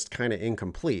they're just kind of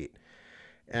incomplete.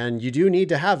 And you do need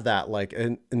to have that, like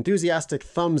an enthusiastic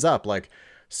thumbs up, like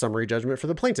summary judgment for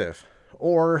the plaintiff,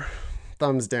 or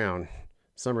thumbs down,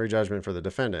 summary judgment for the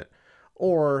defendant,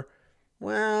 or,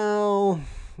 well,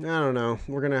 I don't know,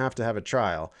 we're going to have a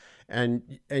trial.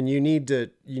 And you need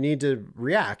to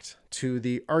react to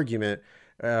the argument.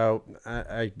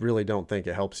 I really don't think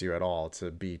it helps you at all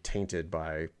to be tainted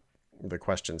by the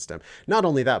question stem. Not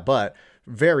only that, but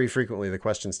very frequently the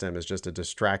question stem is just a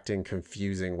distracting,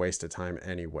 confusing waste of time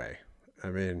anyway. I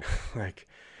mean, like,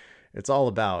 it's all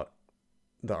about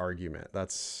the argument.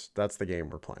 That's the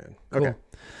game we're playing. Cool. Okay.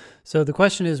 So the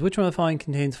question is, which one of the following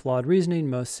contains flawed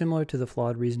reasoning most similar to the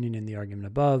flawed reasoning in the argument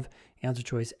above? Answer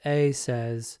choice A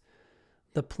says,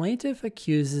 the plaintiff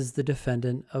accuses the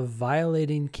defendant of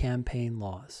violating campaign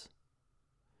laws,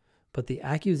 but the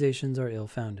accusations are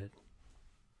ill-founded.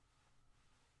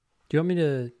 Do you want me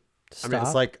to stop? I mean,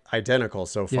 it's like identical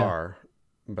so far,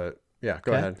 but yeah,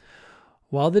 go ahead.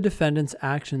 While the defendant's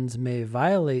actions may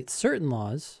violate certain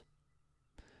laws,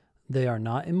 they are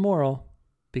not immoral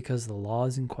because the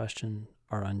laws in question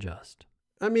are unjust.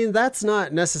 I mean, that's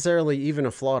not necessarily even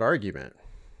a flawed argument.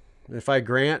 If I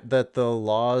grant that the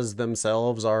laws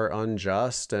themselves are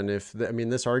unjust, and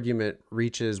this argument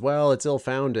reaches, well, it's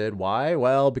ill-founded. Why?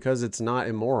 Well, because it's not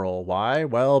immoral. Why?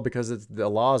 Well, because the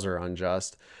laws are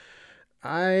unjust.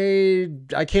 I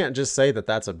can't just say that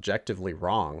that's objectively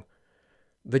wrong.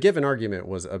 The given argument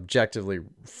was objectively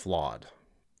flawed,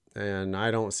 and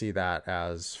I don't see that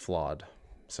as flawed.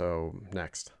 So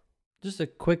next. Just a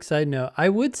quick side note. I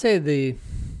would say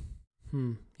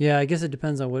yeah, I guess it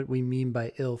depends on what we mean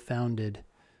by ill-founded.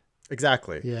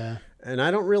 Exactly. Yeah. And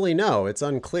I don't really know. It's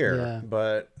unclear,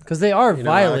 but because they are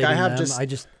violating them.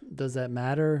 Does that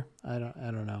matter? I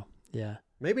don't know. Yeah.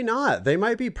 Maybe not. They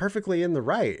might be perfectly in the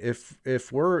right.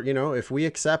 If we're, if we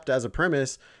accept as a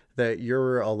premise that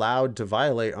you're allowed to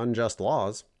violate unjust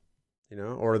laws,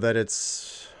 or that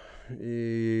it's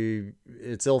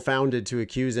ill-founded to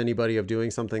accuse anybody of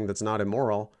doing something that's not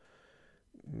immoral,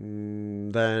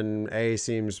 then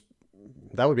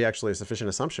that would be actually a sufficient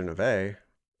assumption of A.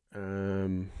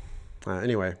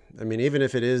 Anyway, I mean, even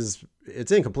if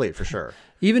it's incomplete for sure.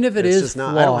 Even if it's just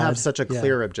not, I don't have such a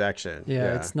clear objection.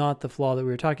 Yeah, it's not the flaw that we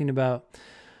were talking about.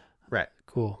 Right.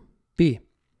 Cool. B,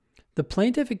 the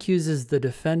plaintiff accuses the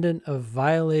defendant of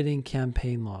violating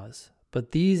campaign laws,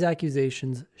 but these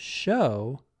accusations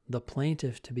show the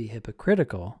plaintiff to be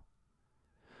hypocritical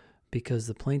because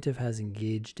the plaintiff has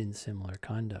engaged in similar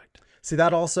conduct. See,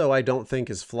 that also I don't think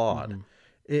is flawed.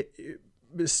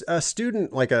 A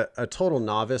student, like a total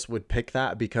novice, would pick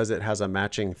that because it has a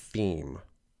matching theme.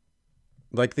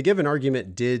 Like the given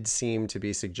argument did seem to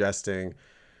be suggesting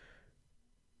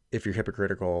if you're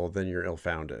hypocritical, then you're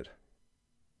ill-founded.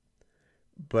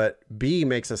 But B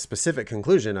makes a specific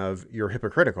conclusion of you're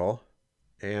hypocritical.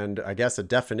 And I guess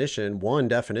one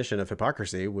definition of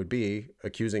hypocrisy would be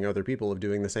accusing other people of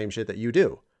doing the same shit that you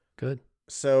do. Good.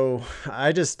 So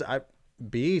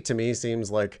B to me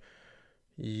seems like,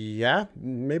 yeah,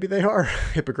 maybe they are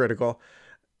hypocritical.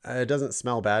 It doesn't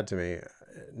smell bad to me.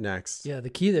 Next. Yeah, the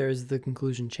key there is the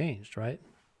conclusion changed, right?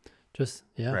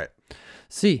 Right.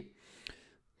 C,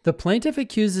 the plaintiff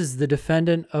accuses the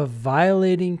defendant of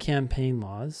violating campaign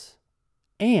laws,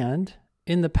 and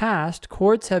in the past,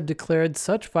 courts have declared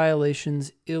such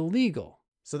violations illegal.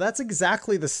 So that's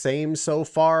exactly the same so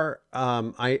far.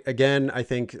 I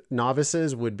think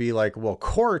novices would be like, well,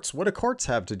 courts, what do courts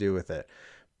have to do with it?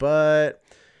 But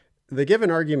the given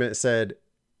argument said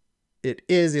it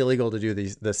is illegal to do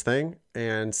this thing.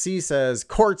 And C says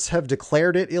courts have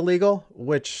declared it illegal,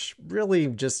 which really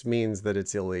just means that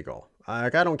it's illegal. I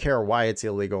don't care why it's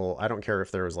illegal. I don't care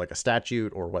if there was like a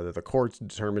statute or whether the courts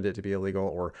determined it to be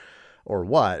illegal or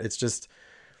what.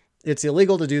 It's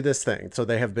illegal to do this thing. So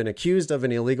they have been accused of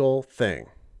an illegal thing.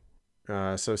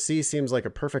 So C seems like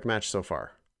a perfect match so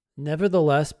far.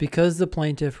 Nevertheless, because the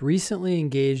plaintiff recently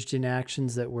engaged in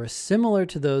actions that were similar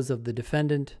to those of the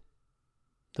defendant,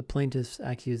 the plaintiff's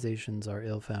accusations are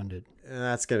ill-founded.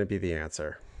 That's going to be the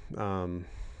answer.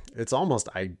 It's almost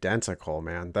identical,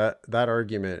 man. That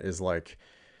argument is like,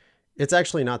 it's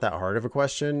actually not that hard of a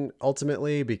question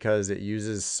ultimately because it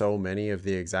uses so many of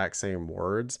the exact same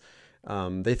words.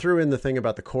 They threw in the thing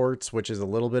about the courts, which is a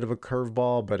little bit of a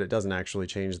curveball, but it doesn't actually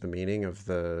change the meaning of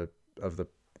the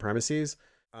premises.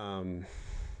 The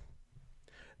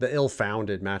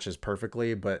ill-founded matches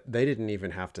perfectly, but they didn't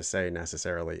even have to say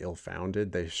necessarily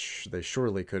ill-founded. They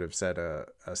surely could have said a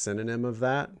synonym of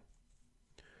that.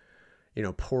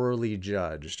 Poorly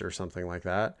judged or something like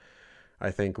that.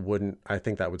 I think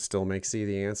that would still make C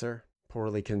the answer.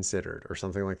 Poorly considered or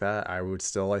something like that. I would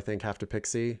still, I think, have to pick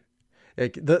C.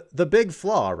 The big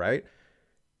flaw, right?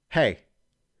 Hey,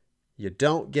 you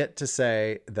don't get to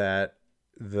say that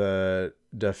the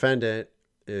defendant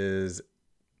is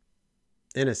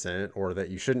innocent or that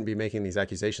you shouldn't be making these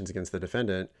accusations against the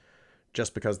defendant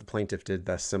just because the plaintiff did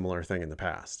that similar thing in the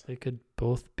past. They could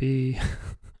both be...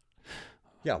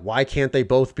 Yeah, why can't they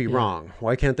both be wrong?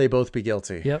 Why can't they both be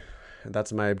guilty? Yep.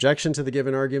 That's my objection to the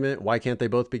given argument. Why can't they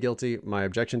both be guilty? My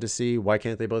objection to C, why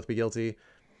can't they both be guilty?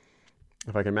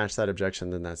 If I can match that objection,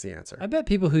 then that's the answer. I bet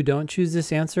people who don't choose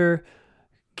this answer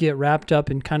get wrapped up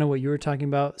in kind of what you were talking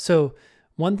about. So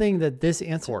one thing that this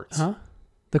answer... Courts.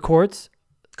 The courts?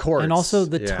 Courts. And also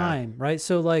the time, right?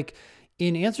 So like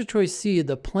in answer choice C,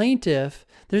 the plaintiff,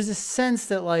 there's a sense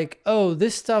that like, oh,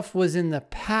 this stuff was in the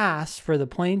past for the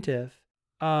plaintiff.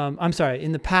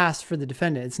 In the past for the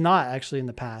defendant. It's not actually in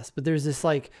the past, but there's this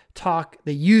like talk,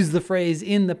 they use the phrase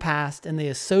in the past and they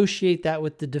associate that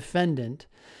with the defendant.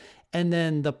 And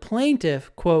then the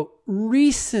plaintiff, quote,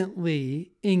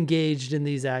 recently engaged in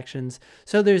these actions.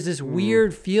 So there's this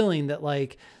weird feeling that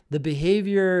like the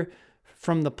behavior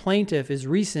from the plaintiff is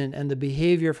recent and the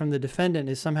behavior from the defendant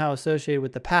is somehow associated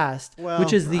with the past,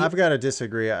 which is I've got to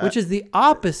disagree. Which is the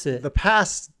opposite. The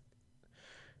past.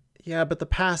 Yeah, but the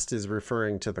past is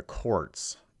referring to the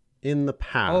courts. in the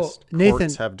past, Nathan,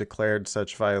 courts have declared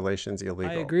such violations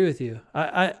illegal. I agree with you.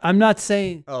 I'm not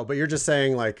saying... Oh, but you're just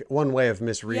saying like one way of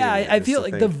misreading it. I feel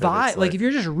like the vibe, like if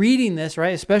you're just reading this,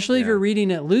 right, especially if you're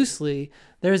reading it loosely,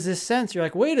 there's this sense, you're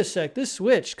like, wait a sec, this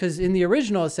switched. Because in the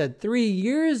original, it said 3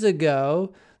 years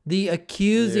ago, the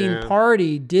accusing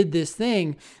party did this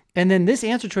thing. And then this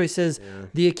answer choice says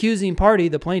the accusing party,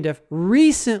 the plaintiff,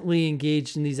 recently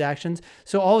engaged in these actions.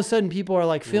 So all of a sudden people are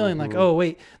like feeling like, oh,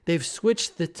 wait, they've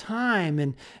switched the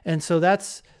time. And so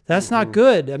that's not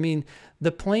good. I mean,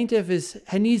 the plaintiff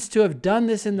needs to have done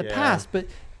this in the past, but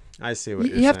I see what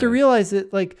you have to realize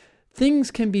that like things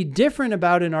can be different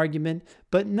about an argument,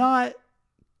 but not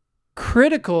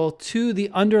critical to the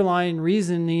underlying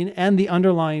reasoning and the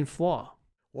underlying flaw.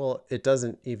 Well, it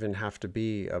doesn't even have to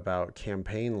be about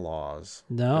campaign laws.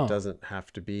 No. It doesn't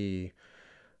have to be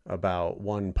about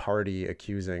one party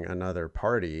accusing another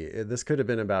party. This could have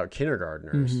been about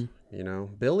kindergartners. Mm-hmm. You know,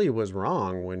 Billy was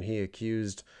wrong when he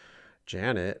accused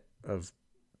Janet of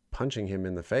punching him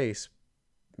in the face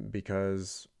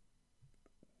because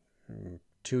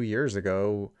 2 years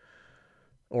ago,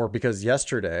 or because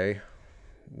yesterday,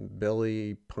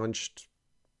 Billy punched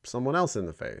someone else in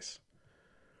the face.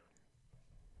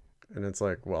 And it's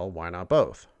like, well, why not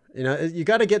both? You know, you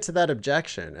got to get to that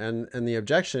objection. And the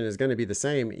objection is going to be the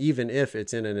same, even if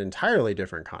it's in an entirely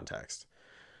different context.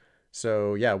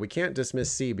 So, yeah, we can't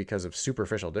dismiss C because of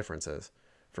superficial differences,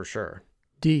 for sure.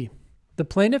 D, the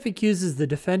plaintiff accuses the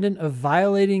defendant of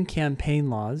violating campaign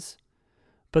laws,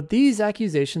 but these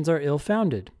accusations are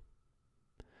ill-founded.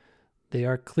 They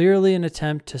are clearly an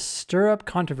attempt to stir up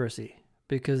controversy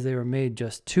because they were made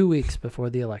just 2 weeks before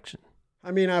the election. I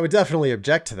mean, I would definitely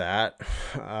object to that.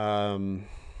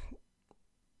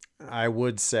 I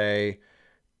would say,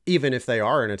 even if they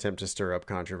are an attempt to stir up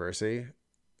controversy,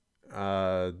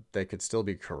 they could still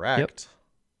be correct. Yep.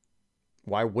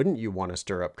 Why wouldn't you want to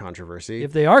stir up controversy?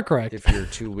 If they are correct. If you're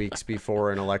 2 weeks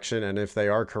before an election, and if they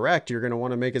are correct, you're going to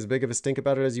want to make as big of a stink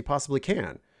about it as you possibly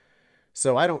can.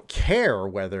 So I don't care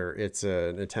whether it's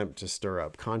an attempt to stir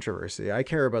up controversy. I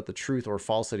care about the truth or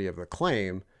falsity of the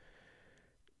claim.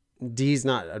 D's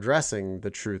not addressing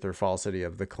the truth or falsity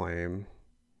of the claim.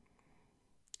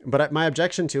 But my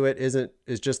objection to it is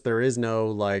just there is no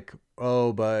like,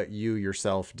 oh, but you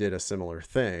yourself did a similar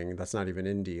thing. That's not even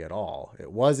in D at all.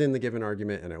 It was in the given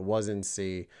argument and it was in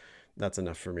C. That's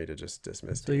enough for me to just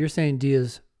dismiss D. So you're saying D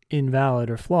is invalid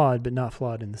or flawed, but not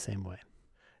flawed in the same way.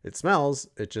 It smells.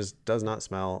 It just does not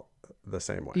smell the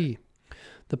same way. E,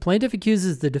 the plaintiff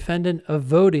accuses the defendant of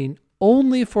voting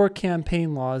only for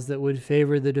campaign laws that would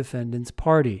favor the defendant's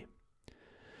party.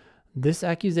 This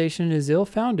accusation is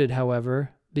ill-founded,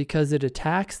 however, because it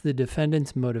attacks the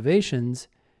defendant's motivations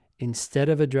instead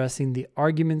of addressing the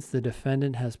arguments the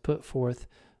defendant has put forth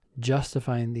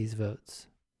justifying these votes.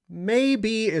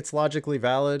 Maybe it's logically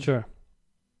valid. Sure.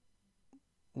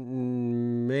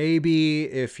 Maybe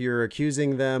if you're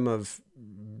accusing them of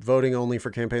voting only for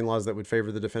campaign laws that would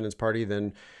favor the defendant's party,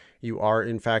 then you are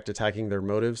in fact attacking their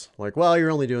motives. Like, well, you're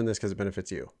only doing this because it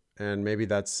benefits you. And maybe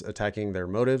that's attacking their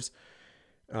motives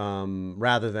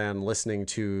rather than listening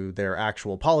to their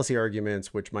actual policy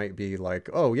arguments, which might be like,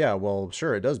 oh yeah, well,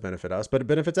 sure, it does benefit us, but it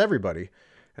benefits everybody.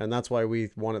 And that's why we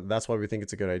want it. That's why we think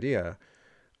it's a good idea.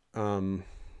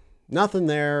 Nothing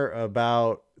there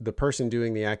about the person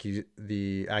doing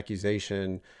the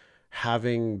accusation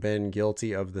having been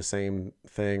guilty of the same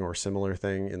thing or similar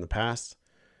thing in the past.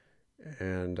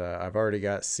 And I've already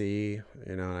got C,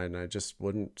 and I just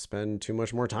wouldn't spend too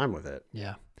much more time with it.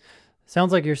 Yeah.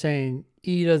 Sounds like you're saying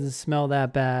E doesn't smell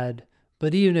that bad,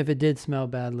 but even if it did smell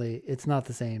badly, it's not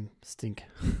the same stink.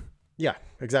 Yeah,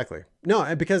 exactly.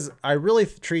 No, because I really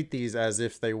treat these as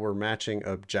if they were matching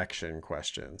objection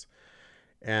questions.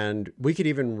 And we could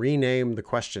even rename the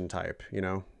question type,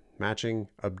 matching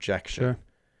objection. Sure.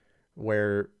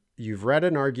 Where you've read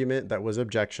an argument that was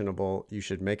objectionable, you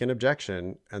should make an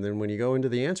objection. And then when you go into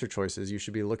the answer choices, you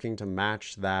should be looking to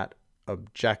match that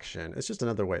objection. It's just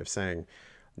another way of saying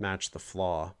match the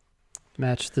flaw.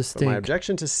 Match the stink. But my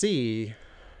objection to C,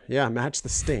 match the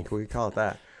stink. We call it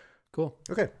that. Cool.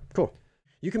 Okay, cool.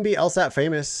 You can be LSAT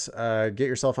famous. Get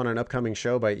yourself on an upcoming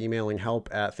show by emailing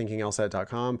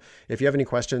help@thinkinglsat.com. If you have any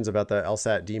questions about the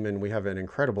LSAT demon, we have an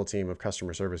incredible team of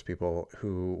customer service people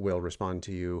who will respond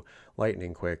to you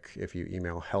lightning quick if you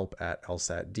email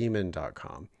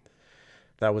help@lsatdemon.com.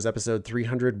 That was episode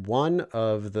 301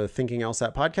 of the Thinking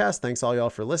LSAT podcast. Thanks all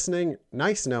y'all for listening.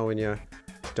 Nice knowing you.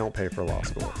 Don't pay for law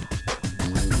school.